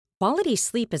Quality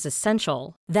sleep is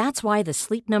essential. That's why the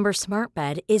Sleep Number Smart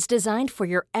Bed is designed for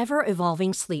your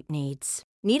ever-evolving sleep needs.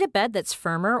 Need a bed that's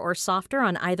firmer or softer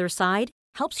on either side?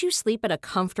 Helps you sleep at a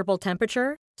comfortable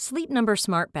temperature? Sleep Number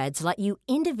Smart Beds let you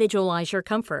individualize your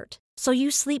comfort, so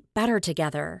you sleep better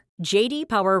together. JD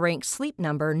Power ranks Sleep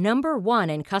Number number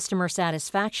 1 in customer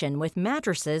satisfaction with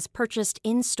mattresses purchased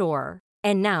in-store.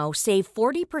 And now, save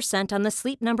 40% on the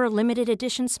Sleep Number Limited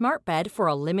Edition Smart Bed for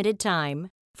a limited time.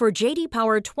 For JD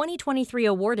Power 2023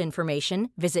 award information,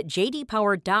 visit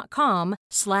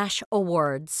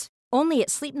jdpower.com/awards. Only at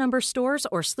Sleep Number stores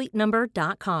or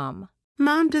sleepnumber.com.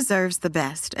 Mom deserves the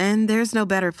best, and there's no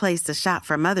better place to shop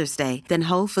for Mother's Day than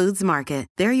Whole Foods Market.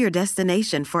 They're your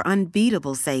destination for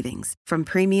unbeatable savings, from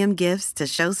premium gifts to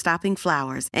show-stopping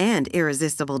flowers and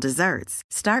irresistible desserts.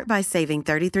 Start by saving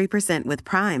 33% with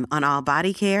Prime on all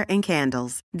body care and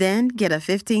candles. Then get a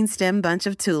 15-stem bunch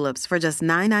of tulips for just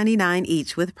 $9.99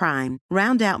 each with Prime.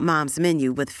 Round out Mom's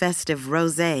menu with festive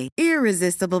rosé,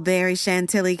 irresistible berry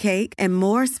chantilly cake, and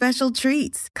more special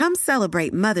treats. Come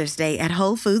celebrate Mother's Day at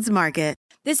Whole Foods Market.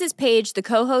 This is Paige, the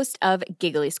co-host of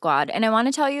Giggly Squad, and I want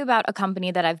to tell you about a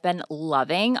company that I've been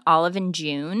loving, Olive &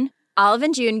 June.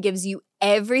 Olive & June gives you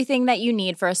everything that you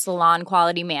need for a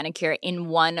salon-quality manicure in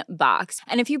one box.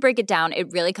 And if you break it down,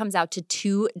 it really comes out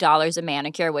to $2 a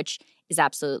manicure, which is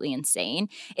absolutely insane.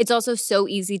 It's also so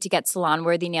easy to get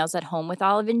salon-worthy nails at home with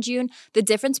Olive & June. The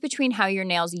difference between how your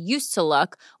nails used to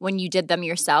look when you did them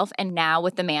yourself and now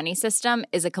with the Mani system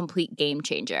is a complete game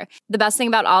changer. The best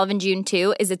thing about Olive & June,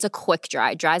 too, is it's a quick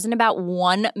dry. Dries in about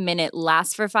 1 minute,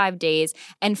 lasts for 5 days,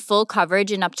 and full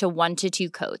coverage in up to 1 to 2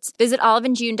 coats. Visit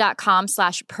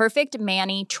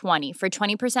oliveandjune.com/perfectmani20 for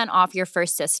 20% off your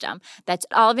first system. That's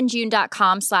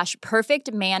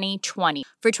oliveandjune.com/perfectmani20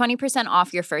 for 20%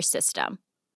 off your first system.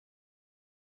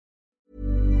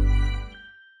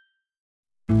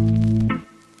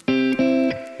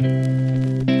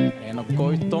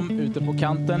 Goitom ute på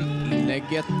kanten.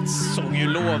 Inlägget såg ju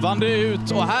lovande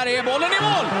ut. Och här är bollen i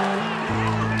mål!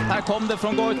 Här kom det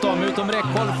från Goitom utom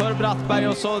räckhåll för Brattberg.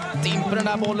 Och så dimper den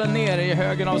där bollen ner i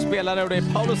högen av spelare. Och det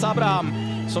är Paulus Abraham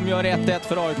som gör 1-1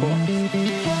 för AIK.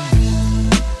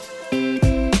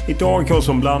 Ett AIK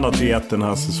som blandat i ett den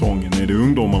här säsongen är det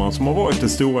ungdomarna som har varit det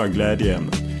stora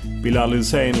glädjeämnet. Bilal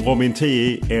Hussein, Robin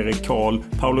Tii, Erik Karl,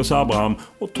 Paulus Abraham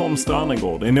och Tom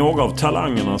Strannegård är några av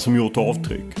talangerna som gjort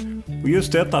avtryck. Och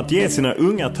just detta att ge sina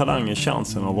unga talanger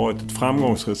chansen har varit ett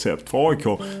framgångsrecept för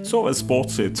AIK såväl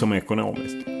sportsligt som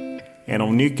ekonomiskt. En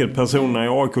av nyckelpersonerna i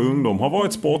AIK Ungdom har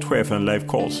varit sportchefen Leif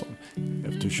Karlsson.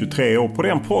 Efter 23 år på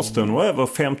den posten och över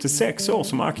 56 år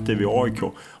som aktiv i AIK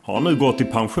har han nu gått i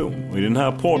pension. Och i den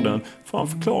här podden får han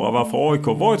förklara varför AIK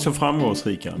varit så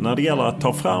framgångsrika när det gäller att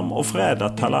ta fram och förädla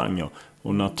talanger.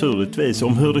 Och naturligtvis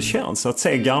om hur det känns att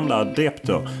se gamla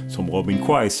adepter som Robin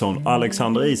Quaison och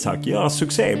Alexander Isak göra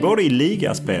succé både i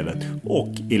ligaspelet och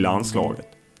i landslaget.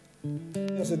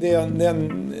 Alltså det är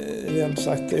en rent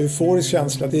sagt euforisk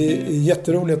känsla. Det är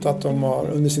jätteroligt att de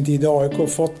har under sin tid i AIK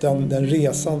fått den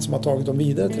resan som har tagit dem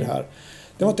vidare till det här.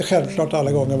 Det var inte självklart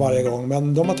alla gånger varje gång,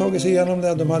 men de har tagit sig igenom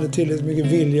det. De hade tillräckligt mycket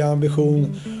vilja,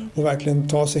 ambition och verkligen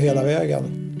ta sig hela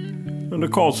vägen. Under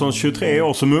Karlssons 23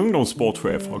 år som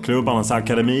ungdomssportchef har klubbarnas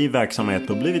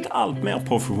akademiverksamheter blivit allt mer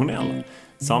professionella.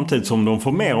 Samtidigt som de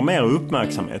får mer och mer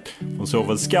uppmärksamhet från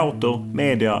såväl scouter,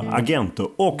 media, agenter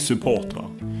och supportrar.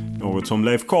 Något som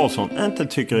Leif Karlsson inte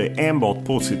tycker är enbart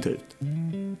positivt.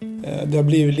 Det har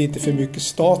blivit lite för mycket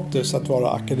status att vara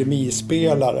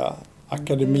akademispelare,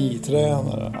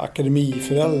 akademitränare,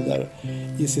 akademiförälder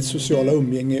i sitt sociala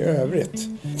umgänge i övrigt.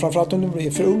 Framförallt om de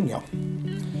blir för unga.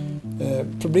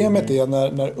 Problemet är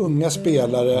när unga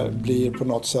spelare blir på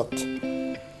något sätt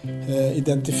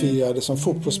identifierade som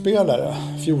fotbollsspelare.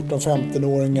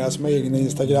 14-15-åringar som har egna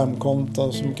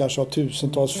Instagramkonton, som kanske har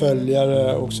tusentals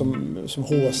följare och som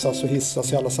håsas och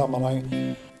hissas i alla sammanhang.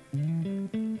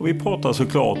 Och vi pratar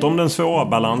såklart om den svåra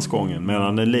balansgången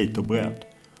mellan elit och bredd.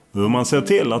 Hur man ser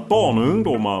till att barn och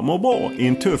ungdomar mår bra i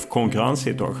en tuff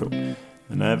konkurrenssituation.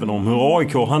 Men även om hur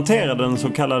AIK hanterade den så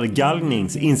kallade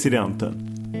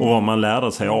gallningsincidenten och vad man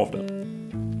lärde sig av den.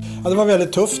 Ja, det var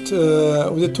väldigt tufft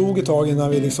och det tog ett tag innan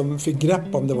vi liksom fick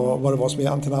grepp om vad det var som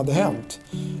egentligen hade hänt.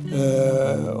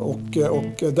 Och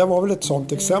det var väl ett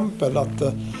sånt exempel att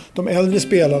de äldre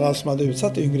spelarna som hade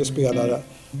utsatt yngre spelare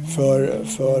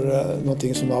för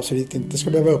någonting som de absolut inte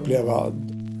ska behöva uppleva.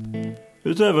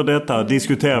 Utöver detta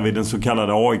diskuterar vi den så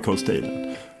kallade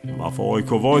AIK-stilen. Varför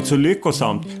AIK varit så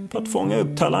lyckosamt på att fånga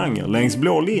upp talanger längs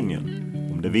blå linjen.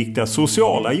 Om det viktiga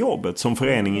sociala jobbet som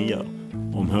föreningen gör.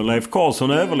 Om hur Leif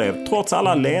Karlsson överlevt trots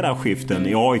alla ledarskiften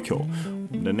i AIK.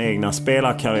 den egna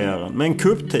spelarkarriären med en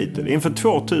cuptitel inför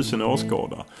 2000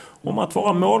 åskådare. Om att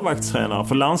vara målvaktstränare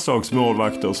för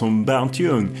landslagsmålvakter som Bernt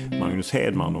Ljung, Magnus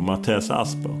Hedman och Mattias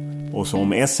Asper. Och så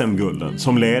om SM-gulden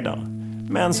som ledare.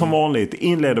 Men som vanligt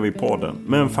inleder vi podden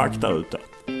med en faktaruta.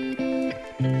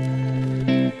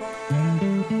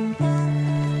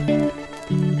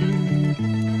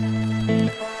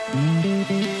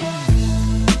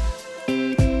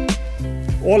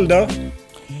 Ålder?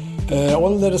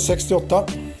 Ålder 68.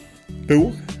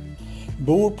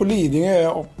 Bor på Lidingö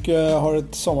och har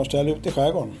ett sommarställe ute i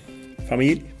skärgården.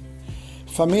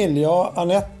 Familj, ja,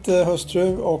 Anette,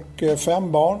 hustru och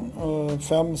 5 barn.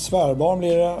 5 svärbarn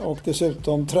blir det och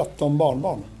dessutom 13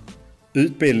 barnbarn.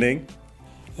 Utbildning?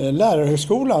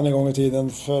 Lärarhögskolan en gång i tiden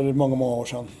för många år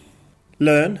sedan.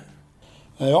 Lön?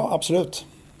 Ja, absolut.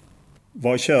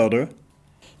 Vad kör du?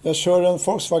 Jag kör en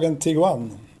Volkswagen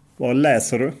Tiguan. Vad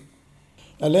läser du?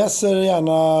 Jag läser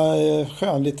gärna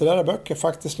skönlitterära böcker,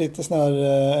 faktiskt lite sån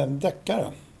här deckare.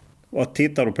 Vad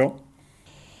tittar du på?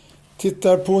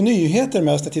 Tittar på nyheter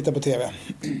mest, jag tittar på tv.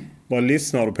 Vad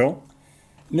lyssnar du på?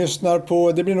 Lyssnar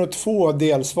på, det blir nog 2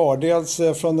 delsvar. Dels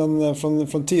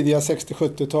från tidiga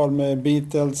 60-70-tal med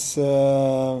Beatles,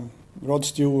 Rod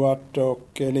Stewart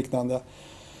och liknande.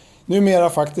 Numera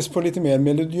faktiskt på lite mer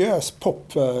melodiös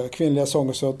pop, kvinnliga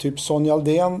sånger, så typ Sonja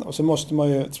Aldén. Och så måste man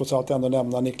ju trots allt ändå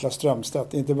nämna Niklas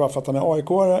Strömstedt. Inte bara för att han är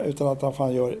AIK-are utan att han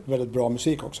fan gör väldigt bra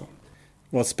musik också.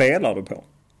 Vad spelar du på?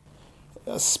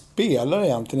 Jag spelar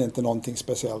egentligen inte någonting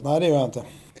speciellt. Nej, det gör jag inte.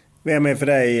 Vem är för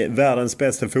dig världens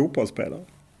bästa fotbollsspelare?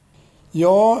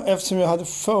 Ja, eftersom jag hade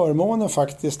förmånen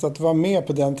faktiskt att vara med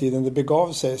på den tiden det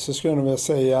begav sig, så skulle jag nog vilja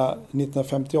säga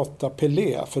 1958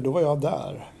 Pelé, för då var jag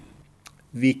där.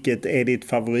 Vilket är ditt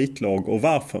favoritlag och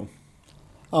varför?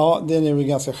 Ja, det är nog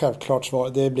ganska självklart svar.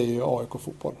 Det blir ju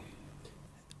AIK-fotboll.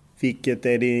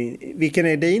 Vilken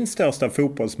är din största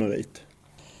fotbollsmerit?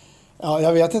 Ja,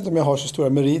 jag vet inte om jag har så stora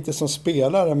meriter som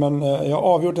spelare, men jag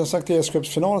avgjort en Sankt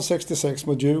Erikscupsfinal 66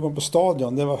 mot Djurgården på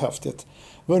Stadion. Det var häftigt.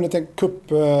 Vunnit en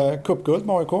cupguld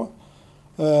med AIK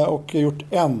och gjort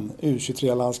en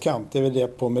U23-landskamp. Det är väl det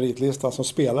på meritlistan som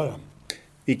spelare.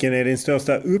 Vilken är din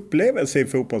största upplevelse i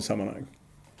fotbollssammanhang?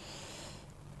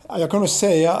 Jag kan nog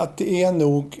säga att det är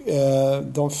nog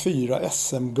de 4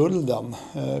 SM-gulden.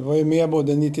 Jag var ju med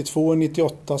både 92 och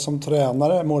 98 som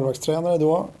tränare, målvaktstränare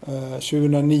då.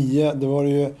 2009, det var det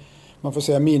ju, man får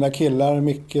säga, mina killar,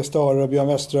 Micke Stare och Björn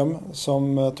Westström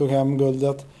som tog hem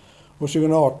guldet. Och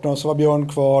 2018 så var Björn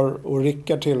kvar och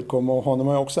Rickard tillkom, och honom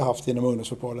har jag också haft inom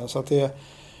ungdomsfotbollen. Så att det är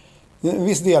en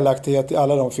viss delaktighet i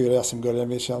alla de 4 SM-gulden.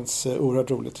 Det känns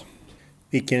oerhört roligt.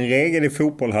 Vilken regel i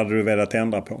fotboll hade du velat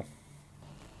ändra på?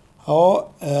 Ja,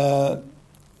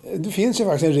 det finns ju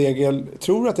faktiskt en regel,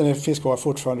 tror att den finns kvar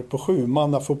fortfarande på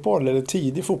 7-manna-fotboll, eller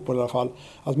tidig fotboll i alla fall,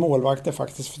 att målvakten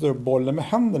faktiskt får upp bollen med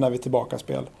händerna vid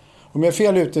tillbakaspel. Om jag är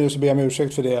fel ute nu så ber jag om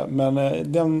ursäkt för det, men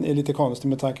den är lite konstig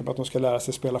med tanke på att de ska lära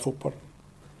sig spela fotboll.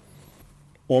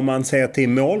 Om man ser till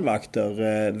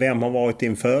målvakter, vem har varit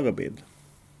din förebild?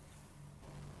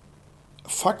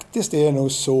 Faktiskt är det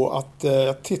nog så att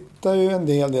jag tittar ju en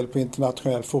del på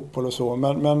internationell fotboll och så,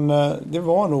 men det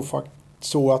var nog faktiskt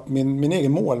så att min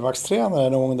egen målvaktstränare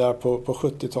någon gång där på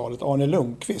 70-talet, Arne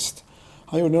Lundqvist,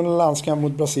 han gjorde en landskamp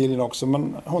mot Brasilien också,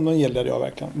 men honom gillade jag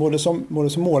verkligen, både som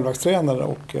målvaktstränare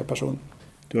och person.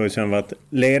 Du har ju sedan varit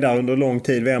ledare under lång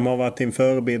tid. Vem har varit din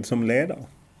förebild som ledare?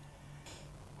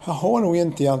 Jag har nog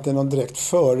inte egentligen någon direkt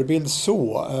förebild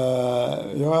så.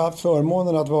 Jag har haft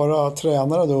förmånen att vara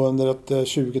tränare då under ett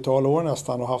 20-tal år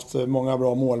nästan och haft många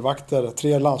bra målvakter.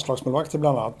 3 landslagsmålvakter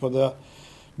bland annat. Både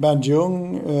Bernt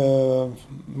Ljung,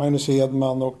 Magnus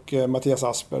Hedman och Mattias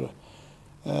Asper.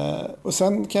 Och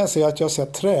sen kan jag säga att jag har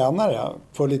sett tränare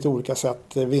på lite olika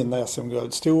sätt vinna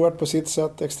SM-guld. Stewart på sitt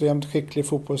sätt, extremt skicklig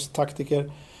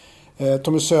fotbollstaktiker.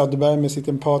 Tommy Söderberg med sitt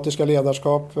empatiska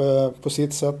ledarskap på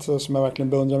sitt sätt som jag verkligen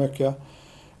beundrar mycket.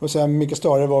 Och sen Micke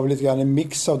Stare var väl lite grann en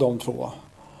mix av de 2.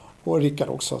 Och Rickard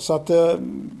också. Så att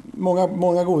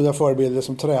många goda förebilder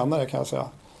som tränare kan jag säga.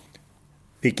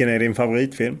 Vilken är din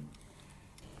favoritfilm?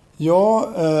 Ja,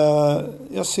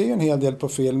 jag ser en hel del på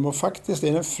film och faktiskt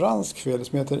är det en fransk film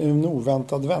som heter En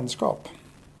oväntad vänskap.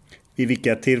 I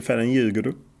vilka tillfällen ljuger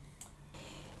du?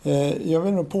 Jag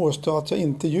vill nog påstå att jag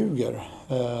inte ljuger.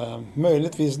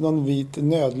 Möjligtvis någon vit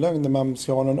nödlögn när man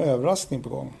ska ha någon överraskning på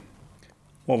gång.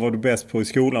 Vad var du bäst på i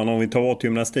skolan om vi tar åt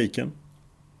gymnastiken?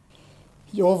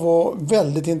 Jag var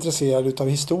väldigt intresserad av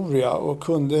historia och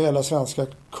kunde hela svenska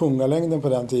kungalängden på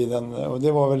den tiden. Och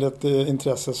det var väl ett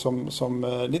intresse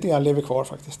som lite grann lever kvar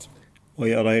faktiskt. Vad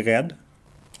gör dig rädd?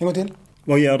 En gång till.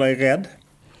 Vad gör dig rädd?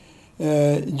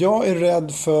 Jag är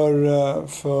rädd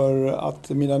för att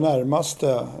mina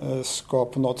närmaste ska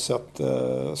på något sätt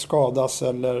skadas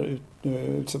eller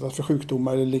utsättas för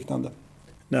sjukdomar eller liknande.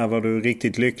 När var du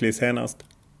riktigt lycklig senast?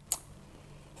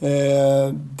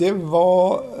 Det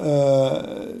var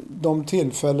de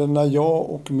tillfällen när jag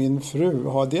och min fru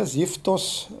har dels gift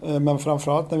oss, men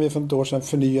framförallt när vi för ett år sedan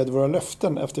förnyade våra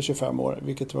löften efter 25 år,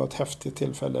 vilket var ett häftigt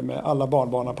tillfälle med alla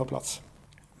barnbarnen på plats.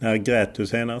 När grät du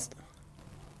senast?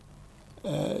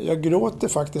 Jag gråter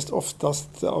faktiskt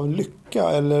oftast av lycka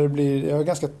eller jag är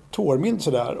ganska tårmild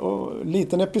sådär. Och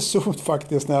liten episod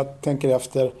faktiskt när jag tänker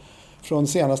efter från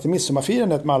senaste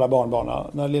midsommarfirandet med alla barnbarnen.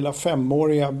 När lilla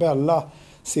 5-åriga Bella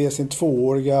ser sin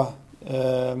 2-åriga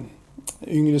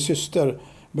yngre syster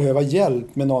behöva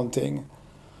hjälp med någonting.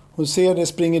 Hon ser det,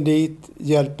 springer dit,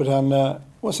 hjälper henne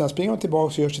och sen springer hon tillbaka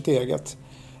och gör sitt eget.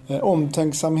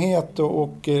 Omtänksamhet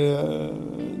och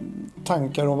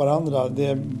tankar om varandra,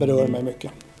 det berör mig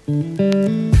mycket.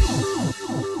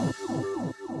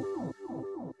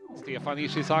 Stefan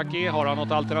Ishizaki, har han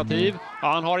något alternativ? Ja,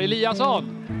 han har Eliasson.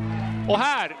 Och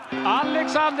här,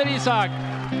 Alexander Isak.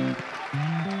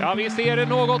 Ja, visst är det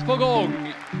något på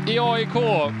gång i AIK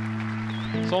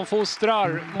som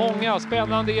fostrar många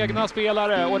spännande egna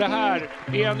spelare. Och det här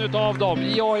är en utav dem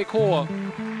i AIK.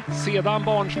 Sedan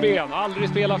barnsben, aldrig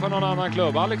spela för någon annan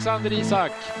klubb. Alexander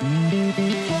Isak.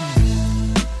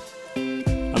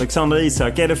 Alexander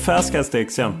Isak är det färskaste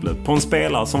exemplet på en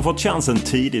spelare som fått chansen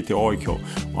tidigt i AIK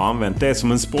och använt det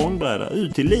som en språngbräda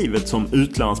ut i livet som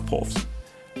utlandsproffs.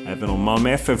 Även om Malmö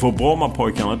FF och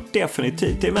Brommapojkarna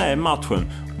definitivt är med i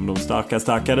matchen om de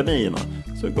starkaste akademierna,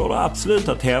 så går det absolut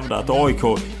att hävda att AIK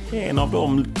är en av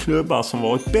de klubbar som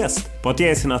varit bäst på att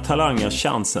ge sina talanger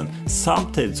chansen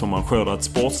samtidigt som man skördat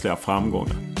sportsliga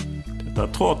framgångar. Detta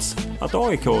trots att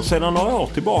AIK sedan några år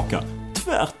tillbaka,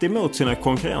 tvärt emot sina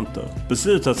konkurrenter,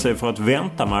 beslutat sig för att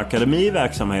vänta med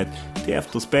akademiverksamhet till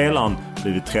efter spelaren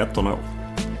blivit 13 år.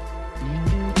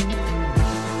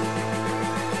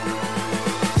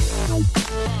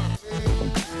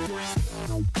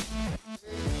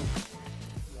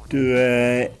 Du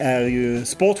är ju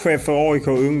sportchef för AIK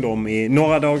Ungdom i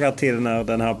några dagar till när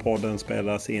den här podden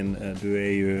spelas in. Du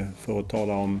är ju, för att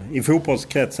tala om, i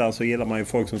fotbollskretsar så gillar man ju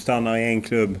folk som stannar i en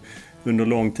klubb under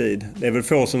lång tid. Det är väl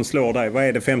få som slår dig. Vad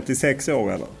är det, 56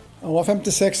 år eller? Ja,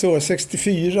 56 år.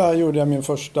 64 gjorde jag min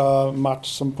första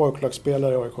match som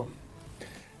pojklagsspelare i AIK.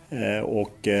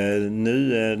 Och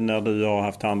nu när du har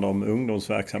haft hand om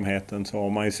ungdomsverksamheten så har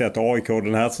man ju sett AIK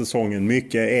den här säsongen.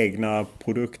 Mycket egna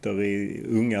produkter i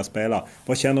unga spelare.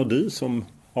 Vad känner du som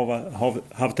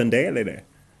har haft en del i det?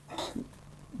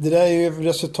 Det där är ju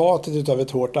resultatet av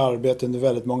ett hårt arbete under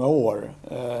väldigt många år.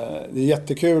 Det är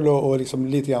jättekul att liksom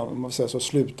lite grann, man säger så,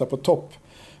 sluta på topp.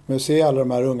 Men att se alla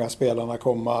de här unga spelarna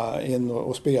komma in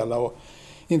och spela och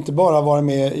inte bara vara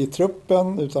med i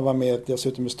truppen utan vara med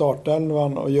dessutom i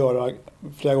startelvan och göra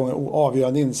flera gånger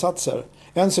avgörande insatser.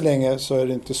 Än så länge så är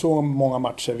det inte så många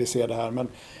matcher vi ser det här, men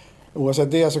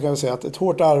oavsett det så kan vi säga att ett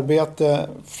hårt arbete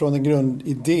från en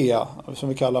grundidé som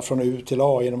vi kallar från U till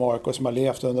A inom AIK som har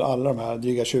levt under alla de här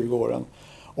dryga 20 åren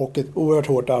och ett oerhört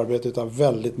hårt arbete av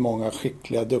väldigt många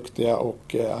skickliga, duktiga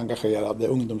och engagerade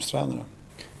ungdomstränare.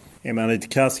 Är man lite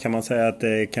krass kan man säga att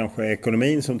det är kanske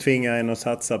ekonomin som tvingar en att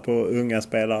satsa på unga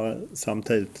spelare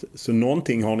samtidigt. Så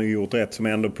någonting har ni gjort rätt som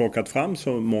ändå plockat fram så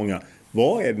många.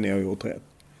 Vad är det ni har gjort rätt?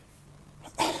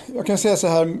 Jag kan säga så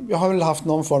här, jag har väl haft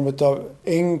någon form av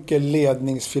enkel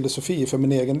ledningsfilosofi för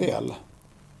min egen del.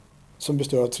 Som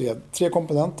består av tre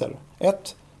komponenter.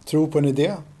 1. Tro på en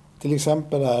idé. Till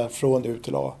exempel här från U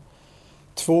till A.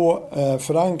 2.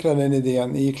 Förankra den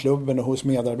idén i klubben och hos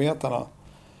medarbetarna.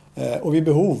 Och vid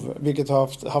behov, vilket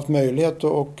har haft möjlighet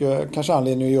och kanske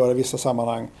anledning att göra i vissa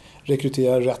sammanhang,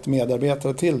 rekrytera rätt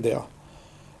medarbetare till det.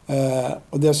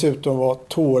 Och dessutom vara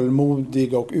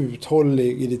tålmodig och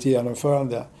uthållig i ditt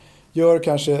genomförande. Gör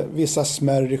kanske vissa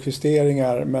smärre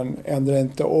justeringar men ändra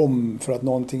inte om för att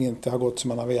någonting inte har gått som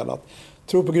man har velat.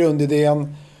 Tro på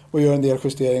grundidén och gör en del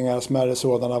justeringar, smärre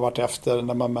sådana vart efter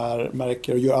när man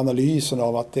märker och gör analysen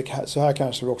av att så här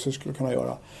kanske vi också skulle kunna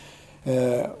göra.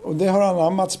 Och det har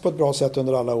anammats på ett bra sätt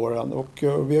under alla åren och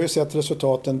vi har ju sett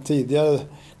resultaten tidigare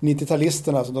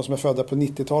 90-talisterna, alltså de som är födda på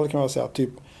 90-talet kan man säga, typ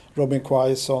Robin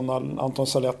Quaison, Anton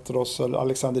Saletros eller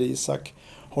Alexander Isak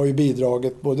har ju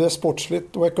bidragit både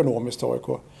sportsligt och ekonomiskt till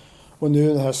AIK. Och nu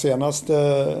den här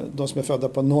senaste, de som är födda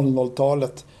på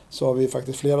 00-talet, så har vi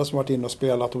faktiskt flera som varit inne och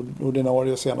spelat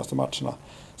ordinarie senaste matcherna.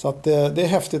 Så att det är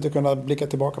häftigt att kunna blicka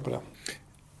tillbaka på det.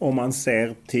 Om man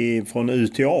ser från U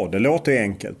till A, det låter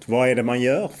enkelt. Vad är det man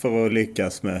gör för att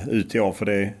lyckas med U till A? För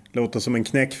det låter som en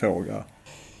knäckfråga.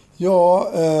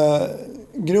 Ja,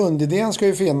 grundidén ska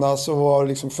ju finnas och vara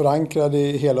liksom förankrad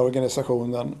i hela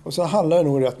organisationen. Och sen handlar det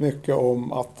nog rätt mycket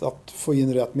om att få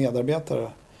in rätt medarbetare.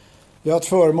 Vi har haft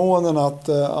förmånen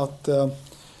att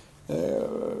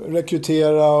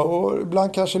rekrytera och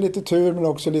ibland kanske lite tur men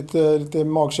också lite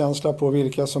magkänsla på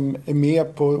vilka som är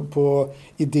med på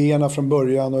idéerna från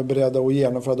början och är beredda att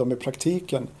genomföra dem i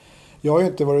praktiken. Jag har ju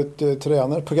inte varit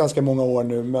tränare på ganska många år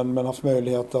nu men haft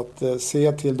möjlighet att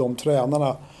se till de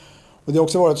tränarna. Och det har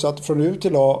också varit så att från U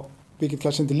till A, vilket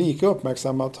kanske inte är lika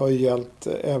uppmärksammat, har gällt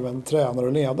även tränare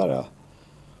och ledare.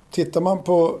 Tittar man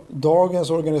på dagens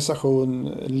organisation,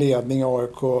 ledning i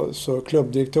AIK, så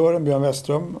klubbdirektören Björn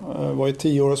Westström var i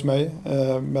 10 år hos mig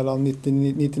mellan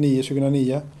 1999 och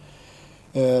 2009.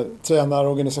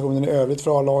 Tränarorganisationen i övrigt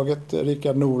för A-laget,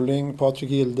 Rickard Norling,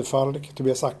 Patrik Gildefalk,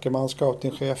 Tobias Ackerman,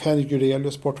 scoutingchef, Henrik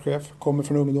Jurelius, sportchef, kommer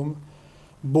från ungdom.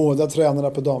 Båda tränarna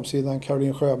på damsidan,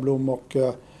 Caroline Sjöblom och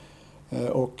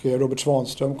Robert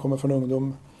Svanström, kommer från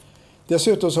ungdom.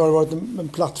 Dessutom så har det varit en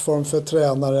plattform för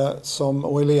tränare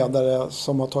och ledare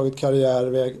som har tagit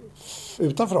karriärväg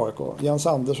utanför AIK. Jens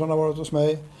Andersson har varit hos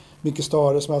mig, Micke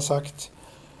Stare som jag har sagt.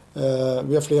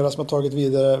 Vi har flera som har tagit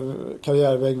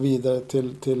karriärväg vidare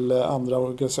till andra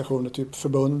organisationer, typ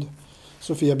förbund.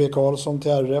 Sofia B. Karlsson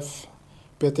till RF,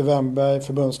 Peter Wemberg,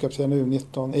 förbundskapten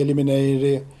U19,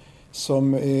 Elimineri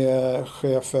som är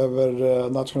chef över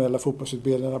nationella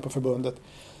fotbollsutbildningarna på förbundet.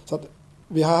 Så att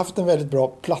vi har haft en väldigt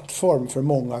bra plattform för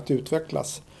många att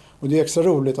utvecklas. Och det är extra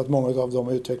roligt att många av dem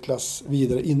utvecklas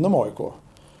vidare inom AIK.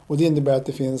 Och det innebär att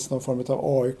det finns någon form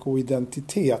av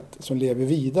AIK-identitet som lever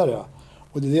vidare.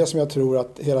 Och det är det som jag tror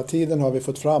att hela tiden har vi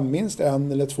fått fram minst 1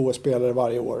 eller 2 spelare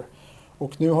varje år.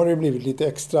 Och nu har det blivit lite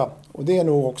extra. Och det är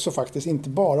nog också faktiskt inte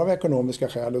bara av ekonomiska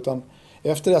skäl, utan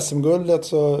efter SM-guldet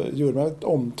så gjorde man ett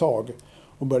omtag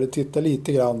och började titta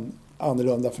lite grann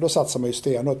annorlunda. För då satsar man ju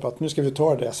stenhårt på att nu ska vi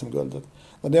ta det SM-guldet.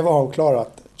 När det var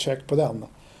avklarat, check på den,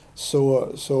 så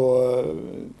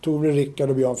tog vi Rickard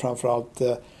och Björn framförallt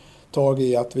tag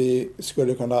i att vi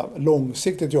skulle kunna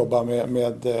långsiktigt jobba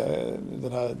med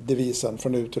den här devisen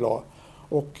från U till A.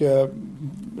 Och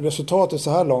resultatet så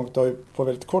här långt har ju på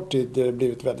väldigt kort tid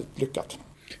blivit väldigt lyckat.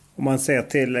 Om man ser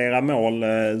till era mål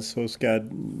så ska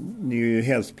ni ju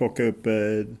helst plocka upp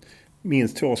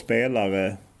minst 2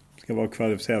 spelare. Ska vara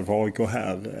kvalificerad för AIK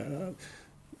här.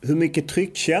 Hur mycket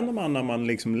tryck känner man när man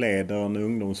liksom leder en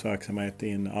ungdomsverksamhet i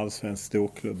en allsvensk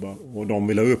storklubb och de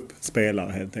vill ha upp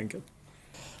spelare helt enkelt?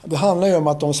 Det handlar ju om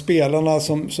att de spelarna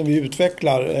som vi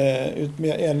utvecklar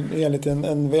enligt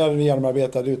en väl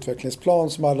genomarbetad utvecklingsplan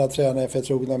som alla tränare är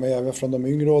förtrogna med även från de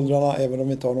yngre åldrarna, även om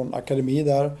vi inte har någon akademi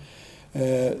där.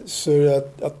 Så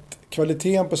att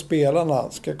kvaliteten på spelarna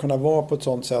ska kunna vara på ett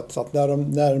sådant sätt så att när de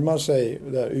närmar sig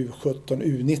U17,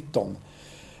 U19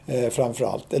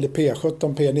 framförallt, eller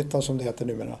P17, P19 som det heter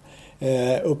numera,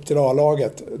 upp till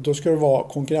A-laget, då ska det vara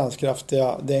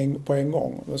konkurrenskraftiga på en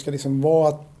gång. De ska liksom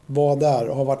vara där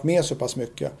och ha varit med så pass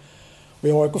mycket. Och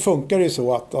i AIK funkar det ju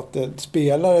så att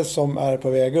spelare som är på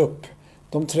väg upp,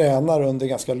 de tränar under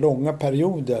ganska långa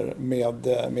perioder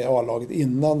med A-laget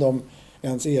innan de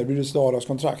ens erbjuds ett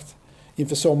A-lagskontrakt.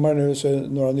 Inför sommaren nu så är det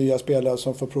några nya spelare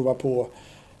som får prova på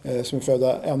som är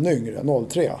födda ännu yngre,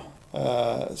 03.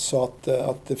 Så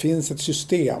att det finns ett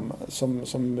system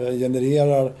som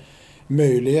genererar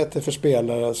möjligheter för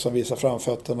spelare som visar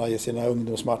framfötterna i sina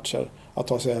ungdomsmatcher att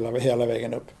ta sig hela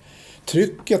vägen upp.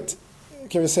 Trycket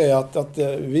kan vi säga att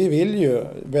vi vill ju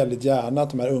väldigt gärna att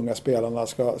de här unga spelarna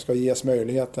ska ges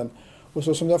möjligheten. Och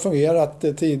så som det har fungerat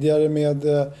tidigare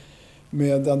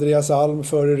med Andreas Alm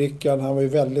före Rickard, han var ju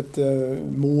väldigt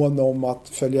mån om att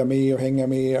följa med och hänga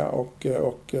med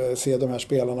och se de här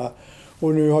spelarna.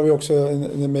 Och nu har vi också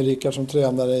med Rickard som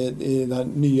tränare i den här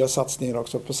nya satsningen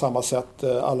också på samma sätt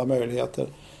alla möjligheter.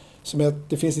 Som att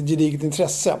det finns ett gediget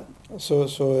intresse så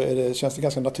känns det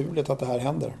ganska naturligt att det här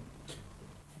händer.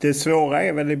 Det svåra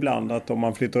är väl ibland att om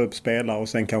man flyttar upp spelare och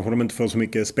sen kanske de inte får så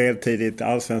mycket speltid i ett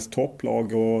allsvenskt topplag.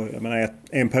 Och jag menar,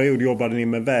 en period jobbade ni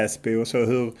med Väsby och så.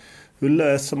 Hur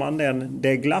löser man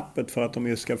det glappet för att de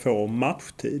just ska få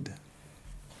matchtid?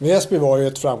 Väsby var ju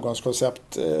ett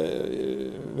framgångskoncept,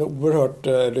 oerhört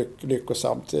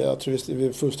lyckosamt. Jag tror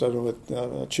vi fostrade ett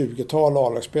 20-tal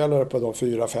A-lagsspelare på de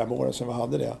 4-5 åren som vi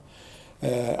hade det.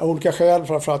 Av olika skäl,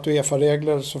 framförallt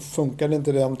UEFA-regler, så funkar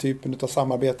inte den typen av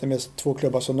samarbete med 2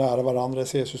 klubbar så nära varandra i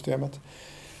seriesystemet.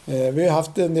 Vi har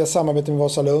haft en del samarbete med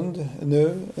Vasalund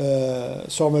nu.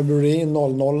 Samuel Burin,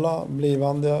 00,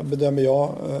 blivande, bedömer jag,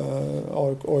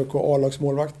 AIK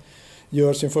A-lagsmålvakt.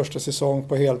 Gör sin första säsong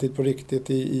på heltid på riktigt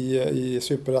i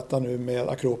Superettan nu med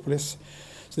Akropolis.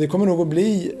 Så det kommer nog att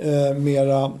bli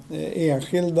mera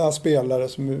enskilda spelare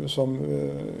som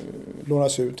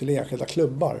lånas ut till enskilda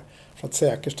klubbar för att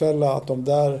säkerställa att de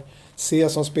där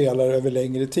ses som spelare över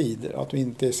längre tid. Att de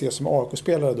inte ses som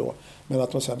AIK-spelare då, men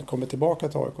att de sen kommer tillbaka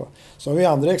till AIK. Så har vi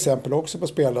andra exempel också på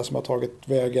spelare som har tagit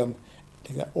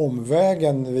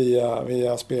omvägen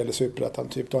via spel i Superettan.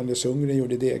 Typ Daniel Sundgren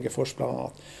gjorde i Degerfors bland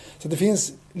annat. Så det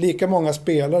finns lika många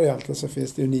spelare egentligen som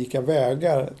finns det unika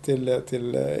vägar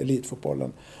till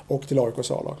elitfotbollen och till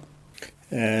AIKs A-lag.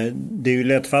 Det är ju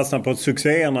lätt fastna på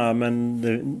succéerna, men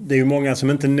det är ju många som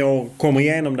inte kommer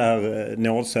igenom det här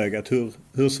nålsögat.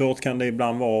 Hur svårt kan det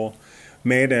ibland vara att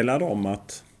meddela dem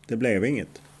att det blev inget?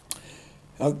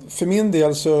 Ja, för min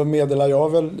del så meddelar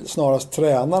jag väl snarast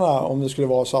tränarna om det skulle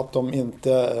vara så att de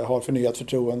inte har förnyat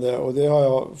förtroende. Och det har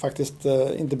jag faktiskt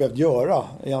inte behövt göra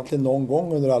egentligen någon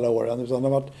gång under alla åren.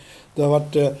 Utan det har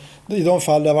varit, i de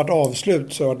fall det har varit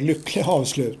avslut så har det varit lyckliga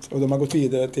avslut. Och de har gått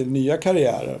vidare till nya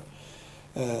karriärer.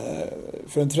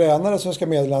 För en tränare som ska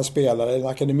meddela en spelare, en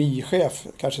akademichef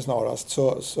kanske snarast,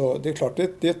 så det är klart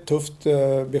det är ett tufft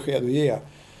besked att ge.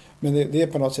 Men det är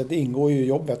på något sätt, det ingår ju i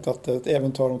jobbet att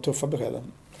även ta de tuffa beskeden.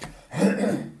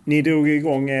 Ni drog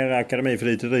igång er akademi för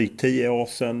lite drygt 10 år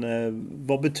sedan.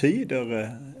 Vad betyder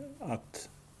att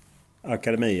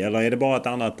akademi? Eller är det bara ett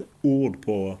annat ord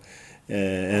på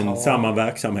samma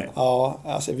verksamhet? Ja,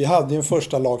 alltså, vi hade ju en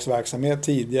första lagsverksamhet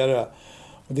tidigare.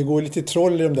 Och det går lite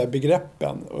troll i de där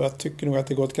begreppen. Och jag tycker nog att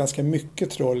det gått ganska mycket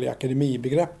troll i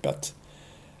akademibegreppet.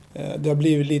 Det har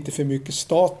blivit lite för mycket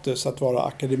status att vara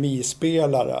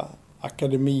akademispelare,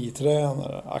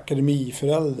 akademitränare,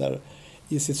 akademiförälder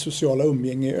i sitt sociala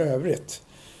umgänge i övrigt.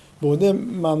 Både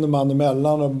man och man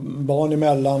emellan och barn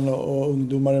emellan och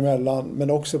ungdomar emellan,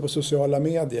 men också på sociala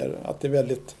medier. Att det är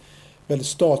väldigt, väldigt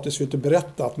statusfyllt att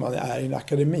berätta att man är i en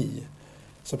akademi.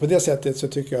 Så på det sättet så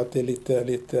tycker jag att det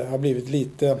har blivit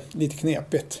lite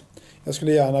knepigt. Jag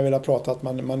skulle gärna vilja prata att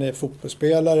man är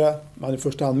fotbollsspelare, man är i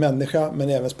första hand människa, men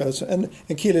även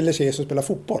en kille eller tjej som spelar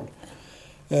fotboll.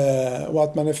 Och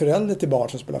att man är förälder till barn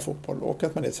som spelar fotboll och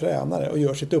att man är tränare och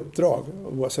gör sitt uppdrag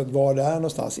oavsett var det är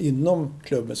någonstans inom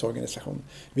klubbens organisation.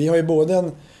 Vi har ju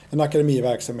både en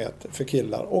akademiverksamhet för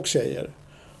killar och tjejer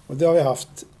och det har vi haft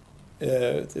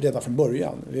redan från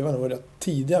början. Vi var nog rätt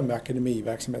tidiga med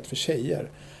akademiverksamhet för tjejer.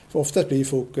 För oftast blir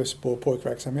fokus på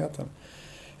pojkverksamheten.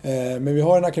 Men vi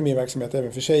har en akademiverksamhet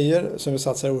även för tjejer som vi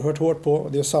satsar oerhört hårt på.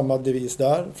 Det är samma devis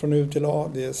där från U till A.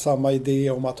 Det är samma idé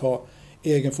om att ha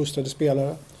egenfostrade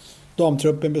spelare.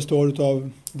 Damtruppen består av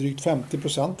drygt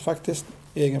 50% faktiskt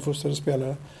egenfostrade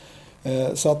spelare.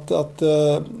 Så att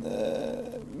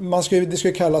det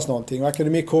ska kallas någonting. Och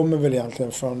akademi kommer väl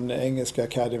egentligen från engelska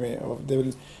academy. Och det är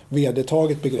väl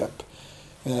vedertaget begrepp.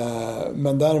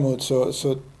 Men däremot så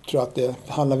tror jag att det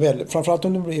handlar väldigt, framförallt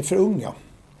om de blir för unga.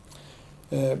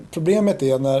 Problemet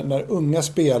är när unga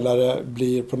spelare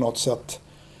blir på något sätt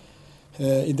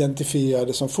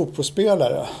identifierade som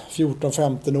fotbollsspelare.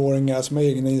 14-15-åringar som har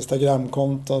egna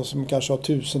Instagramkonton, som kanske har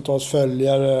tusentals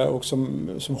följare och som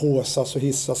håsas och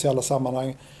hissas i alla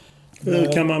sammanhang.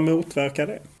 Hur kan man motverka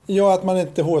det? Ja, att man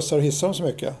inte håsar och hissar dem så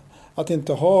mycket. Att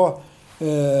inte ha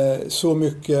så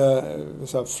mycket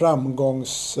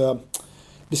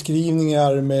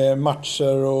framgångsbeskrivningar med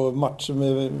matcher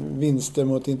med vinster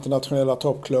mot internationella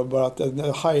toppklubbar. Att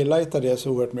highlighta det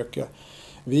så oerhört mycket.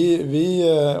 Men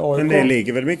det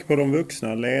ligger väl mycket på de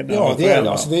vuxna ledare? Ja, det är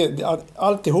alltså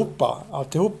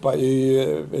alltihopa är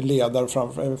ju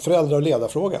föräldrar- och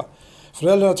ledarfråga.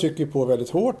 Föräldrarna trycker på väldigt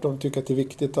hårt. De tycker att det är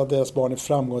viktigt att deras barn är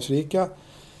framgångsrika.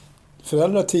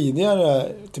 Föräldrar tidigare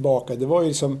tillbaka, det var ju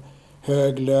liksom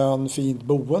hög lön, fint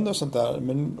boende och sånt där.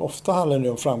 Men ofta handlar det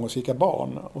om framgångsrika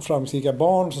barn. Och framgångsrika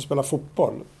barn som spelar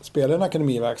fotboll spelar en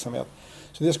akademiverksamhet.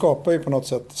 Så det skapar ju på något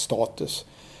sätt status.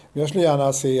 Jag skulle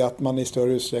gärna se att man i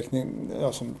större utsträckning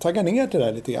taggar ner till det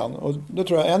där lite grann. Och då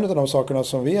tror jag en av de sakerna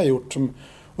som vi har gjort som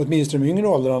åtminstone de yngre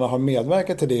åldrarna har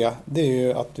medverkat till det är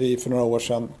ju att vi för några år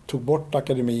sedan tog bort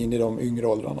akademin i de yngre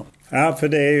åldrarna. Ja, för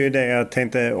det är ju det jag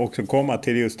tänkte också komma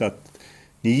till, just att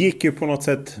ni gick ju på något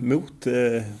sätt mot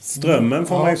strömmen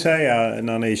får man ju säga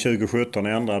när ni 2017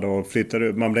 ändrade och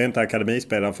flyttade. Man blev inte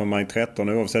akademispelare för man är 13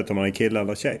 oavsett om man är kille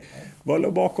eller tjej. Vad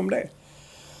låg bakom det?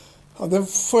 Ja, det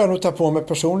får jag nog ta på mig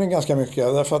personligen ganska mycket.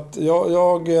 Därför att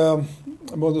jag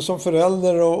både som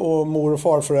förälder och mor- och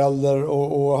farförälder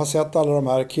och har sett alla de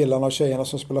här killarna och tjejerna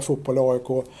som spelar fotboll i AIK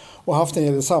och haft en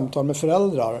del samtal med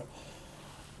föräldrar.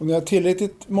 Och när jag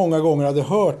tillräckligt många gånger hade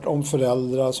hört om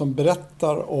föräldrar som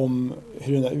berättar om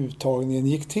hur den här uttagningen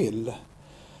gick till.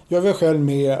 Jag var själv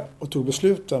med och tog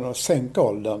besluten att sänka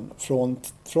åldern från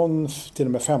till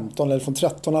och med 15 eller från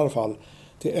 13 i alla fall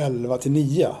till 11 till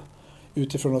 9.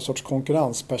 utifrån någon sorts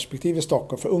konkurrensperspektiv i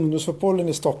Stockholm. För ungdomsfotbollen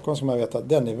i Stockholm, som jag vet, att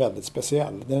den är väldigt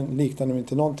speciell. Den liknar nog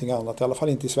inte någonting annat, i alla fall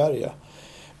inte i Sverige,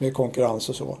 med konkurrens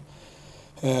och så.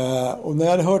 Och när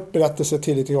jag hade hört berättelser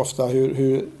tillräckligt ofta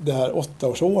hur det här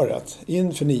 8-årsåret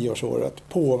inför 9-årsåret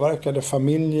påverkade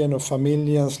familjen och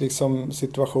familjens liksom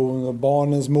situation och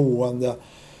barnens mående.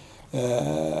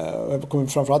 Jag kommer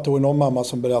framförallt ihåg någon mamma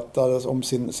som berättade om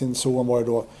sin son, var det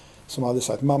då, som hade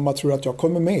sagt: mamma, tror att jag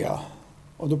kommer med?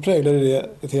 Och då präglade det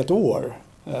ett helt år.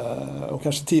 Och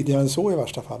kanske tidigare än så i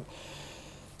värsta fall.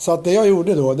 Så att det jag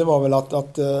gjorde då, det var väl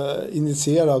att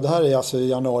initiera, och det här är alltså i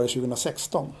januari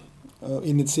 2016,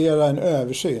 initiera en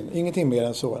översyn, ingenting mer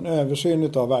än så, en översyn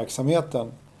utav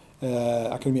verksamheten,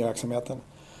 akademiverksamheten.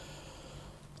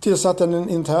 Tillsatte en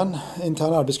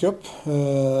intern arbetsgrupp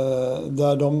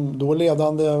där de då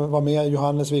ledande var med: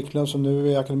 Johannes Wiklund som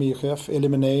nu är akademichef,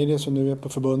 Elimineri som nu är på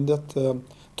förbundet,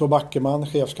 Tobbe Ackerman,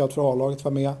 chefscout för A-laget,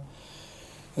 var med.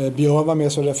 Björn var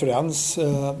med som referens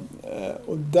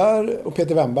och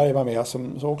Peter Wennberg var med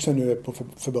som också nu är på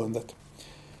förbundet.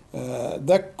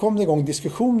 Där kom det igång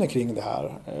diskussioner kring det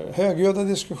här. Högljudda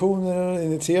diskussioner,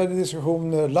 initierade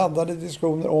diskussioner, laddade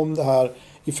diskussioner om det här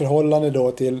i förhållande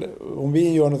då till om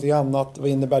vi gör något annat, vad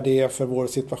innebär det för vår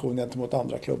situation gentemot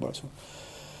andra klubbar. Så.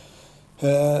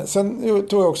 Sen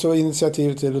tog jag också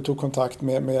initiativ till och tog kontakt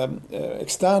med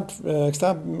externt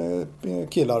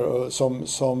killar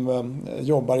som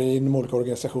jobbar inom olika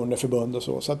organisationer, förbund och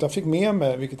så. Så att jag fick med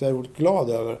mig, vilket jag är oerhört glad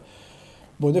över,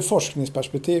 både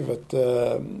forskningsperspektivet,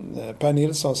 Per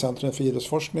Nilsson, Centrum för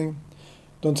idrottsforskning,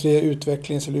 de 3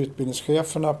 utvecklings- eller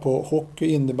utbildningscheferna på hockey,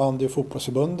 innebandy och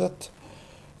fotbollsförbundet,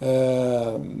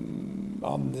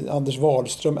 Anders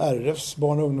Wahlström, RFs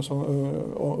barn-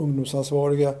 och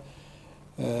ungdomsansvariga,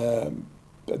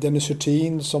 Dennis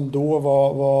Hurtin som då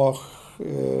var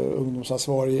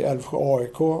ungdomsansvarig i Älvsjö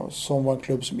AIK, som var en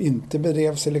klubb som inte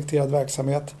bedrev selekterad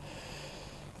verksamhet,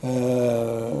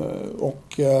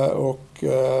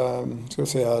 ska jag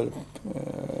säga,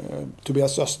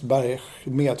 Tobias Östberg,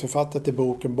 medförfattare till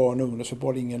boken Barn- och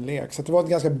ungdomsfotboll, ingen lek. Så det var en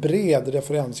ganska bred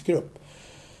referensgrupp.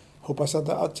 Hoppas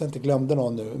att jag inte glömde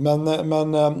någon nu. Men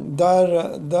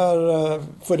där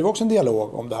förde vi också en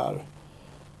dialog om det här.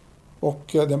 Och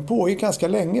den pågick ganska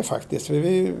länge faktiskt.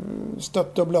 Vi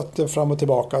stötte och blötte fram och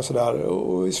tillbaka och sådär.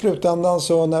 Och i slutändan,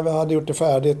 så när vi hade gjort det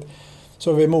färdigt,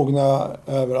 så var vi mogna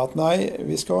över att nej,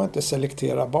 vi ska inte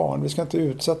selektera barn. Vi ska inte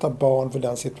utsätta barn för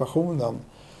den situationen.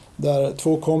 Där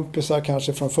 2 kompisar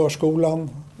kanske från förskolan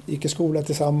gick i skola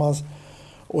tillsammans.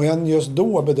 Och en just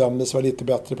då bedömdes vara lite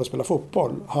bättre på att spela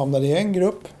fotboll. Hamnade i en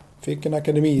grupp, fick en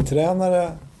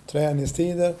akademitränare,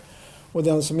 träningstider. Och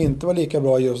den som inte var lika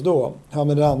bra just då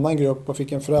hamnade i en annan grupp och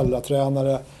fick en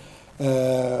föräldratränare.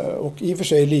 Och i och för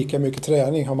sig lika mycket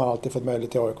träning har man alltid fått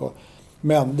möjlighet till AIK.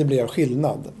 Men det blev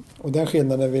skillnad. Och den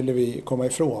skillnaden ville vi komma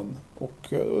ifrån.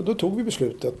 Och då tog vi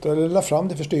beslutet, eller lade fram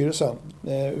det för styrelsen.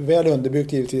 Väl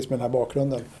underbyggt givetvis med den här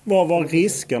bakgrunden. Vad var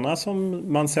riskerna som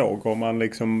man såg om man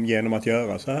liksom genom att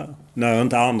göra så här? När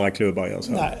inte andra klubbar gör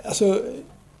så här? Nej, alltså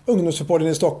ungdomsfotbollen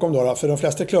i Stockholm då, för de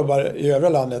flesta klubbar i övriga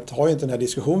landet har ju inte den här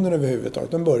diskussionen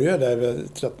överhuvudtaget. De började där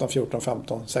vid 13, 14,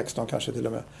 15, 16 kanske till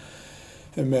och med.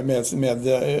 Med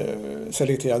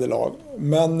selekterade lag.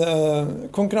 Men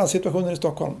konkurrenssituationen i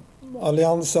Stockholm,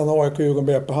 Alliansen, AIK, Djurgården,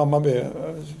 BP, Hammarby,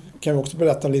 kan vi också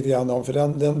berätta lite grann om. För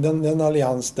den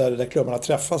allians där klubbarna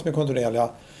träffas med kontinuerliga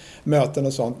möten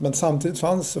och sånt. Men samtidigt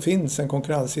finns en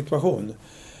konkurrenssituation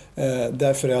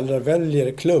där föräldrar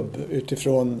väljer klubb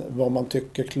utifrån vad man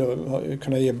tycker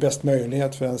kunna ge bäst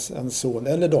möjlighet för en son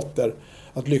eller dotter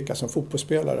att lyckas som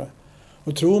fotbollsspelare.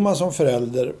 Och tror man som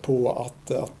förälder på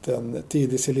att en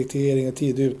tidig selektering och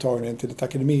tidig uttagning till ett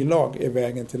akademilag är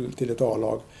vägen till ett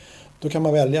A-lag, då kan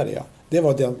man välja det. Det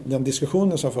var den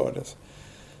diskussionen som fördes.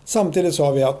 Samtidigt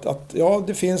sa vi att ja,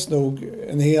 det finns nog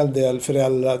en hel del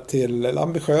föräldrar eller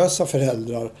ambitiösa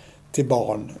föräldrar till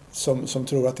barn som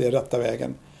tror att det är rätta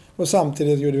vägen. Och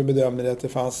samtidigt gjorde vi bedömningen att det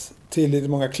fanns tillräckligt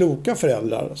många kloka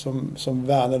föräldrar som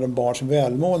värnade om barns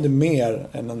välmående mer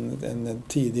än en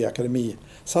tidig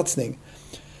akademisatsning.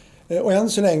 Och än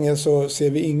så länge så ser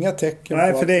vi inga tecken på...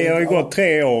 Nej, för det har ju gått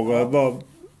 3 år.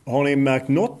 Har ni märkt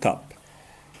något tapp?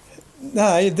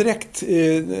 Nej, direkt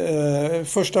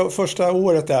första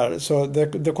året där så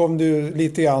det kom du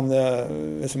lite grann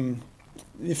liksom,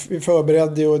 vi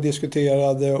förberedde och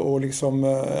diskuterade och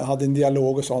liksom hade en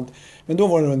dialog och sånt. Men då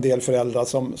var det nog en del föräldrar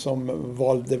som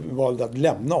valde att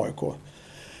lämna AIK.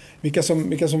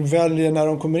 Vilka som väljer när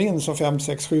de kommer in som 5,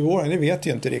 6, 7 år, det vet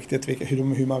ju inte riktigt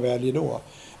hur man väljer då.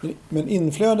 Men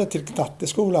inflödet till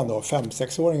knatteskolan då,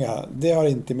 5-6-åringar, det har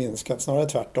inte minskat, snarare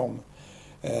tvärtom.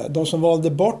 De som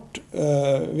valde bort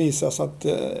visas att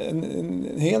en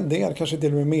hel del, kanske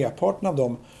till och med merparten av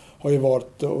dem, har ju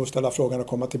valt att ställa frågan och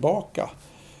komma tillbaka.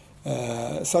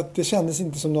 Så att det kändes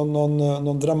inte som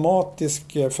någon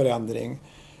dramatisk förändring.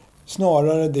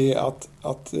 Snarare det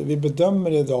att vi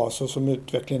bedömer idag, så som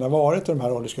utvecklingen har varit i de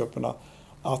här åldersgrupperna,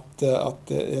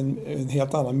 att en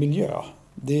helt annan miljö.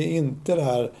 Det är inte det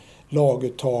här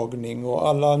laguttagning och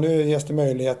alla, nu ges det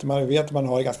möjligheter, man vet att man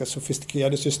har ganska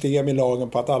sofistikerade system i lagen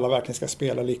på att alla verkligen ska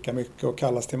spela lika mycket och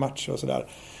kallas till matcher och sådär.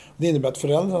 Det innebär att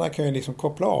föräldrarna kan ju liksom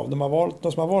koppla av.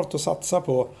 De som har valt att satsa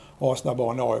på att ha sina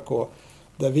barn i AIK,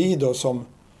 där vi då som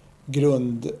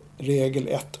grundregel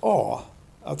 1A,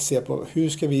 att se på hur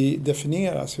ska vi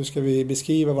definieras, hur ska vi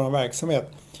beskriva vår verksamhet,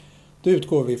 då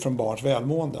utgår vi från barns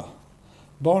välmående.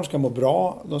 Barn ska må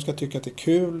bra, de ska tycka att det är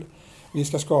kul, vi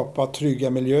ska skapa trygga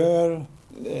miljöer,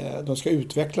 de ska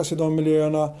utvecklas i de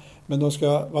miljöerna, men de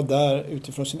ska vara där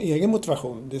utifrån sin egen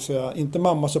motivation. Det vill säga inte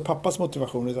mammas och pappas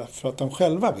motivation, utan för att de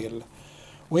själva vill.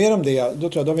 Och är de det, då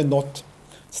tror jag då har vi nått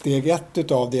steg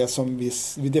 1 av det som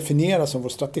vi definierar som vår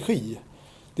strategi.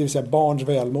 Det vill säga barns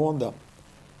välmående.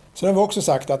 Sen har vi också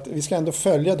sagt att vi ska ändå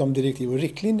följa de direktiv och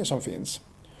riktlinjer som finns.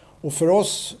 Och för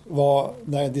oss var,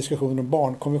 när diskussionen om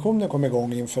barnkonventionen kom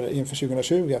igång inför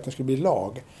 2020, att den skulle bli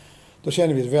lag, då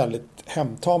kände vi oss väldigt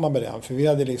hemtama med den. För vi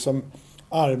hade liksom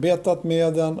arbetat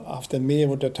med den, haft den med i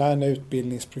vårt interna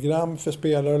utbildningsprogram för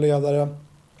spelare och ledare.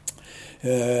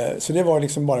 Så det var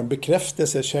liksom bara en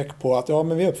bekräftelsecheck på att ja,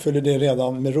 men vi uppfyller det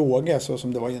redan med råge, så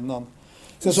som det var innan.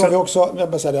 Sen sa vi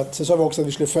också, att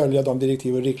vi skulle följa de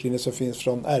direktiv och riktlinjer som finns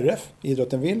från RF,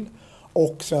 Idrotten Vill,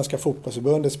 och Svenska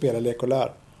Fotbollsförbundet Spela, Lek och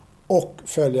Lär, och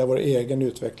följa vår egen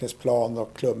utvecklingsplan och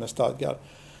klubbens stadgar.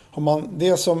 Har man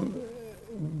det som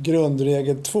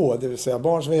grundregel 2, det vill säga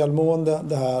barns välmående,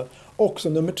 det här, och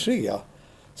som nummer 3,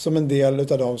 som en del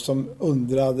av dem som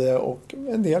undrade och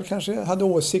en del kanske hade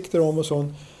åsikter om och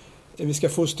sånt, vi ska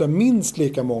fostra minst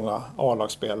lika många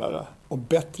A-lagsspelare och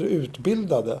bättre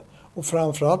utbildade, och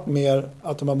framförallt mer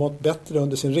att de har mått bättre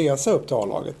under sin resa upp till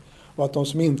A-laget, och att de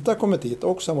som inte har kommit hit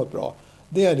också har mått bra.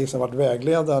 Det har liksom varit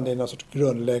vägledande i någon sorts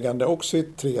grundläggande, också i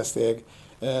 3-steg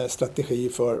strategi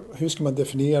för hur ska man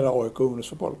definiera AIK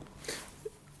ungdomsfotboll.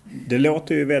 Det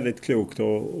låter ju väldigt klokt,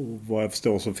 och vad jag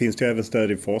förstår så finns det även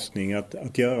stöd i forskning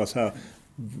att göra så här.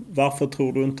 Varför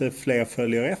tror du inte fler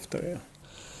följer efter er?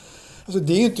 Alltså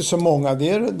det är ju inte så många, det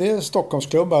är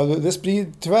Stockholmsklubbar.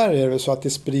 Tyvärr är det så att det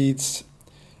sprids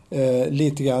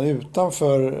lite grann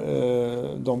utanför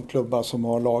de klubbar som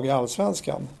har lag i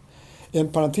Allsvenskan. En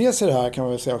parentes i det här kan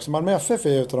man väl säga också. Malmö FF är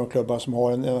ju utav de klubbar som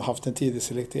har haft en tidig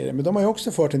selektering. Men de har ju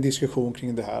också fört en diskussion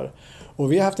kring det här.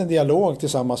 Och vi har haft en dialog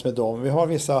tillsammans med dem. Vi har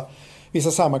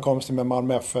vissa sammankomster med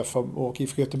Malmö FF och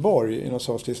IFK Göteborg i någon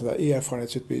sorts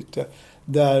erfarenhetsutbyte.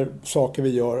 Där saker vi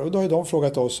gör. Och då har de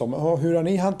frågat oss om hur har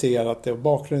ni hanterat det och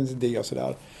bakgrunden till det och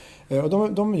sådär.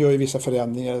 Och de gör ju vissa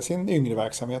förändringar i sin yngre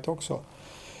verksamhet också.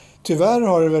 Tyvärr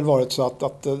har det väl varit så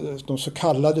att de så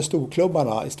kallade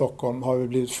storklubbarna i Stockholm har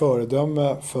blivit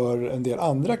föredöme för en del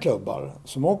andra klubbar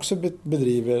som också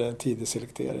bedriver en tidig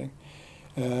selektering.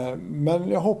 Men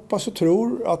jag hoppas och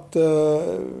tror att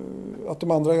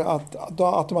de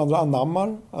andra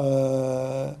anammar.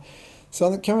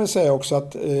 Sen kan vi säga också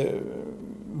att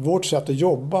vårt sätt att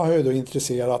jobba har ju då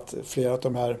intresserat flera av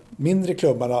de här mindre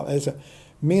klubbarna. Alltså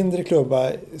mindre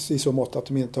klubbar i så mått att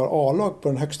de inte har A-lag på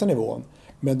den högsta nivån.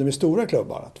 Men de är stora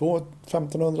klubbar,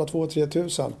 1500,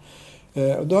 2-3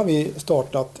 000. Och då har vi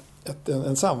startat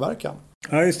en samverkan.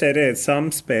 Ja just det, det är ett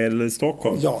samspel i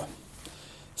Stockholm. Ja,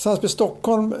 Samspel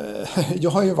Stockholm,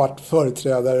 jag har ju varit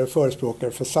företrädare och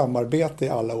förespråkare för samarbete i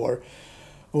alla år.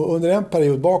 Och under en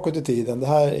period bakåt i tiden, det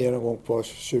här är någon gång på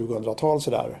 2000-tal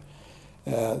sådär,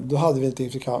 då hade vi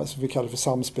någonting som vi kallar för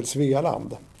Samspel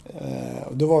Svealand.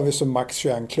 Då var vi som max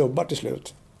 21 klubbar till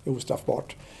slut,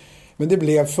 ostraffbart. Men det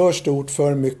blev för stort,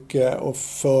 för mycket och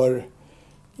för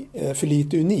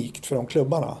lite unikt för de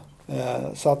klubbarna.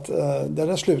 Så att det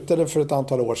där slutade för ett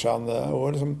antal år sedan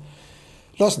och liksom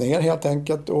lades ner helt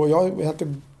enkelt. Och jag har helt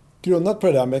grundat på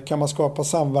det där med kan man skapa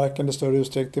samverkan i större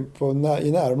utsträckning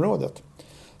i närområdet.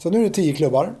 Så nu är det 10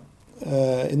 klubbar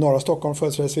i norra Stockholm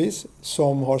företrädesvis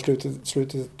som har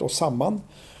slutit oss samman.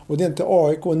 Och det är inte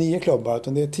AIK och 9 klubbar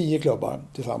utan det är 10 klubbar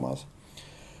tillsammans.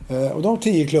 Och de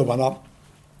 10 klubbarna,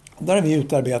 där har vi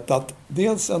utarbetat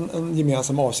dels en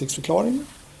gemensam avsiktsförklaring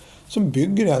som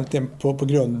bygger egentligen på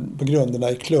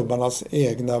grunderna i klubbarnas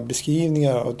egna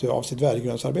beskrivningar av sitt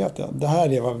värdegrundsarbete. Det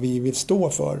här är vad vi vill stå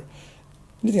för.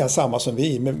 Lite grann samma som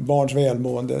vi med barns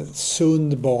välmående,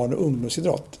 sund barn- och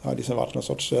ungdomsidrott har liksom varit någon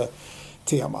sorts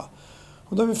tema.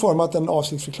 Och då har vi format en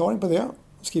avsiktsförklaring på det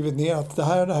skrivit ner att det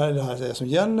här är det som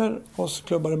gäller oss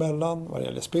klubbar emellan. Vad det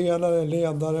gäller spelare,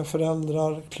 ledare,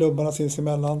 föräldrar, klubbarna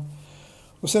sinsemellan.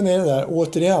 Och sen är det där,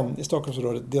 återigen i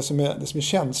Stockholmsområdet, det som är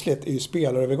känsligt är ju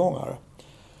spelarövergångar.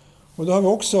 Och då har vi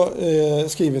också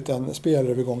skrivit en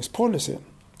spelarövergångspolicy.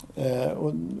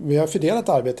 Och vi har fördelat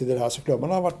arbete i det här, så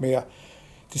klubbarna har varit med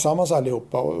tillsammans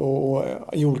allihopa och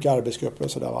i olika arbetsgrupper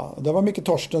och sådär. Det var Micke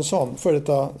Torstensson, före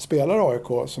detta spelare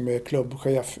AIK, som är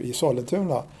klubbchef i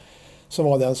Sollentuna, som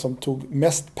var den som tog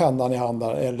mest pennan i handen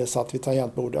eller satt vid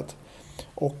tangentbordet.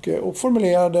 Och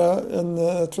formulerade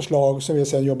ett förslag som vi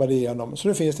sedan jobbade igenom. Så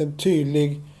det finns en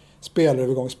tydlig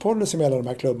spelarövergångspolicy mellan de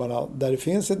här klubbarna där det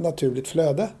finns ett naturligt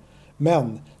flöde.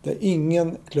 Men där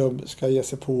ingen klubb ska ge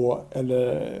sig på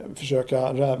eller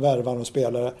försöka värva någon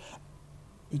spelare.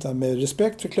 Utan med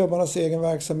respekt för klubbarnas egen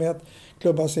verksamhet,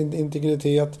 klubbarnas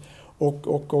integritet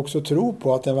och också tro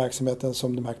på att den verksamheten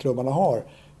som de här klubbarna har,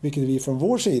 vilket vi från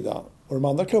vår sida och de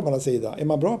andra klubbarnas sida, är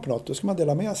man bra på något, då ska man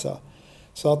dela med sig.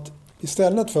 Så att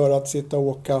istället för att sitta och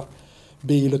åka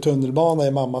bil och tunnelbana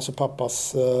i mammas och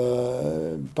pappas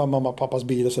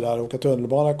bil och sådär, och åka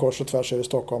tunnelbana kors och tvärs över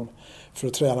Stockholm för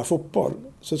att träna fotboll,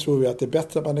 så tror vi att det är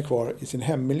bättre att man är kvar i sin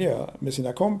hemmiljö med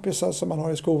sina kompisar som man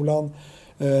har i skolan,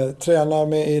 tränar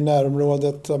med i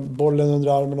närområdet, bollen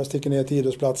under armen och sticker ner till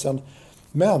idrottsplatsen.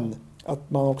 Men att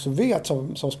man också vet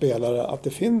som spelare att det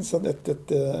finns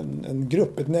en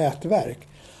grupp, ett nätverk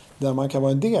där man kan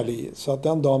vara en del i. Så att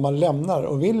den dag man lämnar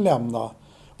och vill lämna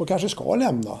och kanske ska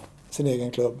lämna sin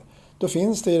egen klubb, då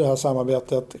finns det i det här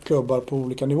samarbetet klubbar på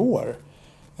olika nivåer.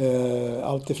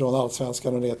 Allt ifrån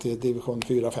allsvenskan och ner till division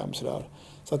 4-5 sådär.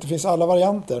 Så att det finns alla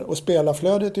varianter. Och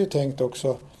spelarflödet är ju tänkt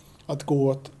också att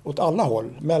gå åt alla håll.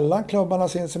 Mellan klubbarna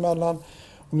sinsemellan.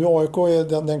 Om nu AIK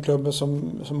är den klubben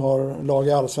som har lag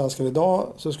i allsvenskan idag,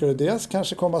 så ska det dels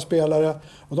kanske komma spelare,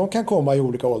 och de kan komma i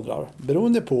olika åldrar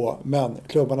beroende på, men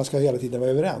klubbarna ska hela tiden vara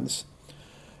överens.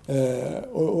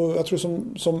 Och jag tror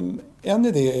som en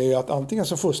idé är ju att antingen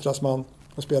så fostras man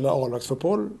och spelar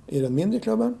A-lagsfotboll i den mindre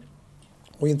klubben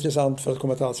och intressant för att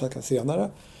komma till allsvenskan senare.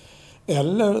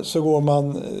 Eller så går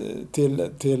man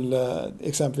till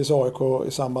exempelvis AIK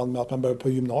i samband med att man börjar på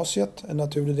gymnasiet, en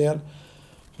naturlig del.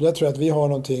 För där tror jag att vi har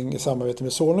någonting i samarbete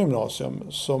med Solna gymnasium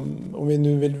som, om vi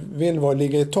nu vill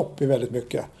ligga i topp i väldigt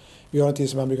mycket. Vi har någonting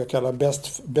som man brukar kalla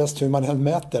bäst hur man än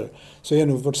mäter. Så är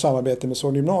nog vårt samarbete med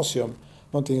Solna gymnasium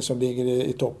någonting som ligger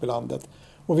i topp i landet.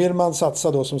 Och vill man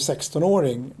satsa då som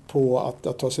 16-åring på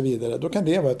att ta sig vidare, då kan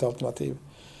det vara ett alternativ.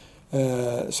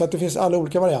 Så att det finns alla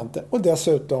olika varianter. Och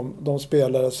dessutom de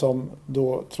spelare som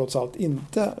då trots allt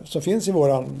inte, som finns i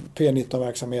våran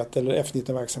P19-verksamhet eller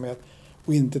F19-verksamhet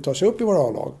och inte tar sig upp i våra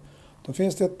A-lag, då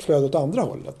finns det ett flöde åt andra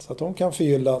hållet. Så att de kan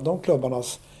förgylla de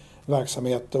klubbarnas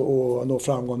verksamhet och nå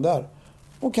framgång där.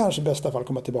 Och kanske i bästa fall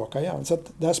komma tillbaka igen. Så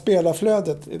att det här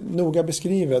spelarflödet är noga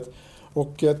beskrivet.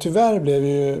 Och tyvärr blev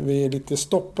vi lite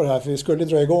stopp på det här, för vi skulle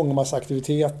dra igång en massa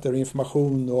aktiviteter och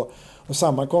information och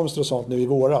sammankomster och sånt nu i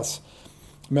våras.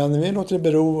 Men vi låter det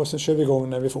bero och så kör vi igång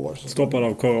när vi får. Stoppad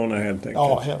av corona helt enkelt.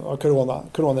 Ja, av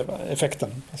corona-effekten,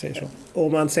 jag säger så.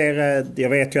 Och man ser, jag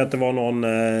vet ju att det var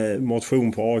någon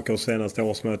motion på AIKs senaste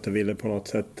årsmöte ville på något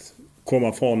sätt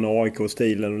komma från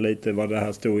AIK-stilen och lite vad det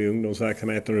här stod i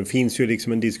ungdomsverksamheten. Och det finns ju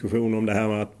liksom en diskussion om det här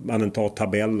med att man inte har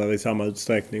tabeller i samma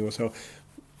utsträckning och så.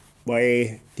 Vad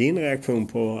är din reaktion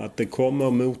på att det kommer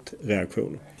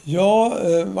motreaktioner? Ja,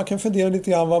 man kan fundera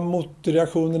lite grann vad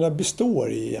motreaktionerna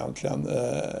består i egentligen.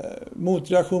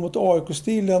 Motreaktion mot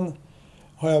AIK-stilen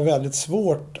har jag väldigt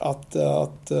svårt att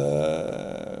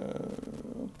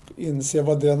inse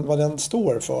vad den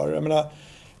står för. Jag menar,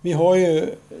 vi har ju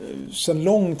sedan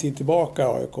lång tid tillbaka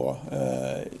AIK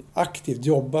aktivt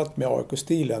jobbat med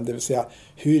AIK-stilen, det vill säga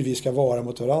hur vi ska vara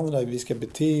mot varandra, hur vi ska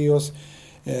bete oss,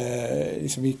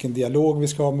 liksom vilken dialog vi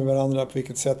ska ha med varandra, på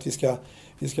vilket sätt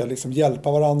vi ska liksom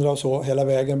hjälpa varandra och så hela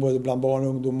vägen, både bland barn,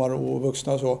 ungdomar och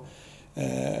vuxna och så.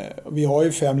 Vi har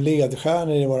ju 5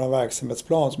 ledstjärnor i vår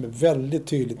verksamhetsplan som är väldigt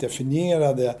tydligt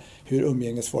definierade hur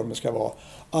umgängesformen ska vara.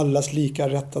 Allas lika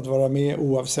rätt att vara med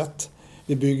oavsett.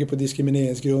 Vi bygger på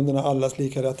diskrimineringsgrunderna, allas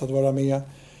lika rätt att vara med.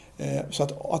 Så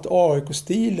att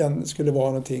AIK-stilen skulle vara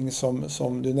någonting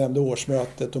som du nämnde,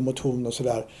 årsmötet och motion och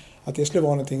sådär, att det skulle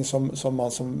vara någonting som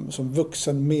man som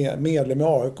vuxen medlem i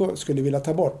AIK skulle vilja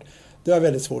ta bort. Det är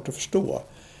väldigt svårt att förstå.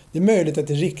 Det är möjligt att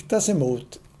det riktar sig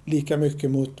lika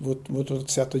mycket mot ett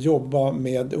sätt att jobba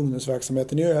med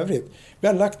ungdomsverksamheten i övrigt. Vi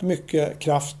har lagt mycket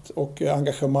kraft och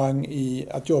engagemang i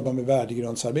att jobba med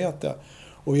värdegrundsarbete.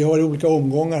 Och vi har i olika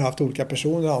omgångar haft olika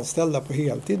personer anställda på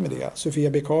heltid med det. Sofia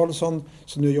B. Karlsson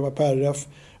som nu jobbar på RF,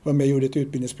 var med och gjorde ett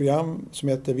utbildningsprogram som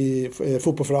heter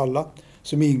Fotboll för alla,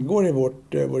 som ingår i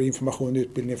vår information och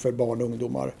utbildning för barn och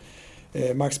ungdomar.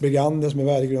 Max Bergander som är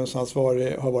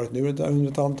värdegrundsansvarig har varit nu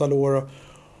under ett antal år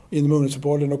inom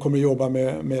ungdomsfotbollen och kommer att jobba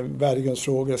med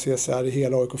värdegrundsfrågor och CSR i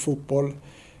hela AIK fotboll.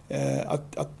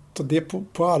 Att ta det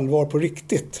på allvar, på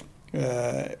riktigt,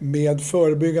 med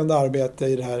förebyggande arbete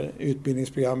i det här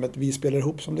utbildningsprogrammet Vi spelar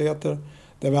ihop som det heter,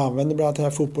 där vi använder bland annat det här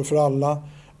Fotboll för alla,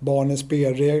 barnens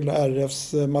spelregler,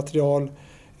 RFs material,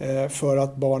 för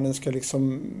att barnen ska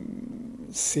liksom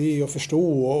se och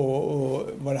förstå och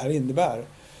vad det här innebär.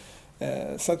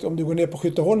 Så att om du går ner på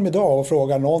Skytteholm idag och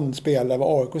frågar någon spelare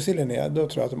vad AIK-sillen är, då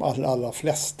tror jag att de allra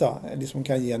flesta liksom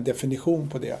kan ge en definition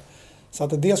på det. Så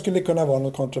att det skulle kunna vara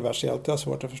något kontroversiellt, det är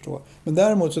svårt att förstå. Men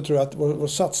däremot så tror jag att vår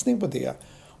satsning på det,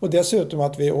 och dessutom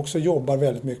att vi också jobbar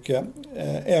väldigt mycket,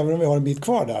 även om vi har en bit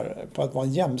kvar där, på att vara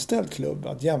en jämställd klubb,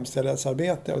 att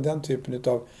jämställdhetsarbete och den typen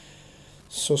av,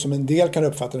 så som en del kan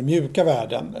uppfatta det, mjuka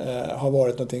värden, har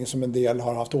varit någonting som en del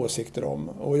har haft åsikter om.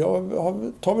 Och jag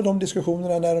tar väl de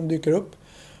diskussionerna när de dyker upp.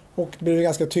 Och det blir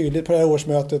ganska tydligt på det här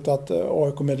årsmötet att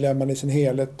AIK-medlemmarna i sin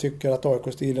helhet tycker att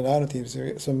AIK-stilen är någonting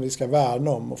som vi ska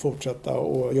värna om och fortsätta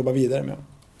och jobba vidare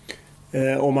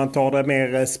med. Om man tar det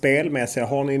mer spelmässigt,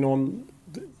 har ni någon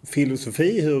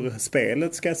filosofi hur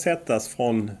spelet ska sättas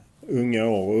från unga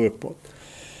år och uppåt?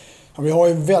 Ja, vi har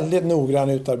ju en väldigt noggrann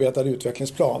utarbetad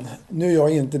utvecklingsplan. Nu är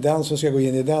jag inte den som ska gå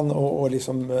in i den och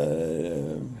liksom,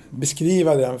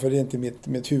 beskriva den, för det är inte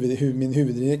min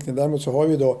huvudinriktning. Däremot så har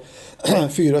vi då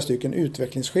 4 stycken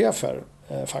utvecklingschefer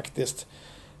faktiskt.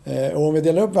 Och om vi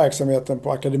delar upp verksamheten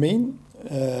på akademin,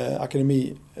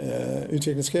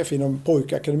 utvecklingschef inom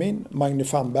pojkakademin, Magnus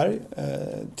Famberg,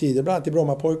 tidigare bland annat i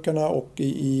Brommapojkarna och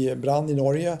i Brand i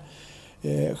Norge.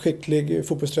 Skicklig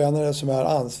fotbollstränare som är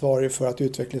ansvarig för att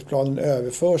utvecklingsplanen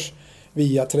överförs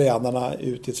via tränarna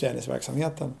ut i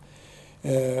träningsverksamheten.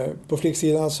 På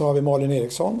flicksidan så har vi Malin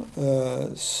Eriksson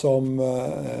som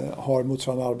har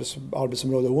motsvarande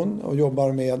arbetsområde hon och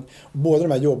jobbar med, båda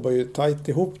de här jobbar ju tajt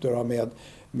ihop då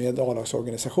med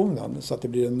A-lagsorganisationen, så att det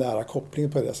blir en nära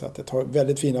koppling på det sättet. Det har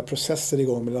väldigt fina processer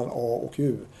igång mellan A och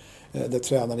U där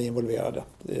tränarna är involverade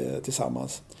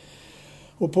tillsammans.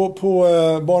 Och på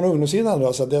barn- och ungdomssidan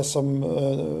då, så det som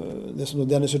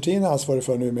Dennis Hurtin är ansvarig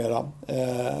för numera,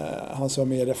 han som är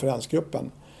med i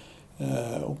referensgruppen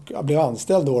och blev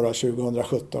anställd då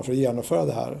 2017 för att genomföra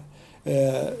det här.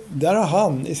 Där har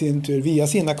han i sin tur via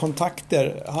sina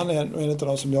kontakter, han är en av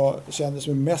de som jag känner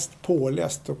som är mest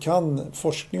påläst och kan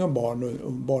forskning om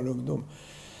barn och ungdom.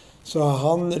 Så har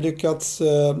han lyckats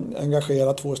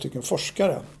engagera 2 stycken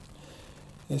forskare.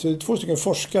 Så det är 2 stycken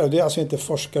forskare, det är alltså inte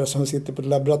forskare som sitter på ett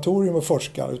laboratorium och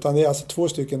forskar, utan det är alltså 2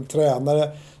 stycken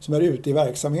tränare som är ute i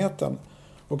verksamheten.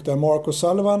 Och där Marco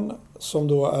Sullivan, som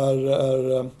då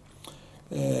är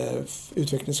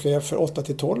utvecklingschef för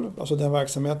 8-12, alltså den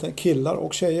verksamheten, killar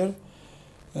och tjejer,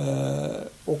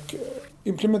 och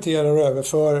implementerar och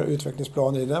överför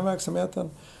utvecklingsplaner i den verksamheten.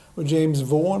 Och James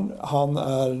Vaughan, han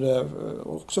är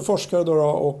också forskare då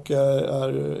och är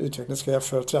utvecklingschef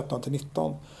för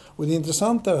 13-19. Och det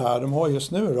intressanta är det här, de har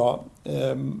just nu då,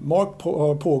 Mark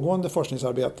har pågående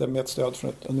forskningsarbete med ett stöd från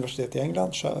ett universitet i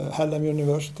England, Hallam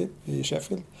University i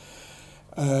Sheffield,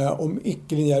 om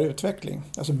icke-linjär utveckling.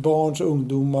 Alltså barns och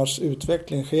ungdomars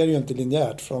utveckling sker ju inte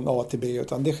linjärt från A till B,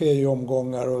 utan det sker ju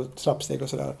omgångar och trappsteg och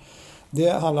sådär. Det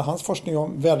handlar hans forskning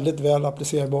om, väldigt väl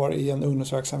applicerbar i en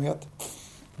ungdomsverksamhet.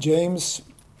 James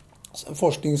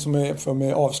forskning som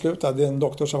är avslutad, det är en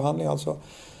doktorsavhandling alltså,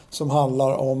 som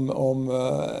handlar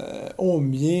om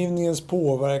omgivningens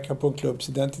påverkan på en klubbs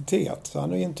identitet. Så han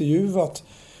har intervjuat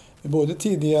både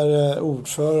tidigare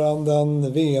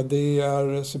ordföranden,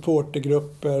 vd:ar,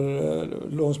 supportergrupper,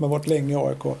 de som har varit länge i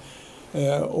AIK,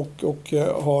 och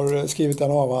har skrivit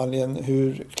en avhandling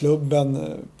hur klubben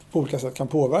på olika sätt kan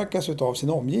påverkas av sin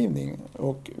omgivning.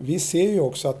 Och vi ser ju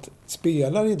också att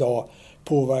spelare idag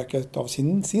påverkas av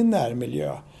sin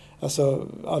närmiljö. Alltså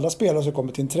alla spelare som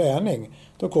kommer till en träning,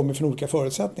 de kommer från olika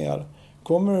förutsättningar.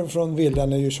 Kommer från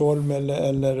villan i Djursholm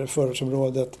eller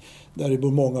förortsområdet där det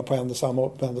bor många på ändå samma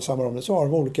område, så har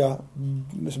de olika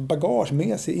bagage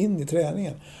med sig in i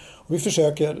träningen. Och vi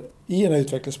försöker i den här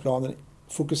utvecklingsplanen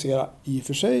fokusera i och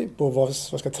för sig på vad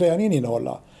ska träningen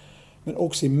innehålla, men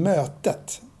också i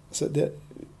mötet. Så det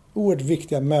oerhört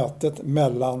viktiga mötet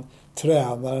mellan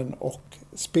tränaren och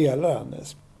spelaren,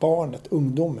 barnet,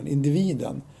 ungdomen,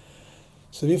 individen.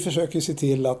 Så vi försöker se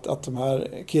till att de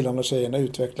här killarna och tjejerna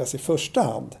utvecklas i första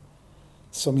hand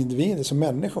som individer, som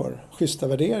människor, schyssta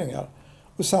värderingar.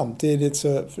 Och samtidigt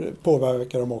så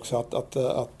påverkar de också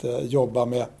att jobba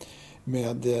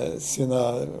med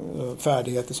sina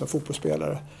färdigheter som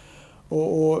fotbollsspelare.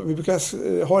 Och vi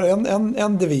brukar ha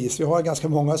en devis, vi har ganska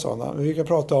många sådana. Vi brukar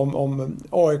prata om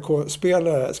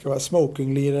AIK-spelare ska vara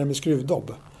smokinglirare med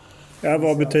skruvdobb. Ja,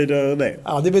 vad betyder det?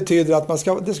 Ja, det betyder att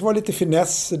det ska vara lite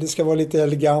finess, det ska vara lite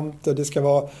elegant, det ska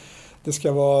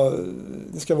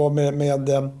vara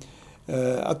med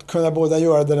att kunna både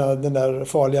göra den där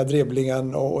farliga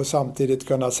dribblingen och samtidigt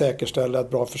kunna säkerställa ett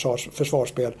bra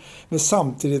försvarsspel. Men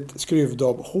samtidigt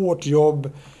skruvdobb, hårt jobb,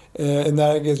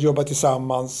 energiskt jobba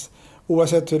tillsammans.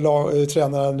 Oavsett hur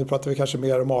tränaren, nu pratar vi kanske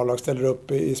mer om A-lag, ställer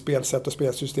upp i spelsätt och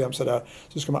spelsystem så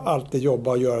ska man alltid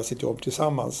jobba och göra sitt jobb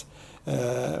tillsammans.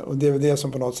 Och det är det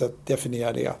som på något sätt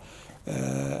definierar det.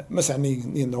 Men sen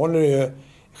innehåller det ju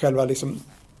själva liksom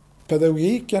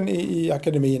pedagogiken i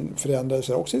akademin förändrades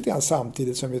också lite grann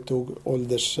samtidigt som vi tog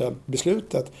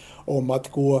åldersbeslutet om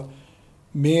att gå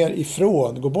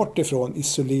bort ifrån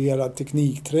isolerad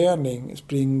teknikträning,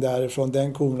 spring därifrån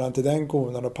den konan till den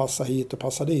konan och passa hit och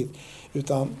passa dit,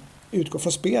 utan utgå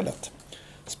från spelet.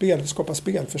 Skapa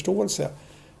spelförståelse.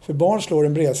 För barn slår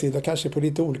en bredsida kanske på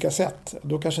lite olika sätt.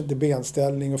 Då kanske inte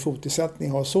benställning och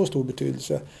fotisättning har så stor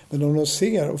betydelse. Men om de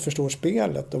ser och förstår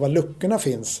spelet och var luckorna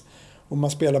finns, om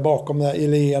man spelar bakom där,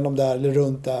 eller igenom där eller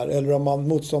runt där, eller om man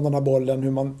motståndarna har bollen,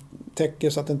 hur man täcker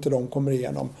så att inte de kommer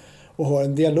igenom, och har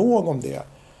en dialog om det.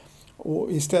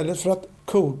 Och istället för att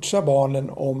coacha barnen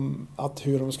om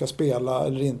hur de ska spela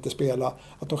eller inte spela,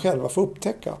 att de själva får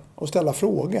upptäcka och ställa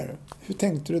frågor. Hur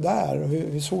tänkte du där? Och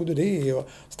hur såg du det? Och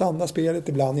stanna spelet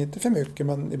ibland, inte för mycket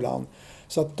men ibland.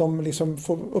 Så att de liksom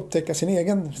får upptäcka sin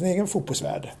egen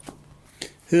fotbollsvärld.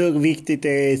 Hur viktigt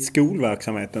är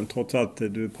skolverksamheten? Trots att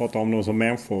du pratar om dem som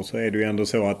människor så är det ju ändå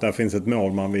så att där finns ett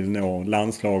mål man vill nå,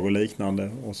 landslag och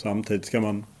liknande, och samtidigt ska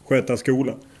man sköta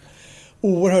skolan.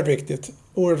 Oerhört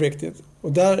viktigt.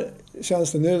 Och där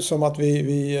känns det nu som att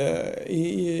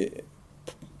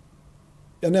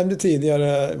jag nämnde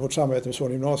tidigare vårt samarbete med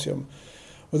Solna gymnasium.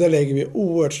 Och där lägger vi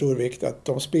oerhört stor vikt att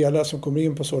de spelare som kommer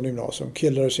in på Solna gymnasium,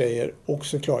 killar och tjejer,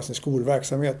 också klarar sin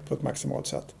skolverksamhet på ett maximalt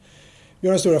sätt. Vi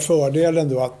har den stora fördelen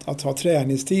då att ha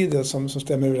träningstider som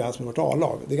stämmer överens med vårt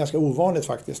A-lag. Det är ganska ovanligt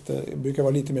faktiskt. Det brukar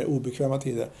vara lite mer obekväma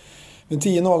tider. Men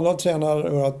 10.00 tränar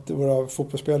våra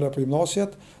fotbollsspelare på gymnasiet.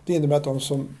 Det innebär att de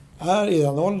som är i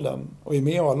den åldern och är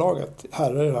med i A-laget,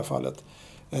 herrar i det här fallet,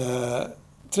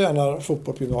 tränar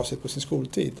fotboll på gymnasiet på sin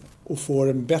skoltid och får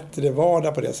en bättre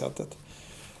vardag på det sättet.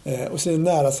 Och sen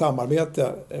nära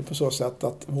samarbete på så sätt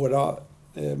att våra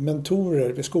mentorer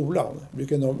vid skolan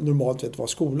brukar normalt sett vara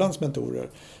skolans mentorer,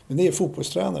 men det är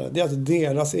fotbollstränare. Det är alltså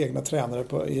deras egna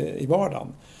tränare i vardagen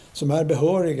som är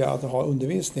behöriga att ha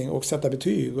undervisning och sätta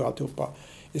betyg och alltihopa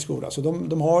i skolan. Så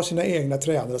de har sina egna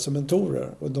tränare som mentorer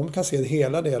och de kan se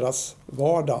hela deras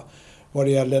vardag vad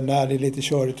det gäller när det är lite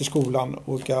körigt i skolan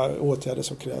och vilka åtgärder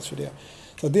som krävs för det.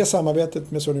 Så det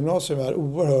samarbetet med Solna gymnasium är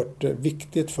oerhört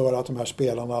viktigt för att de här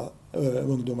spelarna,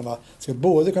 ungdomarna, ska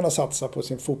både kunna satsa på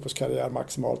sin fotbollskarriär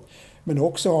maximalt, men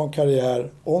också ha en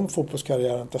karriär om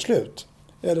fotbollskarriären tar slut.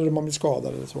 Eller om man blir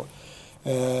skadad eller så.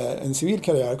 En civil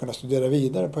karriär, kunna studera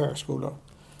vidare på högskolor.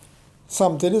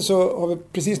 Samtidigt så har vi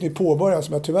precis nu påbörjat,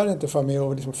 som jag tyvärr inte får med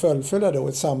och liksom fullfölja då,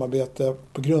 ett samarbete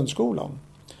på grundskolan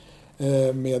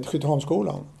med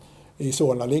Skytteholmsskolan i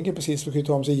Solna. Ligger precis för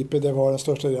Skytteholms IP, det var den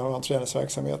största delen av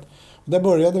träningsverksamhet. Där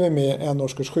började vi med en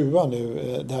årskurs 7 nu,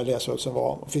 det här läsåret som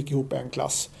var, och fick ihop en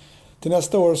klass. Till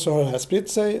nästa år så har det här spritt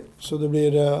sig, så det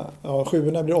blir,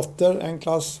 sjuorna blir 8, en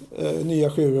klass, nya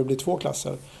 7 blir 2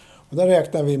 klasser. Och där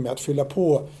räknar vi med att fylla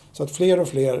på så att fler och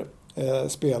fler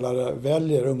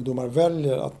ungdomar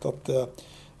väljer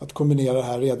att kombinera det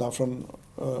här redan från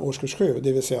årskurs 7,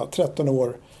 det vill säga 13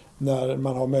 år när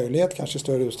man har möjlighet, kanske i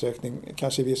större utsträckning,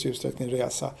 kanske i viss utsträckning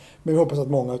resa. Men vi hoppas att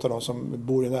många av de som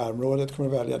bor i närområdet kommer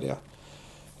att välja det.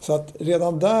 Så att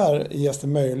redan där ges det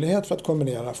möjlighet för att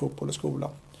kombinera fotboll och skola.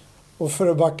 Och för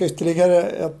att backa ytterligare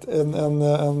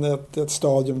ett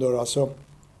stadium då, så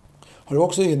har vi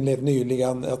också inlett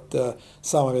nyligen ett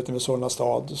samarbete med Solna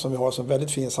stad som vi har som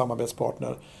väldigt fin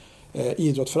samarbetspartner.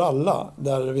 Idrott för alla,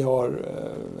 där vi har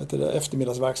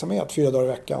eftermiddagsverksamhet 4 dagar i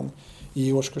veckan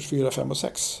i årskurs 4, 5 och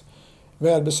 6.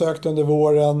 Välbesökt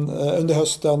under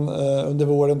hösten, under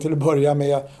våren till att börja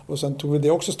med, och sen tog vi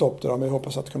det också stopp då, men vi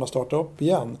hoppas att kunna starta upp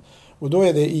igen. Och då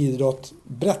är det idrott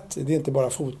brett, det är inte bara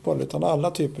fotboll utan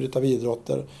alla typer av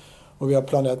idrotter. Och vi har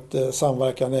planerat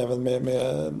samverkan även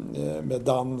med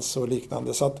dans och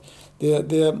liknande. Så att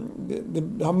det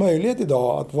har möjlighet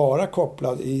idag att vara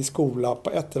kopplad i skola på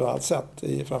ett eller annat sätt,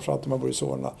 framförallt om man bor i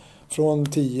Solna, från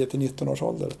 10 till 19 års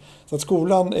ålder. Så att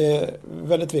skolan är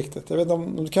väldigt viktigt. Jag vet inte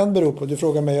om det kan bero på, du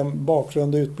frågade mig om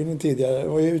bakgrund och utbildning tidigare. Jag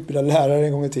var ju utbildad lärare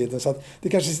en gång i tiden, så att det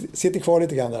kanske sitter kvar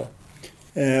lite grann där.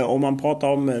 Om man pratar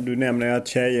om, du nämner att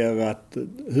tjejer, att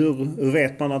hur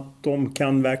vet man att de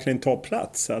kan verkligen ta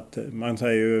plats? Att man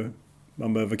säger ju,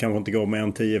 man behöver kanske inte gå mer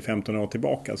än 10-15 år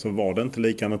tillbaka, så var det inte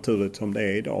lika naturligt som det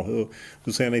är idag.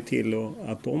 Hur ser ni till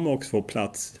att de också får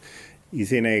plats i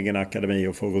sin egen akademi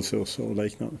och får resurser och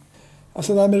liknande?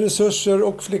 Alltså det här med resurser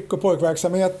och flick- och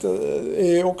pojkverksamhet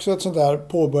är också ett sånt där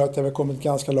påbörjat där vi har kommit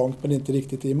ganska långt men inte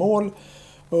riktigt i mål.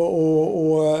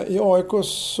 Och i AIK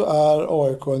så är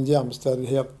AIK en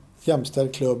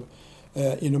jämställd klubb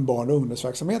inom barn- och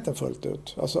ungdomsverksamheten fullt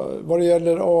ut. Alltså vad det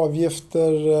gäller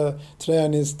avgifter,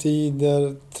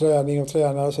 träningstider, träning och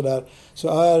tränare och sådär, så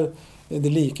är det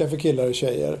lika för killar och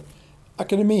tjejer.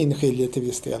 Akademin skiljer till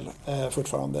viss del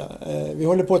fortfarande. Vi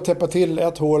håller på att täppa till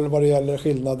ett hål vad det gäller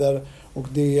skillnader, och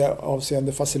det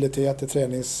avseende faciliteter,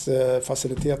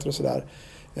 träningsfaciliteter och sådär.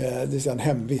 Det vill säga en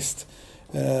hemvist.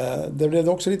 Det blev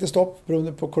också lite stopp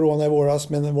beroende på corona i våras,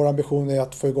 men vår ambition är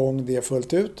att få igång det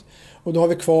fullt ut. Och då har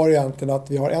vi kvar egentligen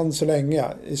att vi har än så länge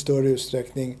i större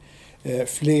utsträckning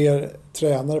fler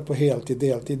tränare på heltid,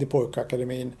 deltid i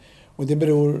pojkakademin. Och det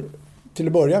beror till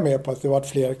att börja med på att det har varit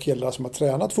fler killar som har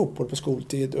tränat fotboll på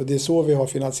skoltid, och det är så vi har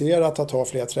finansierat att ha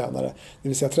fler tränare. Det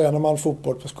vill säga, tränar man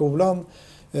fotboll på skolan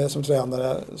som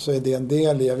tränare, så är det en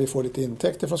del i att vi får lite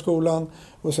intäkter från skolan,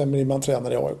 och sen blir man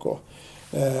tränare i AIK.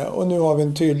 Och nu har vi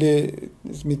en tydlig,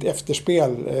 mitt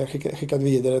efterspel skickat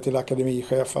vidare till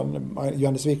akademichefen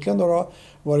Johannes Wiklund då,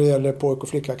 vad det gäller pojk- och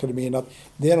flickakademin, att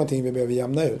det är någonting vi behöver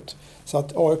jämna ut. Så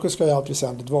att AIK ska i allt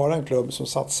väsentligt vara en klubb som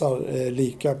satsar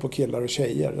lika på killar och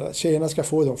tjejer. Tjejerna ska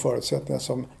få de förutsättningar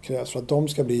som krävs för att de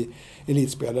ska bli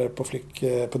elitspelare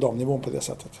på damnivån på det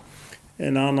sättet.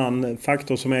 En annan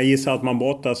faktor som jag gissar att man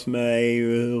brottas med är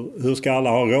ju hur ska alla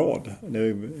ha råd?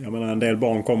 Jag menar, en del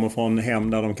barn kommer från hem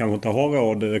där de kanske inte har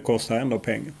råd, det kostar ändå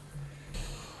pengar.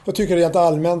 Jag tycker rent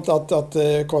allmänt att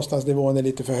kostnadsnivån är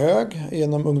lite för hög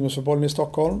inom ungdomsfotbollen i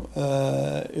Stockholm.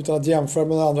 Utan att jämföra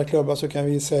med andra klubbar så kan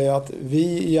vi säga att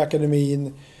vi i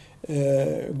akademin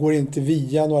går inte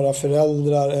via några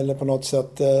föräldrar eller på något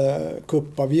sätt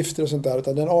kuppavgifter och sånt där.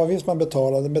 Utan den avgift man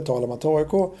betalar, den betalar man till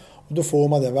AIK. Och då får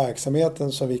man den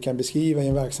verksamheten som vi kan beskriva i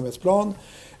en verksamhetsplan.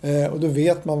 Och då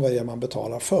vet man vad det är man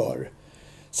betalar för.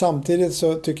 Samtidigt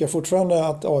så tycker jag fortfarande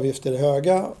att avgifter är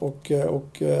höga, och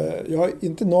jag har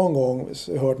inte någon gång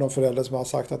hört någon förälder som har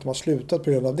sagt att de har slutat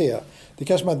på grund av det. Det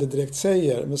kanske man inte direkt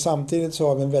säger, men samtidigt så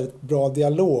har vi en väldigt bra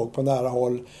dialog på nära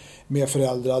håll med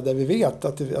föräldrar där vi vet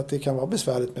att det kan vara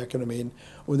besvärligt med ekonomin,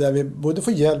 och där vi både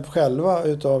får hjälp själva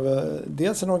utav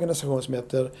dels en organisation som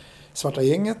heter Svarta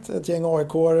gänget, ett gäng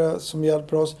AIK som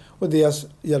hjälper oss, och dels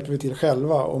hjälper vi till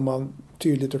själva om man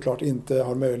tydligt och klart inte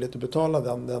har möjlighet att betala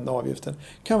den avgiften.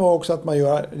 Det kan vara också att man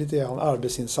gör lite grann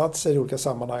arbetsinsatser i olika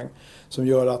sammanhang som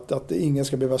gör att ingen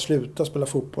ska behöva sluta spela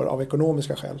fotboll av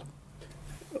ekonomiska skäl.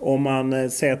 Om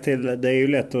man ser till, det är ju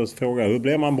lätt att fråga, hur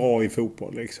blir man bra i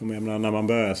fotboll? Liksom? Jag menar, när man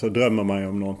börjar så drömmer man ju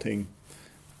om någonting.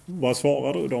 Vad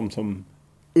svarar du de som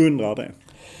undrar det?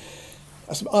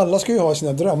 Alltså, alla ska ju ha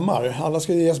sina drömmar. Alla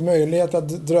ska ges möjlighet att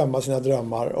drömma sina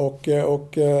drömmar. Och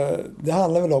det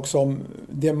handlar väl också om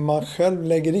det man själv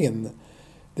lägger in.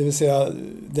 Det vill säga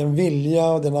den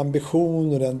vilja och den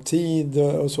ambition och den tid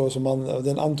och så som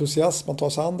den entusiasm man tar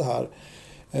sig an det här.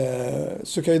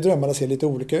 Så kan ju drömmarna se lite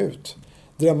olika ut.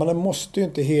 Drömmarna måste ju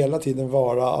inte hela tiden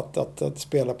vara att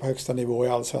spela på högsta nivå i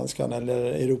Allsvenskan eller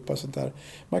Europa och sånt där.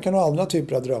 Man kan ha andra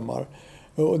typer av drömmar.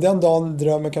 Och den dagen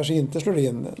drömmen kanske inte slår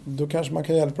in, då kanske man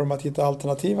kan hjälpa dem att hitta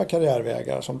alternativa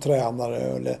karriärvägar som tränare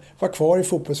eller vara kvar i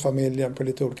fotbollsfamiljen på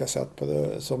lite olika sätt,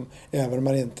 som även om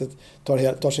man inte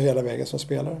tar sig hela vägen som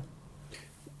spelare.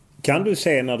 Kan du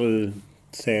se när du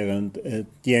ser ett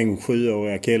gäng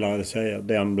 7-åriga killar och säger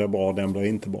den blir bra, den blir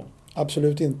inte bra?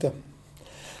 Absolut inte.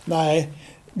 Nej,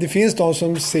 det finns de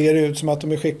som ser ut som att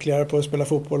de är skickligare på att spela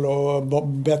fotboll och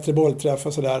bättre bollträff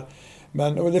och sådär.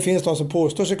 Och det finns de som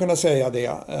påstår sig kunna säga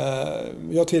det.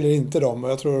 Jag tillhör inte dem, och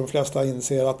jag tror de flesta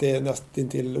inser att det är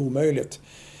nästintill omöjligt.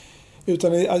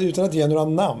 Utan att ge några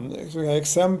namn. Så jag har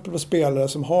exempel på spelare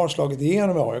som har slagit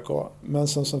igenom i AIK, men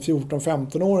som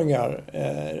 14-15-åringar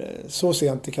så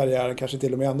sent i karriären, kanske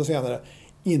till och med ännu senare,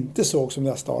 inte såg som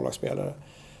nästa A-lagsspelare.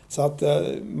 Så att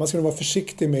man ska vara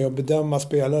försiktig med att bedöma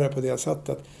spelare på det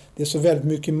sättet. Det är så väldigt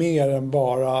mycket mer än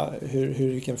bara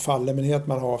vilken fallenhet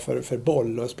man har för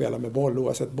boll och spela med boll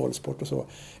oavsett bollsport och så.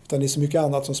 Utan det är så mycket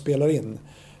annat som spelar in.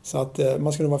 Så att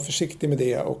man ska nog vara försiktig med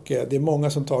det, och det är många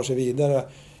som tar sig vidare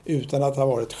utan att ha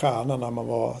varit stjärna när man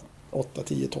var 8,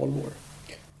 10, 12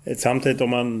 år. Samtidigt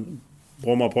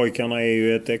Brommapojkarna är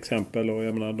ju ett exempel, och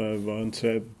jag menar, det var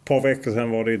ett par veckor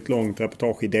sedan var det ett långt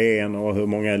reportage i DN och hur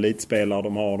många elitspelare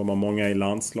de har många i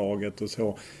landslaget och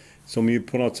så, som ju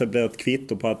på något sätt blir ett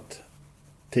kvitto på att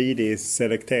tidig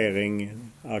selektering,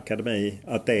 akademi,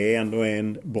 att det ändå är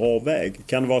en bra väg?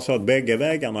 Kan det vara så att bägge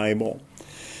vägarna är bra?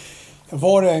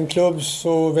 Var en klubb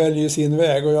så väljer sin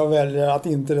väg och jag väljer att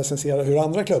inte recensera hur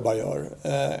andra klubbar gör.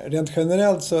 Rent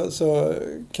generellt så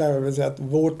kan jag väl säga att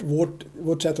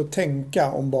vårt sätt att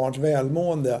tänka om barns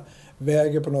välmående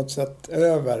väger på något sätt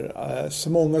över så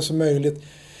många som möjligt.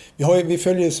 Vi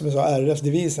följer som jag sa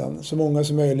RF-devisen, så många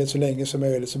som möjligt, så länge som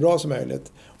möjligt, så bra som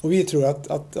möjligt. Och vi tror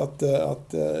att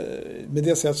med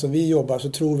det sätt som vi jobbar så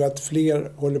tror vi att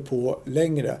fler håller på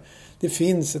längre. Det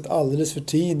finns ett alldeles för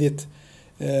tidigt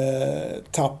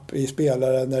tapp i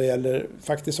spelare när det gäller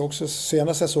faktiskt också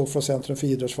senast jag såg från Centrum för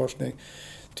idrottsforskning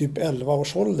typ 11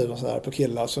 års ålder och så där på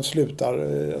killar som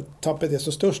slutar. Tappet är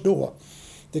så störst då.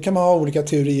 Det kan man ha olika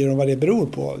teorier om vad det beror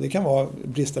på. Det kan vara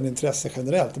bristande intresse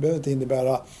generellt. Det behöver inte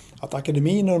innebära att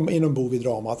akademin är någon bov i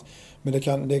dramat. Men det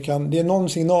är någon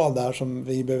signal där som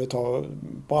vi behöver ta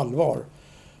på allvar.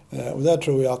 Och där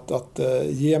tror jag att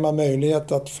ger man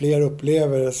möjlighet att fler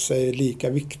upplever sig lika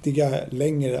viktiga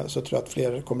längre så tror jag att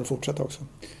fler kommer fortsätta också.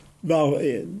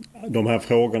 De här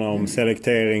frågorna om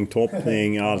selektering,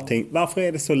 toppning, allting. Varför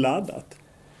är det så laddat?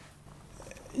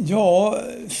 Ja,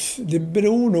 det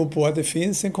beror nog på att det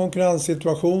finns en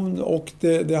konkurrenssituation och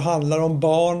det handlar om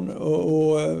barn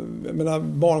och jag menar,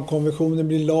 barnkonventionen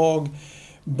blir lag,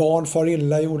 barn far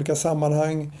illa i olika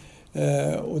sammanhang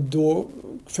och då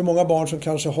för många barn som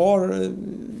kanske har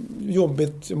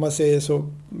jobbigt, om man säger så,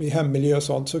 i hemmiljö och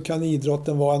sånt, så kan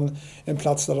idrotten vara en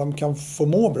plats där de kan få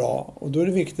må bra. Och då är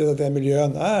det viktigt att den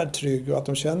miljön är trygg och att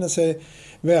de känner sig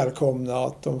välkomna och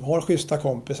att de har schyssta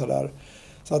kompisar där.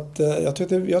 Så att jag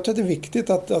tror att det är viktigt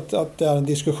att det är en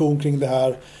diskussion kring det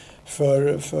här. För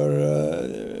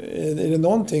är det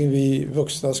någonting vi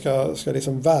vuxna ska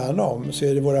liksom värna om så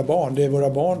är det våra barn. Det är våra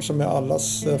barn som är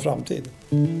allas framtid.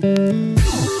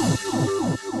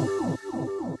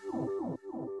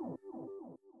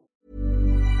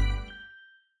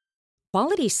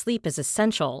 Quality sleep is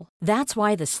essential. That's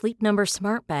why the Sleep Number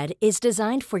Smart Bed is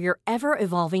designed for your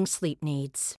ever-evolving sleep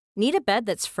needs. Need a bed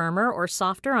that's firmer or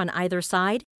softer on either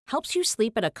side? Helps you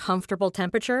sleep at a comfortable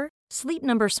temperature? Sleep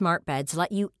Number Smart Beds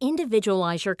let you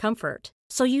individualize your comfort,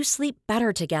 so you sleep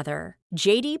better together.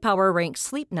 JD Power ranks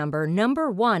Sleep Number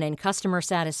 #1 in customer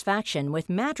satisfaction with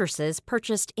mattresses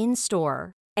purchased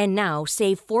in-store. And now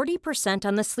save 40%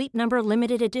 on the Sleep Number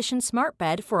Limited Edition Smart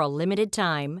Bed for a limited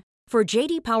time. For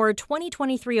JD Power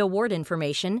 2023 award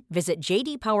information, visit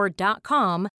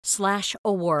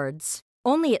jdpower.com/awards.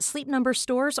 Only at Sleep Number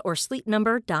stores or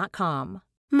sleepnumber.com.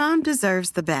 Mom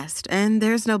deserves the best, and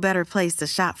there's no better place to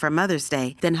shop for Mother's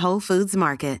Day than Whole Foods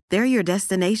Market. They're your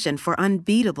destination for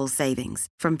unbeatable savings,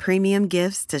 from premium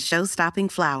gifts to show-stopping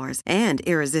flowers and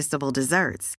irresistible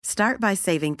desserts. Start by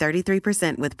saving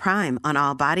 33% with Prime on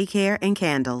all body care and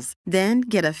candles. Then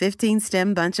get a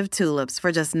 15-stem bunch of tulips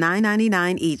for just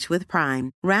 $9.99 each with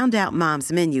Prime. Round out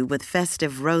Mom's menu with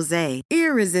festive rosé,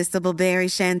 irresistible berry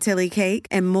chantilly cake,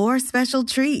 and more special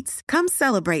treats. Come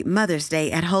celebrate Mother's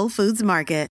Day at Whole Foods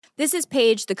Market. This is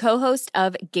Paige, the co-host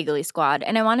of Giggly Squad,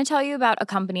 and I want to tell you about a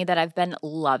company that I've been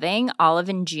loving,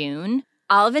 Olive & June.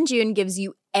 Olive & June gives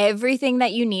you everything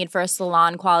that you need for a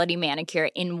salon-quality manicure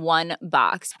in one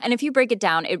box. And if you break it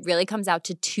down, it really comes out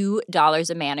to $2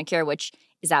 a manicure, which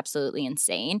is absolutely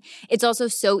insane. It's also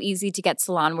so easy to get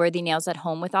salon-worthy nails at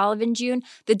home with Olive & June.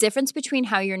 The difference between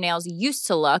how your nails used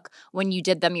to look when you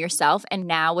did them yourself and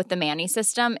now with the Mani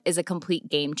system is a complete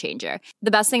game changer.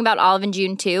 The best thing about Olive &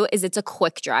 June too is it's a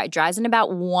quick dry. Dries in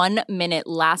about 1 minute,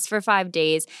 lasts for 5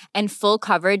 days, and full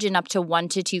coverage in up to 1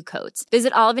 to 2 coats.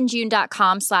 Visit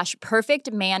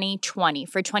oliveandjune.com/perfectmani20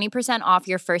 for 20% off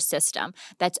your first system.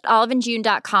 That's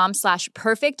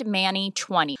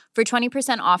oliveandjune.com/perfectmani20 for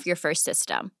 20% off your first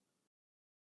system.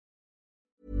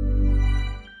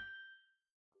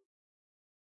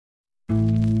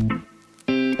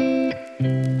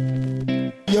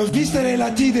 Jag visste hela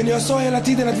tiden, jag sa hela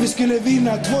tiden att vi skulle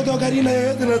vinna. 2 dagar innan jag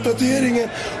hade den här tatueringen.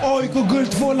 AIK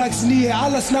guld 2 lax 9.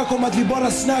 Alla snackar om att vi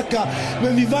bara snackar.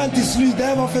 Men vi vann till slut. Det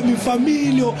här var för min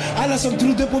familj och alla som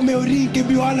trodde på mig och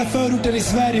Rinkeby och alla förorter i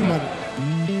Sverige, man.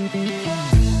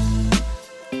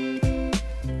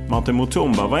 Martin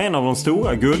Mutumba var en av de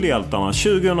stora guldhjältarna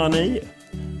 2009.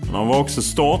 Men han var också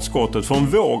startskottet för en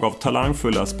våg av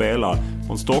talangfulla spelare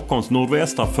från Stockholms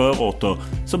nordvästra förorter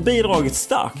som bidragit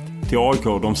starkt till AIK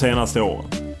de senaste åren.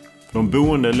 För de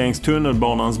boende längs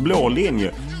tunnelbanans blå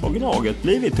linje har laget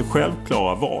blivit det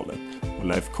självklara valet. Och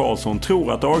Leif Karlsson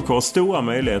tror att AIK har stora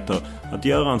möjligheter att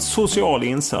göra en social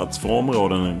insats för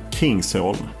områden kring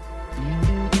Solna.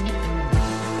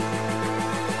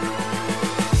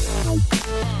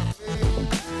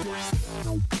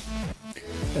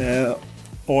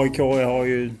 AIK har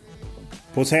ju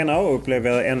på senare år upplevt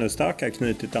ännu starkare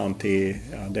knutit an till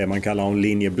det man kallar en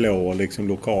linje blå, liksom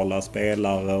lokala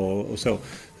spelare och så.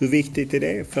 Hur viktigt är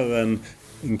det för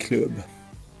en klubb?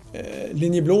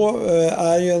 Linje blå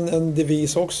är ju en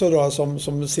devis också då,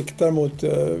 som siktar mot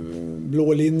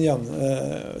blå linjen.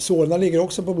 Solna ligger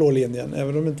också på blå linjen,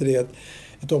 även om inte det är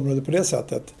ett område på det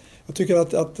sättet. Jag tycker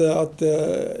att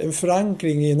en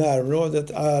förankring i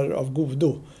närområdet är av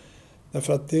godo.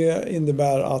 Därför att det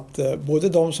innebär att både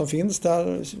de som finns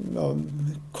där,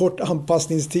 kort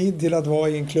anpassningstid till att vara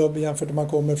i en klubb jämfört med att man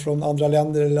kommer från andra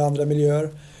länder eller andra miljöer.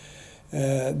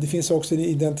 Det finns också en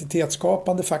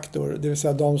identitetsskapande faktor, det vill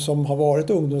säga de som har varit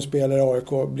ungdomsspelare i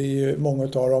AIK blir ju många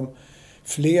av dem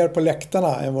fler på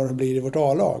läktarna än vad de blir i vårt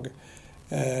A-lag.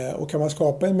 Och kan man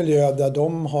skapa en miljö där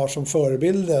de har som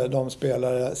förebilder, de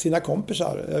spelare, sina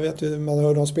kompisar. Jag vet ju, man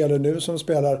hör de spelare nu som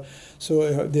spelar, så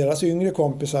deras yngre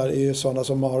kompisar är ju sådana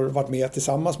som har varit med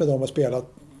tillsammans med dem och spelat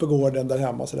på gården där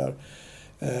hemma och sådär.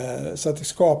 Så att det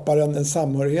skapar en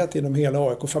samhörighet inom hela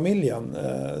AIK-familjen.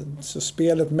 Så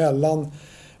spelet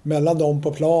mellan dem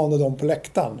på plan och dem på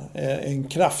läktaren är en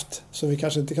kraft som vi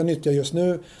kanske inte kan nyttja just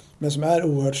nu, men som är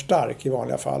oerhört stark i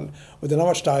vanliga fall. Och den har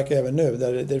varit stark även nu,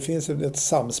 där det finns ett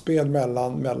samspel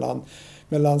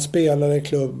mellan spelare,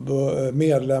 klubb,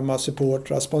 medlemmar,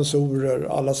 supportrar, sponsorer,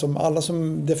 alla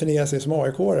som definierar sig som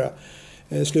AIK-are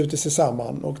sluter sig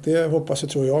samman. Och det hoppas och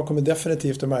tror jag kommer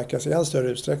definitivt att märkas i en större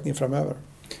utsträckning framöver.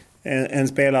 En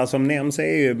spelare som nämns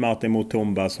är ju Martin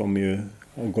Mutumba, som ju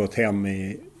har gått hem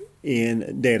i en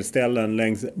del ställen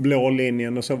längs blå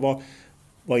linjen. Och så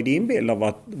vad är din bild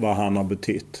av vad han har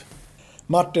betytt?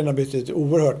 Martin har betytt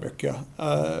oerhört mycket.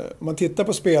 Om man tittar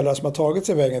på spelare som har tagit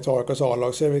sig vägen till AIKs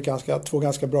A-lag, så är det två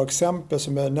ganska bra exempel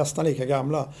som är nästan lika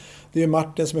gamla. Det är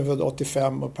Martin som är född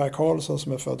 85 och Per Karlsson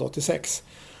som är född 86.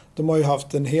 De har ju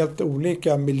haft en helt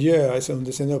olika miljö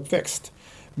under sin uppväxt.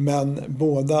 Men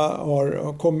båda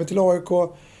har kommit till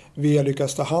AIK, vi har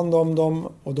lyckats ta hand om dem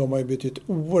och de har ju betytt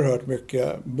oerhört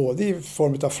mycket. Både i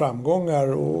form av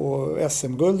framgångar och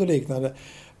SM-guld och liknande.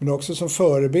 Men också som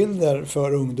förebilder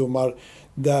för ungdomar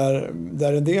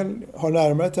där en del har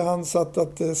närmare till hands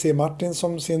att se Martin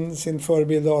som sin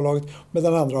förebild i A-laget,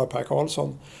 medan andra har Per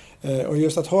Karlsson. Och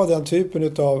just att ha den typen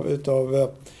utav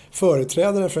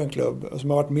företrädare för en klubb som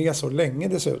har varit med så länge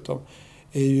dessutom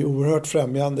är ju oerhört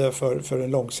främjande för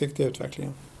den långsiktiga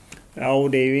utvecklingen. Ja,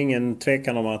 och det är ju ingen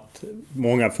tvekan om att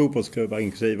många fotbollsklubbar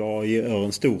inklusive gör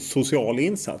en stor social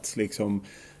insats. Liksom.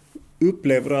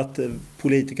 Upplever du att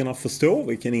politikerna förstår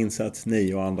vilken insats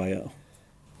ni och andra gör?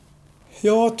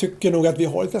 Jag tycker nog att vi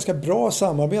har ett ganska bra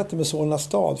samarbete med Solna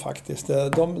stad faktiskt.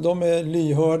 De är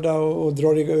lyhörda och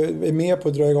är med på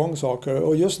att dra igång saker.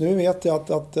 Och just nu vet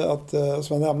jag att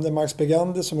som jag nämnde, Max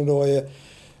Begander som då är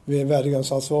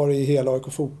värdegrundsansvarig i hela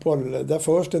AIK fotboll. Där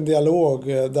förs en dialog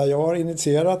där jag har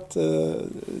initierat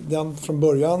den från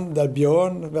början, där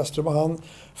Björn Westerholm och han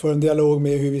för en dialog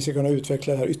med hur vi ska kunna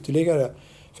utveckla det här ytterligare.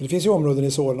 För det finns ju områden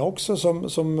i Solna också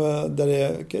som där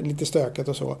det är lite stökat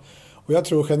och så. Och jag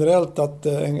tror generellt att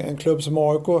en klubb som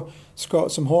AIK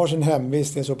som har sin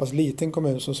hemvist i en så pass liten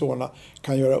kommun som Solna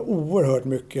kan göra oerhört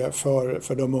mycket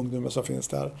för de ungdomar som finns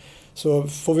där. Så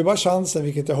får vi bara chansen,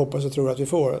 vilket jag hoppas och tror att vi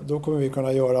får, då kommer vi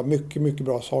kunna göra mycket, mycket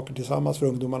bra saker tillsammans för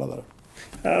ungdomarna där.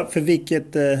 Ja, för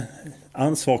vilket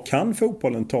ansvar kan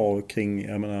fotbollen ta kring,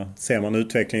 jag menar, ser man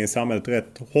utvecklingen i samhället,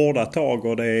 rätt hårda tag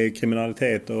och det är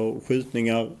kriminalitet och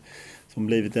skjutningar som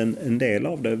blivit en del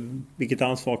av det. Vilket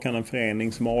ansvar kan en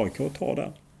förening som AIK ta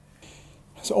där?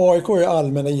 Så AIK är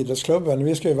allmänna idrottsklubben.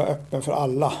 Vi ska ju vara öppen för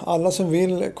alla. Alla som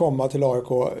vill komma till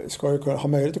AIK ska ju ha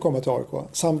möjlighet att komma till AIK.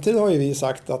 Samtidigt har ju vi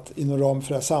sagt att inom ramen för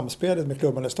det här samspelet med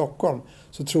klubbarna i Stockholm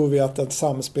så tror vi att ett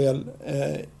samspel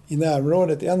i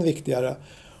närområdet är än viktigare.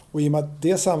 Och i och med att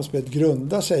det samspelet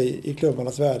grundar sig i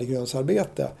klubbarnas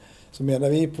värdegrundsarbete så menar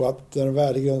vi på att de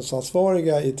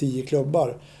värdegrundsansvariga i 10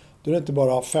 klubbar, då är det inte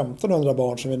bara 1500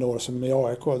 barn som vi når som är i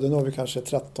AIK. Då når vi kanske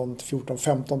 13, 14,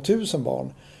 15 000 barn.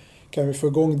 Kan vi få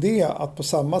igång det, att på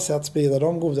samma sätt sprida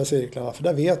de goda cirklarna, för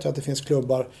där vet jag att det finns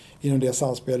klubbar inom det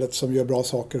samspelet som gör bra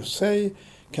saker hos sig.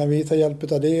 Kan vi ta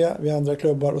hjälp av det, vi andra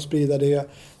klubbar, och sprida det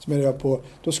som jag gör på,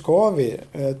 då ska vi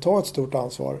ta ett stort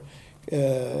ansvar.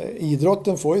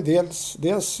 Idrotten får ju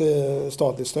dels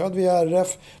statligt stöd via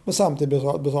RF, men samtidigt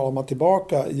betalar man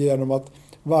tillbaka genom att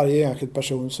varje enskild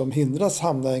person som hindras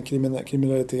hamna i en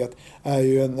kriminalitet är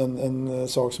ju en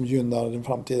sak som gynnar den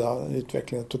framtida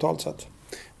utvecklingen totalt sett.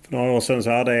 För några år sedan så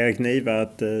hade Erik Niva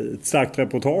ett starkt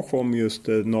reportage om just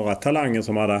några talanger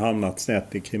som hade hamnat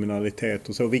snett i kriminalitet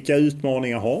och så. Vilka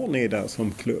utmaningar har ni där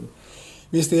som klubb?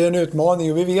 Visst är det en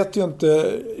utmaning och vi vet ju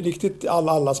inte riktigt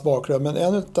allas bakgrund, men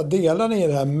en av delarna i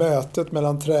det här mötet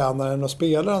mellan tränaren och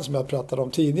spelaren som jag pratade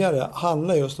om tidigare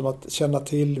handlar just om att känna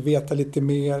till, veta lite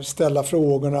mer, ställa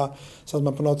frågorna så att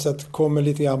man på något sätt kommer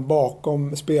lite grann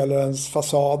bakom spelarens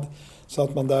fasad så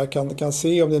att man där kan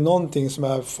se om det är någonting som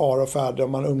är fara och färde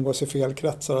om man umgås i fel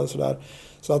kretsar och sådär.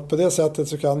 Så att på det sättet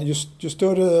så kan ju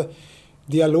större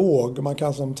dialog man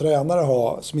kan som tränare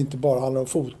ha som inte bara handlar om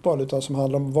fotboll utan som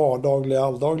handlar om vardagliga,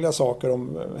 alldagliga saker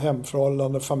om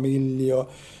hemförhållanden, familj och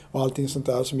allting sånt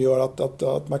där som gör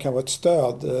att man kan vara ett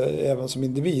stöd även som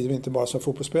individ och inte bara som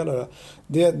fotbollsspelare.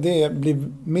 Det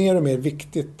blir mer och mer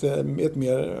viktigt, ett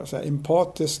mer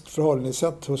empatiskt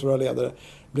förhållningssätt hos våra ledare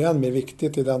blir än mer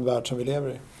viktigt i den värld som vi lever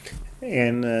i.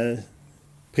 En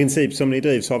princip som ni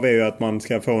drivs av är ju att man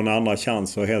ska få en andra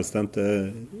chans och helst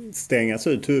inte stängas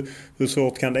ut. Hur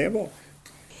svårt kan det vara?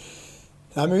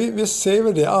 Ja, men vi ser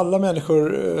väl det. Alla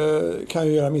människor kan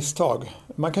ju göra misstag.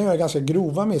 Man kan göra ganska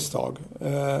grova misstag.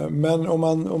 Men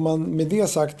om man med det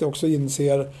sagt också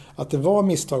inser att det var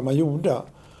misstag man gjorde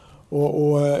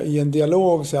och i en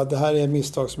dialog säger att det här är en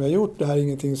misstag som jag gjort, det här är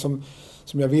ingenting som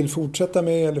jag vill fortsätta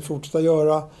med eller fortsätta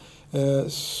göra,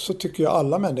 så tycker jag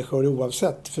alla människor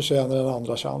oavsett förtjänar en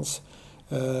andra chans.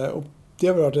 Och det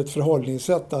har varit ett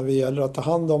förhållningssätt när det gäller att ta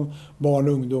hand om barn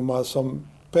och ungdomar som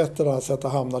på ett eller annat sätt har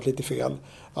hamnat lite fel.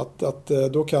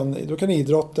 Då kan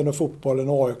idrotten och fotbollen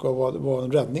och AIK vara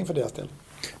en räddning för deras del.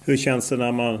 Hur känns det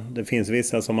när det finns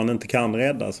vissa som man inte kan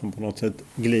rädda som på något sätt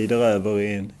glider över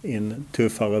i en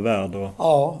tuffare värld?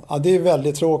 Ja, det är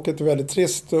väldigt tråkigt och väldigt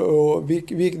trist. Och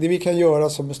det vi kan göra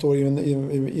som står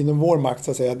inom vår makt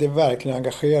så att säga, det är verkligen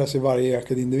engagera sig i varje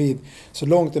enskild individ så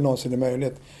långt det någonsin är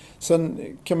möjligt. Sen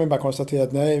kan man bara konstatera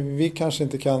att nej, vi kanske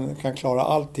inte kan klara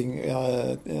allting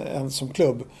än som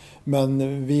klubb.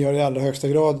 Men vi har i allra högsta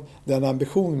grad den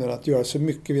ambitionen att göra så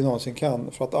mycket vi någonsin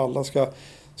kan för att alla ska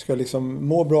liksom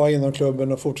må bra inom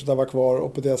klubben och fortsätta vara kvar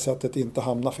och på det sättet inte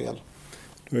hamna fel.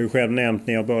 Du har ju själv nämnt,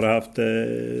 ni har både haft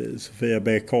Sofia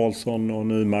B. Karlsson och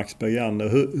nu Max Bergander.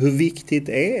 Hur viktigt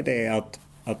är det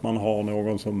att man har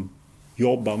någon som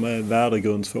jobbar med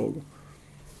värdegrundsfrågor?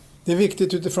 Det är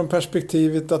viktigt utifrån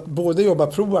perspektivet att både jobba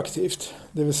proaktivt,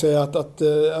 det vill säga att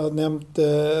jag har nämnt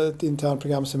ett internt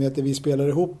program som heter Vi spelar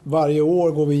ihop. Varje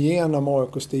år går vi igenom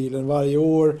AIK-stilen, varje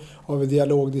år har vi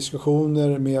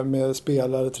dialogdiskussioner med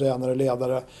spelare, tränare,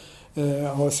 ledare,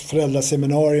 har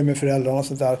föräldraseminarier med föräldrarna och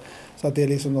sånt där. Så att det är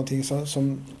liksom någonting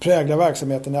som präglar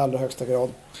verksamheten i allra högsta grad.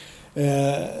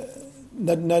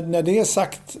 När det är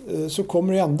sagt så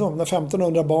kommer det ändå, när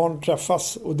 1500 barn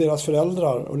träffas och deras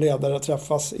föräldrar och ledare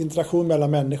träffas, interaktion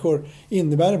mellan människor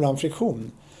innebär ibland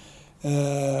friktion.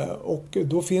 Och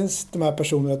då finns de här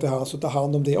personerna till hands att ta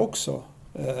hand om det också,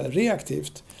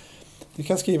 reaktivt. Det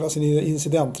kan skrivas en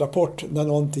incidentrapport när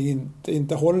någonting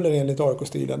inte håller enligt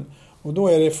AIK-stilen. Och då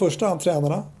är det i första hand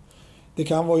tränarna. Det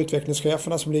kan vara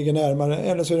utvecklingscheferna som ligger närmare,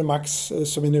 eller så är det Max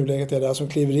som i nuläget är där som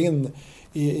kliver in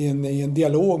i en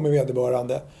dialog med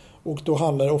vederbörande. Och då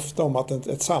handlar det ofta om att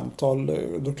ett samtal,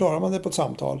 då klarar man det på ett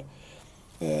samtal.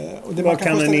 Och det vad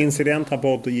kan en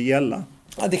incidentrapport gälla?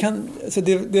 Ja, det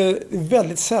är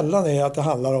väldigt sällan är att det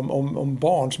handlar om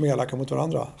barn som är elaka mot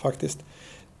varandra faktiskt.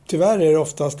 Tyvärr är det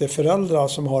oftast det föräldrar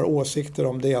som har åsikter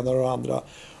om det ena och det andra.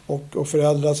 Och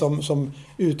föräldrar som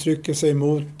uttrycker sig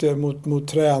mot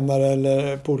tränare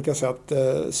eller på olika sätt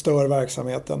stör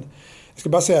verksamheten. Jag ska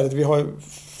bara säga att vi har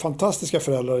fantastiska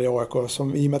föräldrar i AIK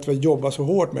som i och med att vi jobbar så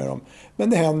hårt med dem. Men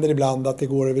det händer ibland att det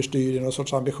går överstyr i någon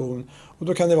sorts ambition. Och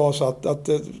då kan det vara så att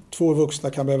två vuxna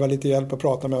kan behöva lite hjälp att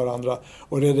prata med varandra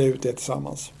och reda ut det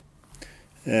tillsammans.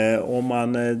 Om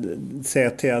man ser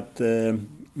till att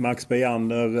Max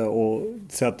Bergander och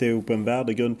sätter ihop en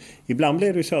värdegrund. Ibland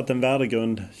blir det ju så att en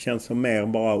värdegrund känns som mer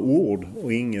bara ord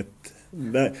och inget.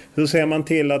 Hur ser man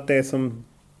till att det som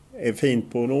är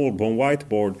fint på en ord på en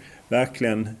whiteboard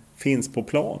verkligen finns på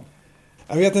plan?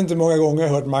 Jag vet inte hur många gånger jag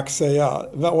har hört Max säga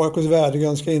AIKs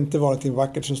värdegrund ska inte vara något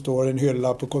vackert som står i en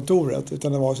hylla på kontoret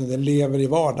utan det var som den lever i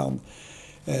vardagen.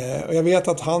 Och jag vet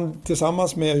att han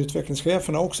tillsammans med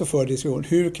utvecklingscheferna också för diskussion.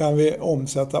 Hur kan vi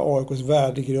omsätta AIKs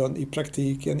värdegrund i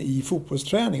praktiken i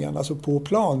fotbollsträningen, alltså på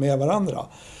plan med varandra.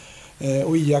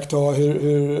 Och iaktta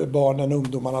hur barnen,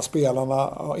 ungdomarna,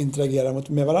 spelarna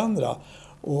interagerar med varandra.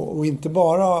 Och inte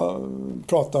bara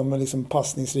prata om liksom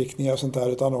passningsriktningar och sånt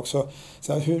där, utan också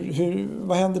så här,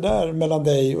 vad händer där mellan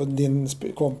dig och din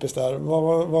kompis där?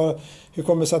 Hur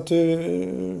kommer det sig att du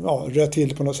rör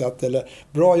till på något sätt? Eller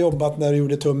bra jobbat när du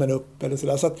gjorde tummen upp eller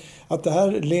sådär. Så att det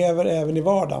här lever även i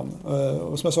vardagen.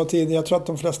 Och som jag sa tidigare, jag tror att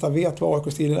de flesta vet vad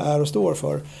AIK-stilen är och står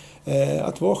för.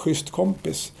 Att vara schysst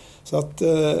kompis. Så att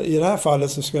i det här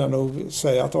fallet så skulle jag nog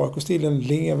säga att AIK-stilen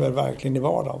lever verkligen i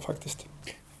vardagen faktiskt.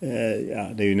 Ja,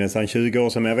 det är ju nästan 20 år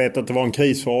sedan. Jag vet att det var en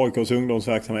kris för AIKs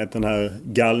ungdomsverksamhet, den här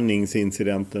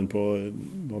gallningsincidenten på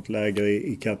något läger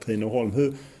i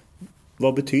Katrineholm.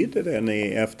 Vad betydde det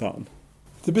i efterhand?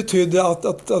 Det betydde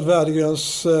att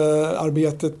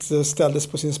värdegrundsarbetet ställdes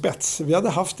på sin spets. Vi hade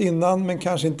haft innan men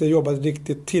kanske inte jobbat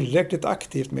riktigt tillräckligt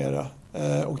aktivt med det.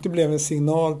 Och det blev en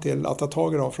signal till att ta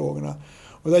tag i de frågorna.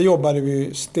 Och där jobbade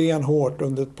vi stenhårt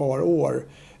under ett par år.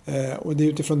 Och det är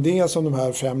utifrån det som de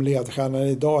här 5 ledstjärnorna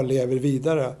idag lever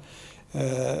vidare.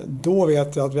 Då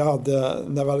vet jag att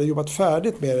när vi hade jobbat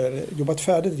färdigt med det, jobbat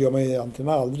färdigt gör man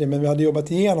egentligen aldrig, men vi hade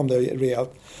jobbat igenom det rejält.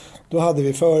 Då hade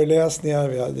vi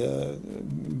föreläsningar,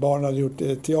 barn hade gjort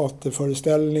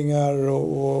teaterföreställningar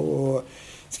och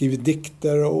skrivit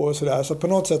dikter och sådär. Så på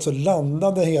något sätt så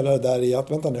landade hela det där i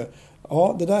att vänta nu,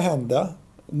 ja det där hände,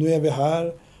 nu är vi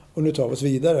här och nu tar vi oss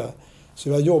vidare. Så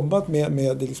vi har jobbat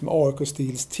med liksom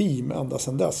AIK-stils team ända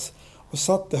sedan dess och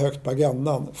satt det högt på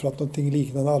agendan för att någonting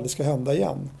liknande aldrig ska hända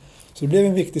igen. Så det blev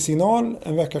en viktig signal,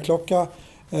 en väckarklocka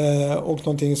och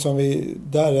någonting som vi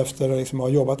därefter liksom har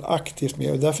jobbat aktivt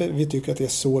med. Och därför vi tycker att det är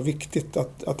så viktigt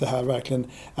att det här verkligen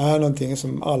är någonting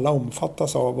som alla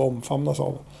omfattas av och omfamnas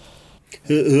av.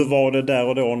 Hur var det där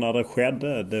och då när det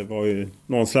skedde? Det var ju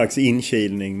någon slags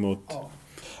inkilning mot...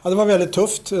 Ja, det var väldigt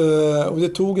tufft och det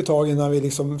tog ett tag innan vi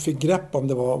liksom fick grepp om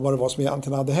vad det var som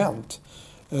egentligen hade hänt.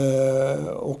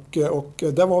 Och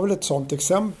det var väl ett sånt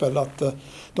exempel att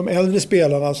de äldre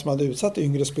spelarna som hade utsatt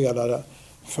yngre spelare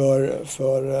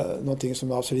för någonting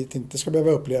som absolut inte ska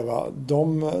behöva uppleva,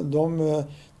 de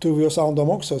tog vi oss an dem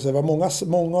också. Så det var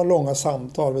många långa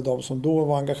samtal med de som då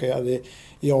var engagerade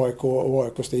i AIK och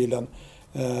AIK-stilen.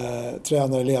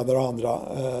 Tränare, ledare och andra.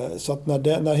 Så att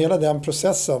när hela den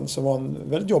processen, som var en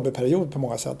väldigt jobbig period på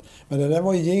många sätt, men när den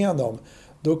var igenom,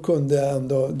 då kunde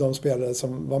ändå de spelare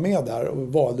som var med där och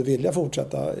valde vilja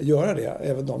fortsätta göra det,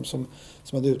 även de som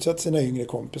hade utsett sina yngre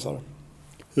kompisar.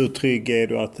 Hur trygg är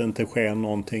du att det inte sker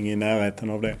någonting i närheten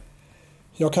av det?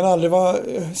 Jag kan aldrig vara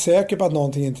säker på att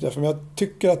någonting inträffar, men jag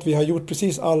tycker att vi har gjort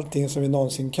precis allting som vi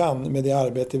någonsin kan med det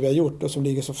arbete vi har gjort och som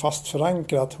ligger så fast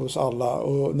förankrat hos alla.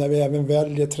 Och när vi även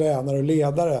väljer tränare och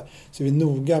ledare så är vi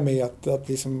noga med att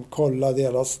liksom kolla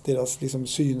deras liksom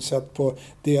synsätt på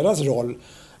deras roll.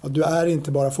 Att du är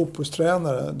inte bara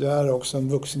fotbollstränare, du är också en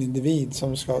vuxen individ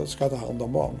som ska ta hand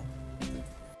om barn.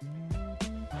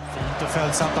 Fint och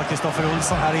följsamt av Kristoffer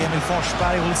Olsson. Här är Emil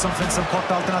Forsberg. Olsson finns som kort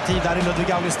alternativ. Där är Ludvig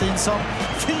Augustinsson.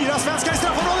 4 svenskar i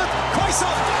straffområdet.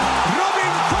 Quaison!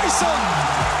 Robin Quaison!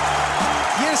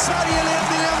 Ger Sverige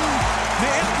ledningen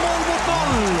med 1-0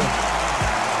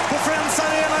 på Friends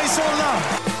Arena i Solna.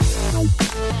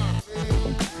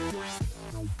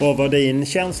 Vad var din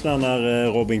känsla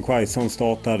när Robin Quaison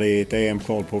startade i ett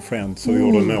EM-kval på Friends och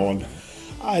gjorde mål?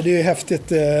 Det är häftigt.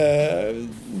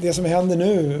 Det som händer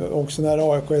nu också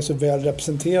när AIK är så väl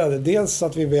representerade. Dels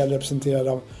att vi är väl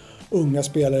representerade av unga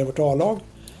spelare i vårt A-lag.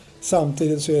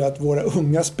 Samtidigt så är det att våra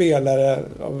unga spelare,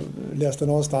 jag läste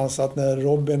någonstans att när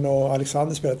Robin och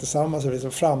Alexander spelar tillsammans så är det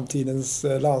liksom framtidens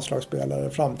landslagsspelare,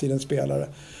 framtidens spelare.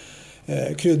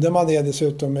 Kryddar man det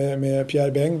dessutom med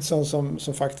Pierre Bengtsson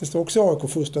som faktiskt också är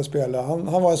AIK-fostrarspelare.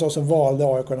 Han var en sån som valde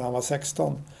AIK när han var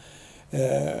 16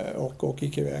 och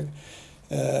gick iväg.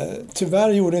 Tyvärr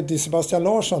gjorde inte Sebastian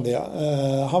Larsson det.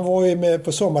 Han var ju med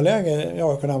på sommarläger i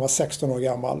AIK när han var 16 år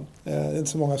gammal. Det är inte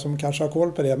så många som kanske har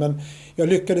koll på det, men jag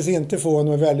lyckades inte få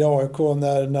honom att välja AIK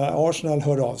när Arsenal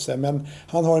hörde av sig. Men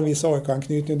han har en viss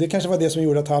AIK-anknytning. Det kanske var det som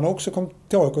gjorde att han också kom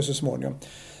till AIK så småningom.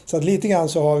 Så att lite grann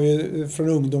så har vi från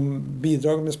ungdom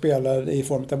bidrag med spelare i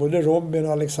form av både Robin,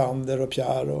 och Alexander och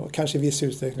Pierre och kanske i viss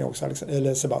utsträckning också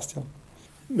eller Sebastian.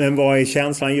 Men vad är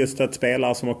känslan just att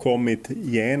spelare som har kommit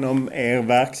genom er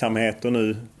verksamhet och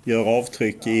nu gör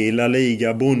avtryck i La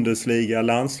Liga, Bundesliga,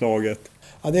 landslaget?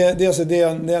 Ja, det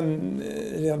är en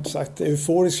rent sagt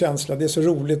euforisk känsla. Det är så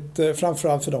roligt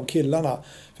framförallt för de killarna.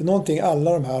 För någonting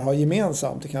alla de här har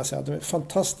gemensamt, det kan jag säga. De är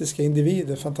fantastiska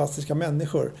individer, fantastiska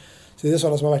människor. Så det är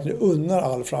sådana som har verkligen unnar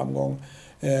all framgång.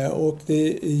 Och det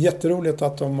är jätteroligt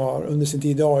att de har under sin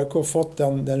tid i AIK fått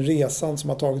den resan som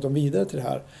har tagit dem vidare till det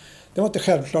här. Det var inte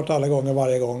självklart alla gånger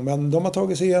varje gång, men de har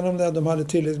tagit sig igenom det. De hade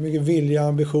tillräckligt mycket vilja,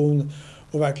 ambition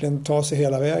och verkligen ta sig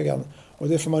hela vägen. Och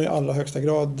det får man i allra högsta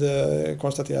grad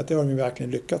konstatera att det har de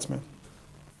verkligen lyckats med.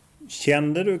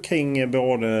 Kände du kring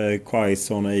både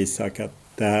Quaison och Isak att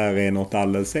det här är något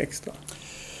alldeles extra?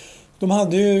 De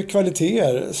hade ju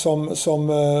kvaliteter som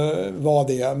var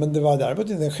det, men det var däremot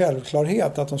inte en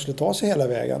självklarhet att de skulle ta sig hela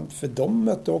vägen. För de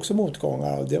mötte också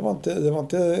motgångar och det var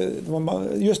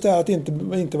just det här att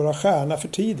inte vara stjärna för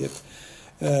tidigt.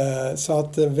 Så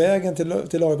att vägen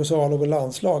till AIKs A-lag och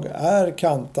landslag är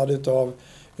kantad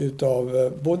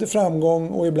utav både framgång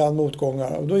och ibland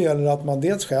motgångar. Och då gäller det att man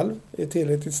dels själv är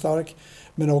tillräckligt stark,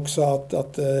 men också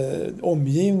att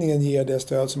omgivningen ger det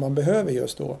stöd som man behöver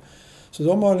just då. Så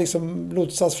de har liksom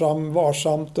lotsats fram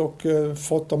varsamt och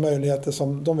fått de möjligheter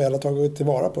som de väl har tagit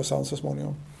tillvara på sen så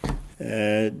småningom.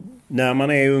 När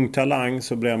man är ung talang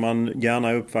så blir man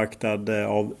gärna uppvaktad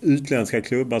av utländska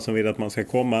klubbar som vill att man ska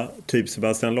komma, typ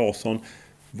Sebastian Larsson.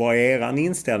 Vad är er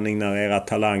inställning när era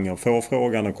talanger får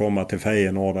frågan att komma till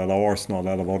Feyenoord eller Arsenal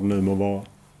eller vad det nu må vara?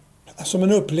 Som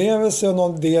en upplevelse och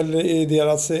någon del i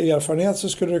deras erfarenhet så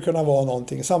skulle det kunna vara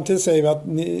någonting. Samtidigt säger vi att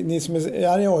ni som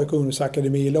är i AIK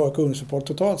ungdomsakademi eller AIK ungdomssupport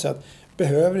totalt sett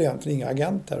behöver egentligen inga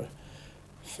agenter.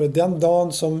 För den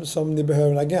dagen som ni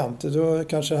behöver en agent, då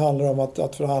kanske det handlar om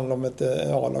att förhandla om ett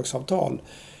A-lagsavtal.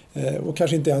 Och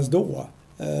kanske inte ens då.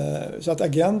 Så att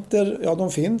agenter, ja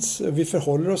de finns, vi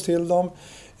förhåller oss till dem.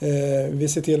 Vi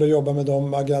ser till att jobba med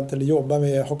de agenter,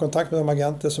 eller ha kontakt med de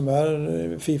agenter som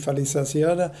är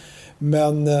FIFA-licensierade.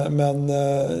 Men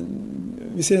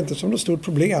vi ser det inte som något stort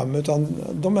problem, utan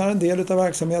de är en del av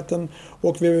verksamheten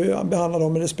och vi behandlar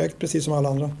dem med respekt precis som alla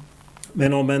andra.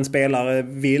 Men om en spelare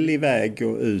vill iväg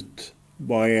och ut,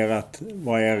 vad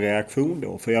är reaktion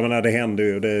då? För jag menar, det händer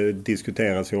ju, det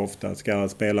diskuteras ju ofta. Ska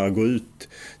spelare gå ut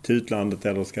till utlandet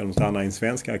eller ska de stanna i en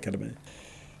svensk akademi?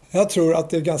 Jag tror att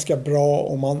det är ganska bra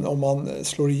om man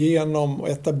slår igenom och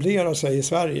etablerar sig i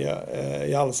Sverige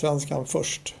i allsvenskan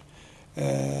först.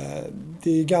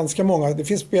 Det är ganska många, det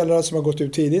finns spelare som har gått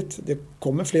ut tidigt. Det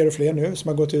kommer fler och fler nu som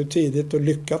har gått ut tidigt och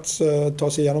lyckats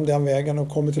ta sig igenom den vägen och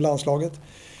kommit till landslaget.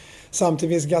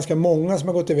 Samtidigt finns det ganska många som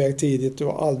har gått iväg tidigt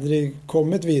och aldrig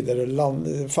kommit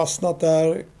vidare. Fastnat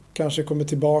där, kanske kommit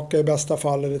tillbaka i bästa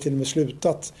fall eller till och med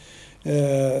slutat.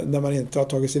 När man inte har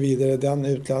tagit sig vidare i den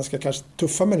utländska, kanske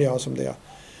tuffa miljön som det är.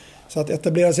 Så att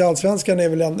etablera sig i allsvenskan är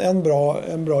väl en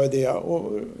bra idé.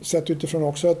 Och sett utifrån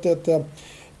också ett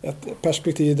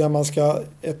perspektiv där man ska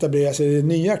etablera sig i den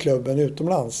nya klubben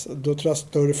utomlands. Då tror jag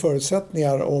större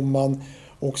förutsättningar om man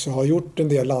också har gjort en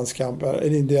del landskamper,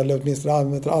 eller en del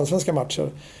åtminstone allsvenska matcher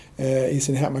i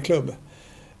sin hemmaklubb.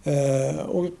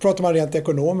 Och pratar man rent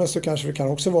ekonomiskt så kanske det kan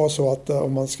också vara så att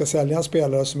om man ska sälja en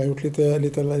spelare som har gjort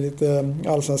lite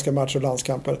allsvenska matcher och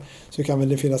landskamper så kan väl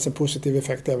det finnas en positiv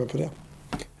effekt även på det.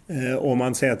 Om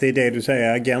man säger att det är det du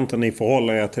säger, agenten, ni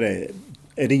förhåller er till det.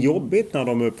 Är det jobbigt när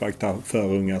de uppvaktar för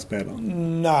unga spelare?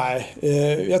 Nej,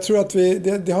 jag tror att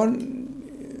jag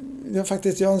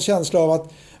har en känsla av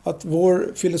att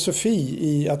vår filosofi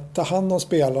i att ta hand om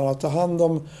spelarna, att ta hand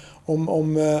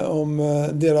om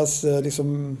deras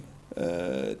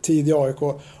tid i AIK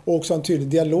och också en tydlig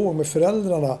dialog med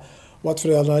föräldrarna och att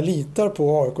föräldrarna litar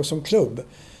på AIK som klubb,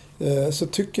 så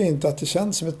tycker jag inte att det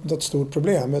känns som något stort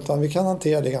problem, utan vi kan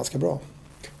hantera det ganska bra.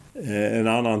 En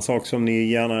annan sak som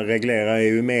ni gärna reglerar är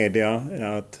ju media,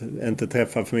 att inte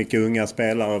träffa för mycket unga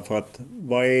spelare. För att,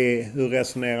 hur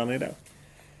resonerar ni där?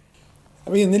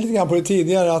 Jag var inne lite grann på det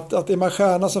tidigare att är man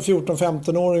stjärna som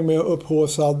 14-15-åring med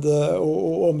upphaussad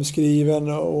och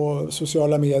omskriven och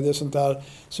sociala medier och sånt där,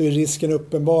 så är risken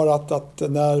uppenbar att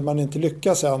när man inte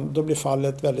lyckas än, då blir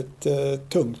fallet väldigt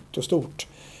tungt och stort.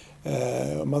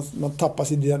 Man tappar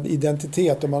sin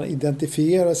identitet och man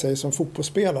identifierar sig som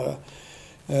fotbollsspelare.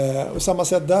 Och samma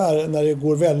sätt där, när det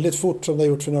går väldigt fort som det har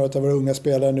gjort för några av våra unga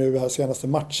spelare nu här senaste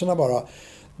matcherna bara,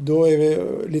 då är vi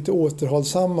lite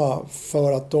återhållsamma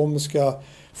för att de ska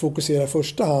fokusera i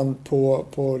första hand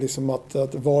på liksom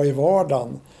att vara i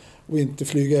vardagen och inte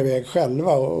flyga iväg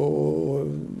själva och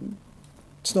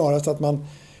snarast att man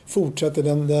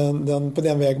fortsätter på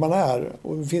den väg man är.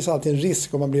 Och det finns alltid en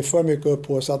risk om man blir för mycket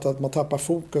upphaussad att man tappar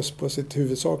fokus på sin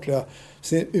huvudsakliga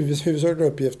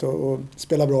uppgift och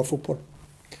spela bra fotboll.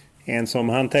 En som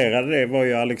hanterade det var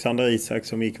ju Alexander Isak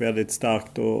som gick väldigt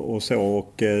starkt och så.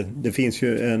 Och det finns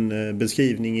ju en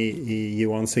beskrivning i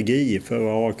Johan Segui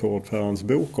för AIK-ordförandens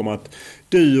bok om att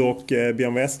du och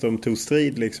Björn Westström tog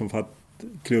strid liksom för att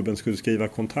klubben skulle skriva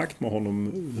kontrakt med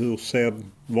honom.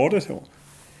 Var det så?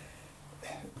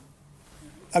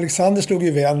 Alexander slog ju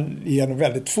igenom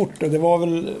väldigt fort och det var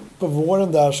väl på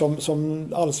våren där som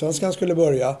allsvenskan skulle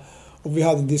börja. Och vi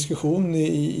hade en diskussion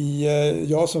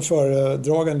jag som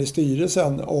föredragande i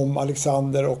styrelsen om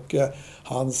Alexander och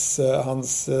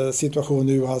hans situation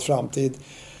nu och hans framtid.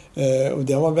 Och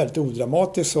det var en väldigt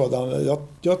odramatisk sådan.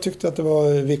 Jag tyckte att det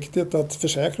var viktigt att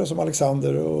försäkra oss om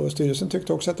Alexander och styrelsen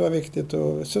tyckte också att det var viktigt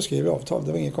och så skrev vi avtal.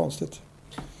 Det var inget konstigt.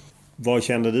 Vad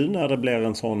kände du när det blev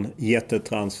en sån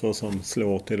jättetransfer som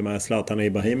slår till och med Zlatan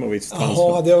Ibrahimovic transfer?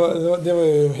 Ja, det var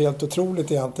ju helt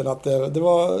otroligt egentligen att det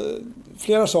var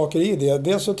flera saker i det.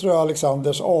 Dels så tror jag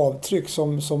Alexanders avtryck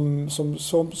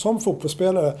som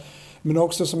fotbollsspelare men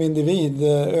också som individ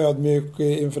ödmjuk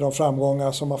inför de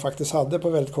framgångar som man faktiskt hade på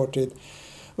väldigt kort tid.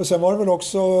 Och sen var det väl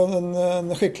också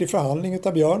en skicklig förhandling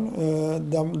utav Björn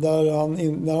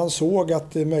när han såg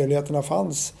att möjligheterna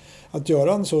fanns att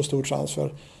göra en så stor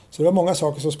transfer. Så det var många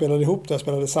saker som spelade ihop där,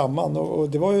 spelade samman och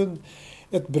det var ju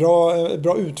ett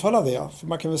bra utfall av det. För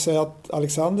man kan väl säga att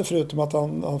Alexander, förutom att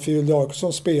han fyllde AIK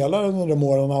som spelare under de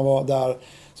åren han var där,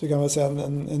 så kan man säga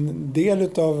en del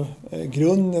av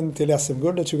grunden till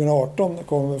SM-guldet 2018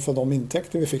 kommer från de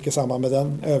intäkter vi fick i samband med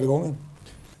den övergången.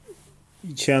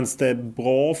 Känns det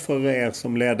bra för er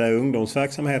som ledde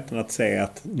ungdomsverksamheten att se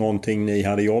att någonting ni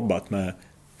hade jobbat med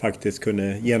faktiskt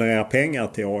kunde generera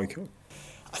pengar till AIK?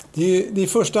 Det är i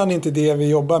första hand inte det vi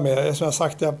jobbar med. Som jag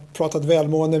sagt, jag har pratat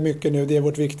välmående mycket nu. Det är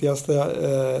vårt viktigaste.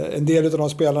 En del av de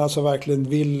spelarna som verkligen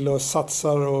vill och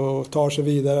satsar och tar sig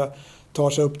vidare. Tar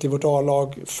sig upp till vårt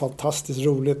A-lag. Fantastiskt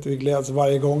roligt. Vi gläds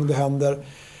varje gång det händer.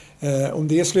 Om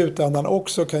det i slutändan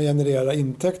också kan generera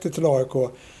intäkter till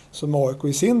AIK, som AIK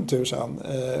i sin tur sen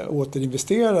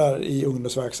återinvesterar i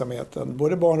ungdomsverksamheten,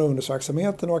 både barn- och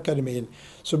ungdomsverksamheten och akademin,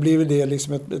 så blir det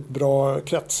liksom ett bra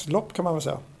kretslopp kan man väl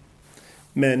säga.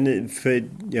 Men för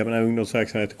jag menar,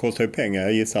 ungdomsverksamhet kostar ju pengar.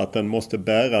 Jag gissar att den måste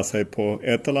bära sig på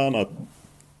ett eller annat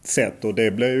sätt. Och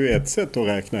det blir ju ett sätt att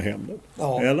räkna hem det.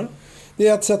 Ja. Eller? Det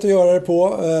är ett sätt att göra det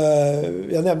på.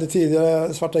 Jag nämnde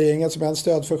tidigare Svarta gänget som en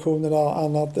stödfunktion.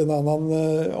 En annan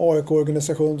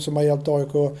AIK-organisation som har hjälpt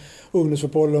AIK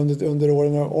ungdomsfotboll under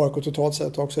åren och AIK totalt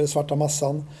sett också. Det är Svarta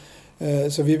massan.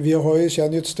 Så vi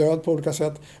känner ju ett stöd på olika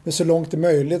sätt. Men så långt det är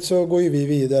möjligt så går ju vi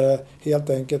vidare helt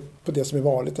enkelt på det som är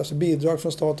vanligt. Alltså bidrag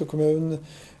från stat och kommun.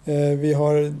 Vi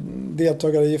har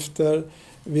deltagaravgifter.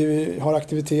 Vi har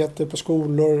aktiviteter på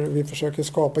skolor. Vi försöker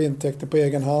skapa intäkter på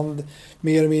egen hand.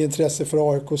 Mer och mer intresse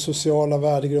för AIK sociala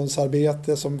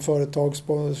värdegrundsarbete som företag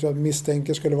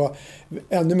misstänker skulle vara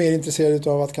ännu mer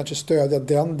intresserade av att kanske stödja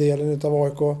den delen av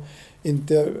AIK.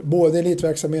 Inte både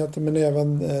elitverksamheten men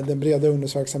även den breda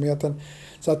ungdomsverksamheten.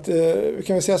 Så att vi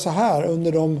kan väl säga så här,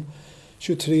 under de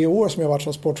 23 år som jag har varit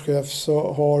som sportchef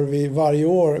så har vi varje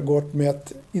år gått med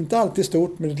ett, inte alltid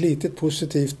stort, men ett litet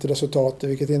positivt resultat,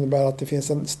 vilket innebär att det finns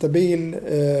en stabil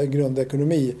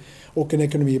grundekonomi och en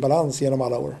ekonomibalans genom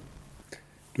alla år.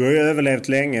 Du har ju överlevt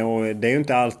länge och det är ju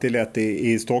inte alltid lätt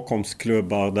i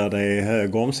Stockholmsklubbar där det är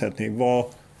hög omsättning. Vad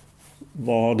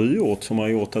har du gjort som har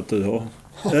gjort att du har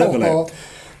överlevt? Ja,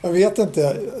 jag vet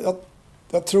inte.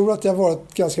 Jag tror att jag har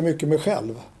varit ganska mycket mig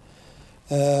själv.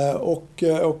 Och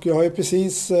jag har ju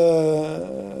precis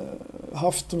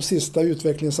haft de sista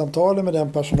utvecklingssamtalen med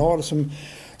den personal som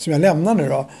jag lämnar nu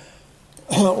då.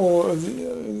 Och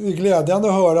det är glädjande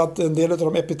att höra att en del av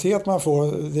de epitet man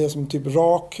får, det är som typ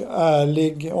rak,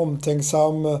 ärlig,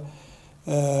 omtänksam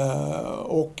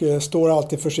och står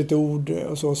alltid för sitt ord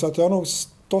och så. Så att jag har nog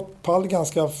stått pall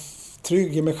ganska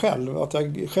trygg i mig själv. Att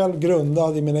jag själv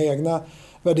grundad i mina egna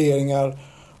värderingar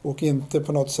och inte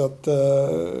på något sätt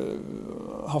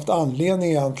haft anledning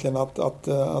egentligen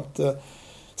att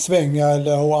svänga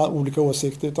eller ha olika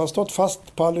åsikter, utan stått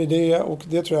fast pall i det, och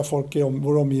det tror jag folk i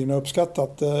vår omgivning har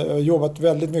uppskattat. Jag har jobbat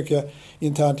väldigt mycket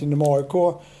internt inom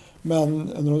AIK, men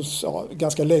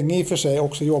ganska länge i och för sig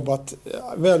också jobbat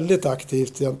väldigt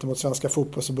aktivt gentemot Svenska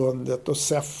fotbollsförbundet och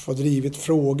SEF och drivit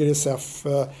frågor i SEF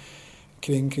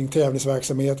kring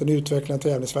tävlingsverksamheten, utvecklingen av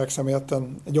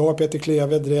tävlingsverksamheten. Jag och Peter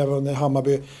Kleve drev under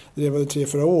Hammarby, drev under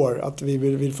 3-4 år att vi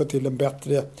vill få till en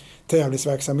bättre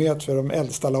tävlingsverksamhet för de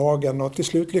äldsta lagen, och till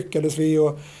slut lyckades vi,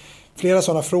 och flera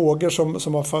sådana frågor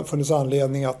som har funnits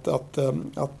anledning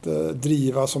att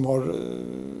driva som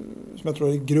jag tror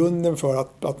är grunden för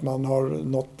att man har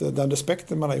nått den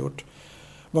respekten man har gjort.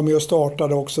 Var med och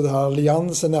startade också den här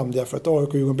alliansen, nämnde jag, för att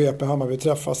AIK, Djurgården, BP, Hammarby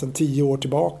träffas sedan 10 år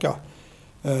tillbaka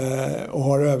och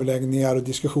har överläggningar och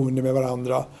diskussioner med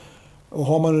varandra. Och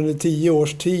har man under 10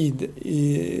 års tid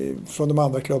från de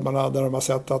andra klubbarna där de har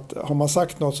sett att har man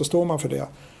sagt något så står man för det,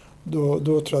 då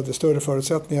tror jag att det är större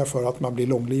förutsättningar för att man blir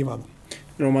långlivad.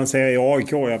 Om man säger i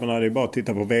AIK, jag menar, det är bara att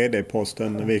titta på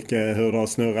vd-posten, hur det har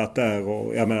snurrat där,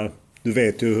 och jag menar, du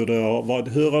vet ju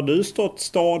hur har du stått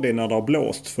stadig när det har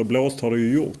blåst, för blåst har du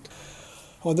ju gjort.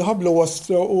 Ja, det har blåst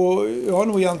och jag har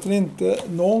nog egentligen inte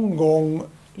någon gång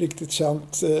riktigt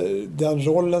känt den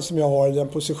rollen som jag har i den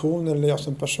positionen eller jag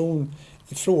som person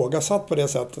ifrågasatt på det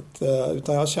sättet.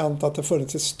 Utan jag har känt att det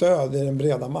funnits ett stöd i den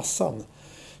breda massan.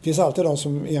 Det finns alltid de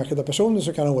som enskilda personer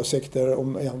som kan ha åsikter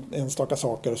om enstaka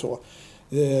saker och så.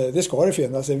 Det ska det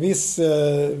finnas. En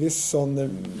viss sån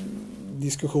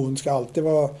diskussion ska alltid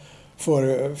vara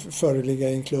föreligga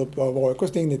i en klubb av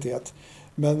AIKs dignitet.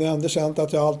 Men jag har ändå känt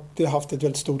att jag alltid haft ett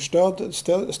väldigt stort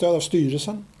stöd av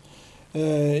styrelsen.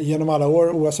 Genom alla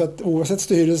år, oavsett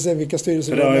styrelse, vilka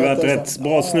styrelser. Det har ju varit rätt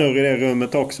bra snurr i det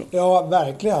rummet också. Ja,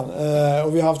 verkligen.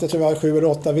 Och vi har haft tyvärr 7 eller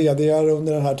 8 vd:ar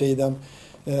under den här tiden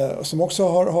som också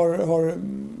har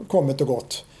kommit och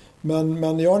gått.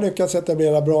 Men jag har lyckats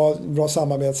etablera bra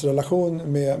samarbetsrelation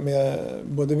med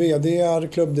både vd:ar,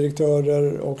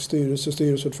 klubbdirektörer och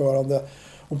styrelseordförande.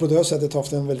 Och på det sättet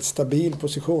haft en väldigt stabil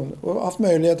position. Och haft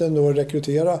möjligheten då att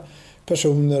rekrytera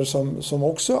personer som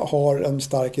också har en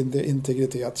stark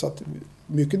integritet. Så att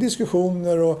mycket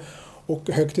diskussioner och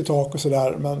högt i tak och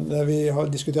sådär. Men när vi har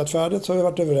diskuterat färdigt så har vi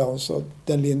varit överens. Och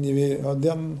den linje vi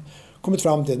har kommit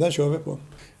fram till, den kör vi på.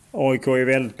 AIK är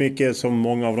väldigt mycket som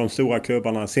många av de stora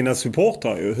klubbarna sina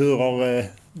supportrar ju. Hur har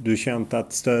du känt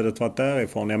att stödet varit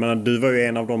därifrån? Jag menar, du var ju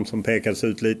en av dem som pekades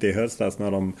ut lite i höstas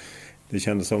när det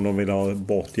kändes som de ville ha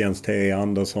bort Jens T.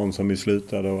 Andersson som ju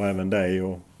slutade och även dig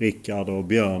och Rickard och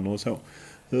Björn och så.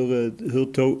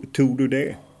 Hur tog du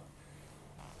det?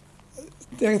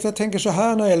 Jag tänker så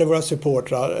här när det gäller våra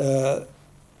supportrar.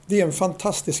 Det är en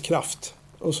fantastisk kraft.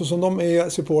 Och så som de är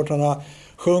supportrarna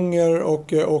sjunger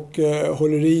och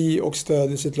håller i och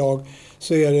stödjer sitt lag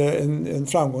så är det en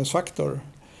framgångsfaktor.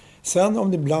 Sen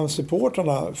om det bland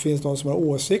supportrarna finns någon som har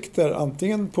åsikter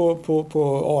antingen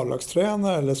på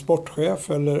A-lagstränare eller sportchef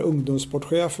eller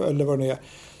ungdomssportchef eller vad det är,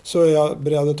 så är jag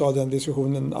beredd att ta den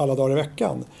diskussionen alla dagar i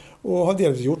veckan. Och har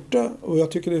delvis gjort det. Och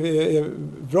jag tycker det är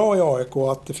bra i AIK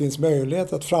att det finns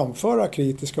möjlighet att framföra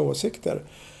kritiska åsikter.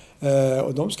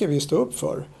 Och de ska vi stå upp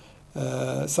för.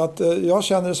 Så att jag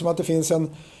känner det som att det finns en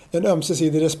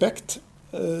ömsesidig respekt.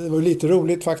 Det var lite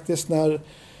roligt faktiskt när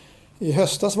i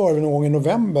höstas var det någon gång i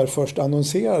november först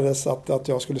annonserades att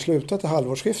jag skulle sluta till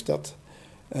halvårsskiftet.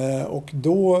 Och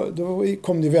då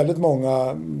kom det väldigt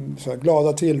många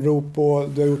glada tillrop och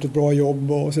du har gjort ett bra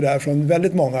jobb och sådär från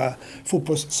väldigt många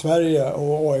fotbolls-Sverige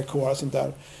och AIK och sånt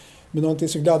där. Men någonting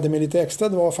som gladde mig lite extra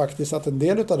det var faktiskt att en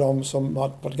del av dem som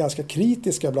har varit ganska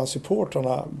kritiska bland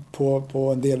supportrarna på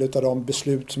en del av de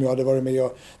beslut som jag hade varit med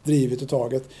och drivit och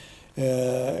tagit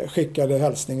skickade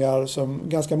hälsningar som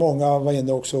ganska många var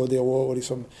inne också och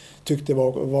liksom tyckte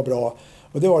var bra.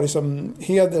 Och det var liksom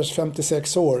heders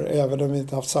 56 år även om vi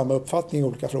inte haft samma uppfattning i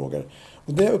olika frågor.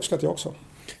 Och det uppskattar jag också.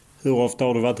 Hur ofta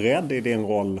har du varit rädd i din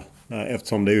roll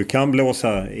eftersom det ju kan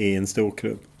blåsa i en stor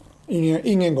klubb?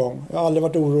 Ingen gång. Jag har aldrig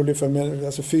varit orolig för mig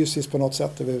alltså fysiskt på något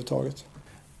sätt överhuvudtaget.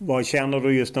 Vad känner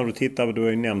du just när du tittar? Du har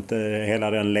ju nämnt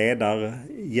hela den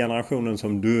ledargenerationen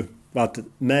som du varit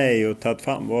med och tagit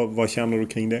fram. Vad känner du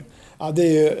kring det? Ja, det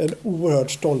är ju en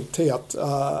oerhört stolthet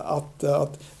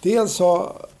att dels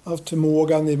ha haft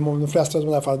förmågan i de flesta av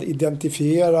de här fallen att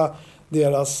identifiera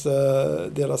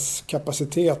deras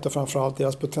kapacitet och framförallt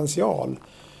deras potential.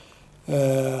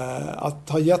 Att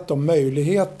ha gett dem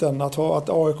möjligheten att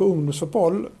AIK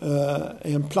ungdomsfotboll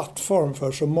är en plattform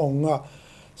för så många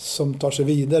som tar sig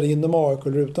vidare inom AIK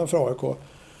eller utanför AIK.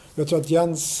 Jag tror att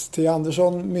Jens T.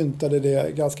 Andersson myntade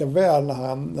det ganska väl när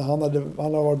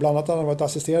han har varit bland annat han har varit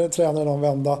assisterande tränare någon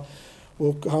vända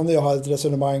och han och jag hade ett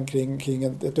resonemang kring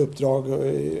ett uppdrag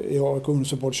i AIK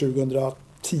ungdomsfotboll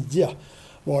 2010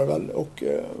 var det väl och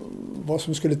vad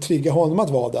som skulle trigga honom att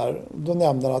vara där. Då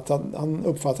nämnde han att han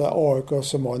uppfattade AIK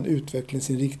som var en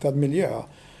utvecklingsinriktad miljö.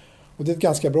 Och det är ett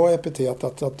ganska bra epitet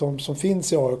att de som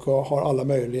finns i AIK har alla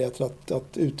möjligheter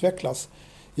att utvecklas.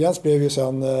 Jens blev ju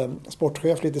sen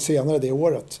sportchef lite senare det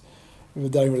året.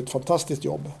 Där han gjorde ett fantastiskt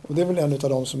jobb. Och det är väl en av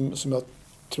dem som jag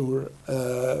tror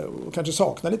kanske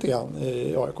saknar lite grann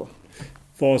i AIK.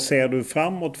 Vad ser du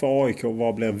framåt för AIK och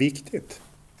vad blir viktigt?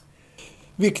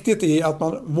 Viktigt är att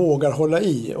man vågar hålla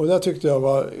i. Och det tyckte jag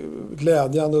var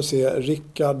glädjande att se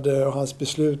Rickard och hans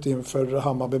beslut inför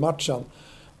Hammarby-matchen.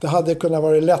 Det hade kunnat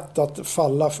vara lätt att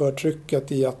falla för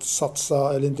trycket i att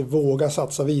satsa eller inte våga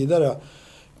satsa vidare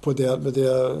på det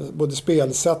både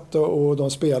spelsätt och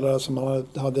de spelare som man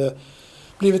hade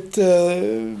blivit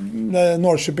när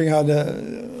Norrköping hade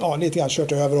lite grann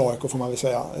kört över AIK får man väl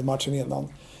säga matchen innan.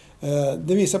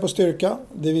 Det visar på styrka,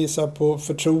 det visar på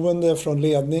förtroende från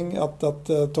ledning att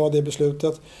ta det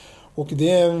beslutet. Och det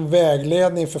är en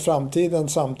vägledning för framtiden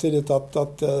samtidigt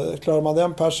att klarar man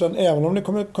den persen, även om ni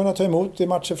kommer kunna ta emot i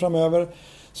matcher framöver,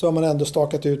 så har man ändå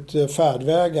stakat ut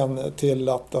färdvägen till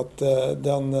att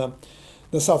den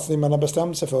satsning man har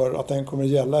bestämt sig för, att den kommer att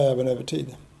gälla även över tid.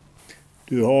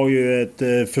 Du har ju ett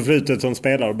förflutet som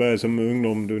spelare, började som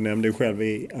ungdom, du nämnde själv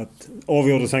i att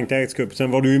avgjorde Sankt Erikscup.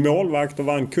 Sen var du ju målvakt och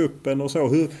vann kuppen och så.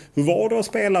 Hur var det att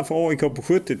spela för AIK på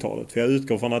 70-talet? För jag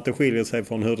utgår från att det skiljer sig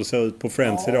från hur det ser ut på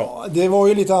Friends idag. Det var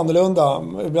ju lite annorlunda.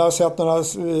 Jag har sett några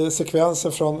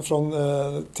sekvenser från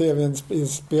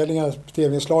tv-inspelningar,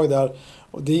 tv-inslag där.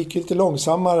 Och det gick lite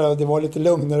långsammare, det var lite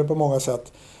lugnare på många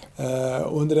sätt.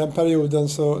 Under den perioden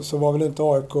så var väl inte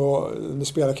AIK under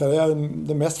spelarkarriären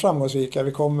det mest framgångsrika.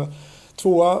 Vi kom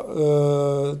tvåa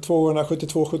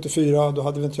 72-74, då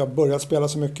hade vi inte börjat spela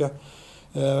så mycket.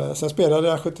 Sen spelade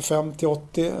jag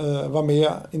 75-80, var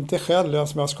med, inte själv, jag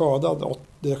som var skadad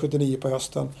 79 på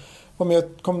hösten. Var med,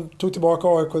 tog tillbaka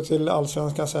AIK till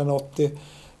Allsvenskan sen 80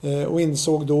 och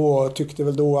insåg då, tyckte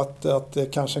väl då att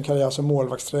kanske en karriär som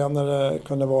målvaktstränare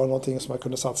kunde vara någonting som man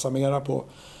kunde satsa mera på.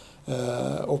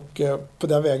 Och på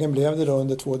den vägen blev det då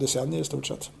under 2 decennier i stort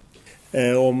sett.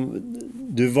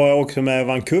 Du var också med och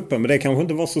vann kuppen, men det kanske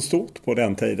inte var så stort på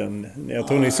den tiden. Jag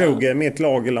tror ni såg mitt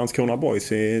lag i Landskrona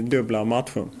Boys i dubbla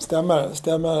matcher.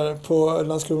 Stämmer på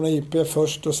Landskrona IP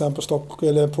först och sen på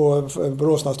eller på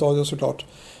Råsunda-stadion såklart.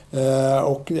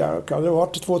 Och det har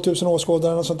varit 2000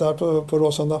 åskådare och sånt där på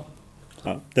Råsunda.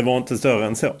 Ja, det var inte större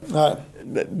än så. Nej.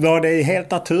 Var det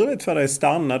helt naturligt för dig att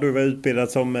stanna? Du var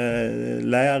utbildad som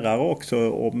lärare också,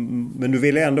 men du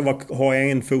ville ändå ha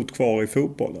en fot kvar i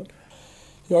fotbollen.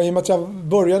 Ja, i och med att jag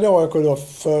började i AIK då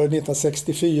för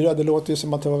 1964, det låter ju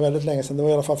som att det var väldigt länge sedan, det var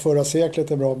i alla fall förra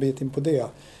seklet en bra bit in på det.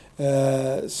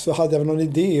 Så hade jag väl någon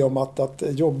idé om att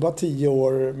jobba 10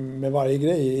 år med varje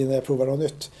grej innan jag provade något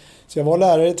nytt. Så jag var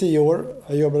lärare i 10 år,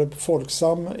 jag jobbade på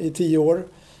Folksam i 10 år.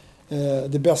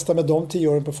 Det bästa med de 10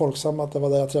 åren på Folksam att det var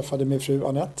där jag träffade min fru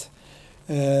Annette.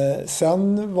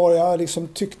 Sen var jag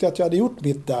tyckte att jag hade gjort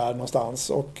mitt där någonstans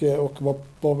och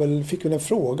fick väl en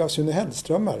fråga av Sune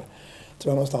Hellströmer,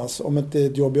 tror jag någonstans, om inte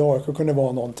ett jobb i AIK kunde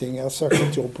vara någonting. Jag sökte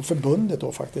ett jobb på förbundet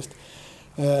då faktiskt.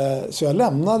 Så jag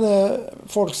lämnade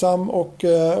Folksam och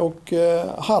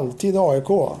halvtid AIK.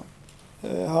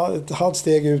 Ett halvt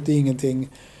steg ut i ingenting.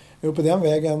 Och på den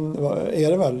vägen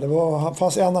är det väl. Det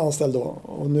fanns en anställd då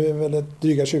och nu är väl ett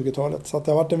dryga 20-talet. Så att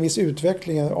det har varit en viss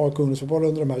utveckling i AIK ungdomsfotboll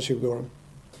under de här 20 åren.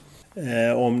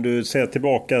 Om du ser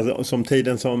tillbaka som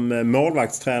tiden som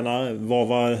målvaktstränare, vad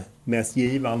var mest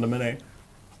givande med det?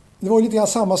 Det var lite grann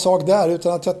samma sak där,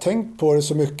 utan att jag tänkt på det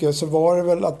så mycket, så var det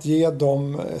väl att ge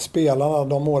de spelarna,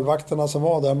 de målvakterna som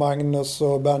var där, Magnus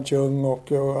och Bernt Ljung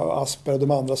och Asper och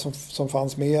de andra som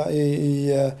fanns med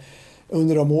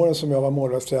under de åren som jag var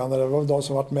målvaktstränare. Det var de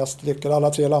som varit mest lyckade, alla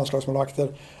 3 landslagsmålvakter.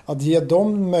 Att ge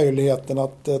dem möjligheten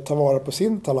att ta vara på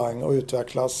sin talang och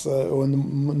utvecklas och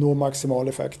nå maximal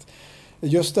effekt.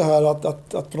 Just det här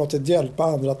att på något sätt hjälpa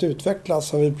andra att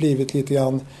utvecklas har väl blivit lite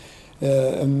grann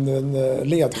en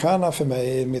ledstjärna för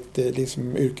mig i mitt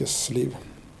yrkesliv.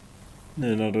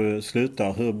 Nu när du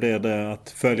slutar, hur blir det att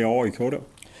följa AIK då?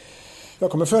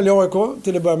 Jag kommer följa AIK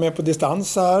till att börja med på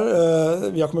distans här.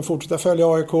 Jag kommer fortsätta följa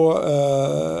AIK.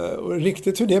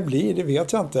 Riktigt hur det blir, det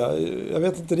vet jag inte. Jag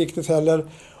vet inte riktigt heller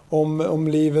om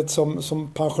livet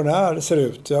som pensionär ser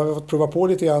ut. Jag har fått prova på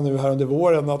lite grann nu här under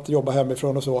våren att jobba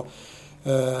hemifrån och så.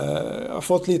 Jag har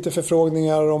fått lite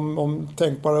förfrågningar om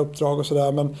tänkbara uppdrag och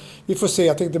sådär, men vi får se.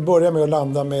 Jag tänkte börja med att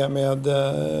landa med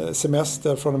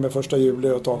semester från och med 1 juli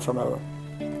och ett tag framöver.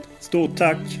 Stort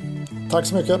tack! Tack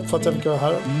så mycket för att jag fick vara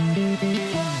här.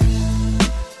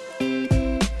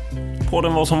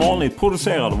 Podden var som vanligt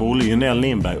producerad av Olle Junell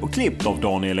Lindberg och klippt av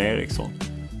Daniel Eriksson.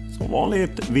 Som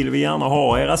vanligt vill vi gärna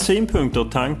ha era synpunkter,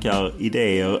 tankar,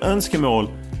 idéer, önskemål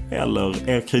eller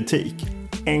er kritik.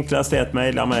 Enklast är att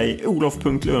mejla mig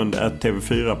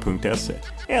olof.lund@tv4.se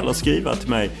eller skriva till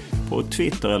mig på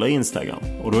Twitter eller Instagram.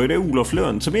 Och då är det Olof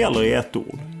Lund som gäller i ett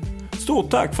ord. Stort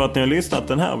tack för att ni har lyssnat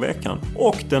den här veckan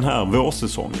och den här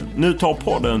vårsäsongen. Nu tar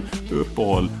podden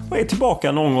uppehåll och är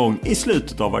tillbaka någon gång i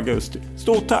slutet av augusti.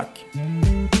 Stort tack!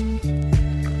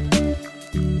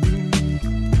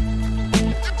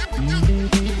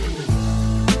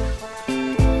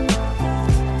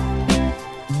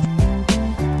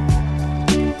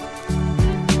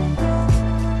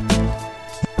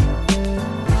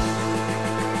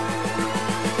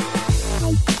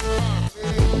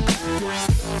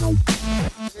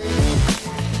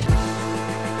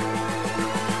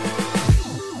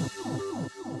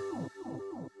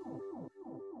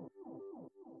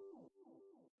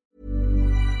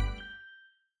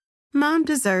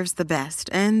 Mom deserves the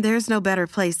best, and there's no better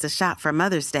place to shop for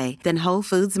Mother's Day than Whole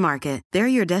Foods Market. They're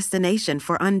your destination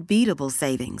for unbeatable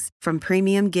savings, from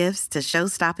premium gifts to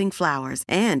show-stopping flowers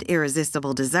and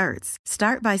irresistible desserts.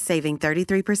 Start by saving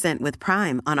 33% with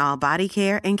Prime on all body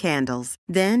care and candles.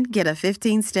 Then get a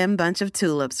 15-stem bunch of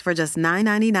tulips for just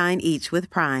 $9.99 each with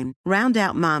Prime. Round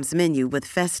out Mom's menu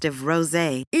with festive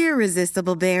rosé,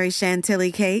 irresistible berry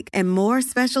chantilly cake, and more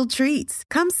special treats.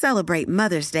 Come celebrate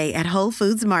Mother's Day at Whole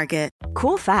Foods Market.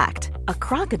 Cool fact, a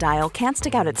crocodile can't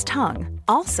stick out its tongue.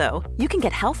 Also, you can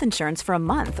get health insurance for a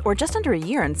month or just under a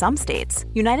year in some states.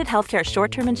 United Healthcare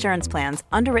short-term insurance plans,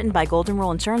 underwritten by Golden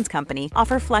Rule Insurance Company,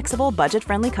 offer flexible,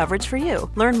 budget-friendly coverage for you.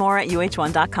 Learn more at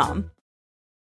uh1.com.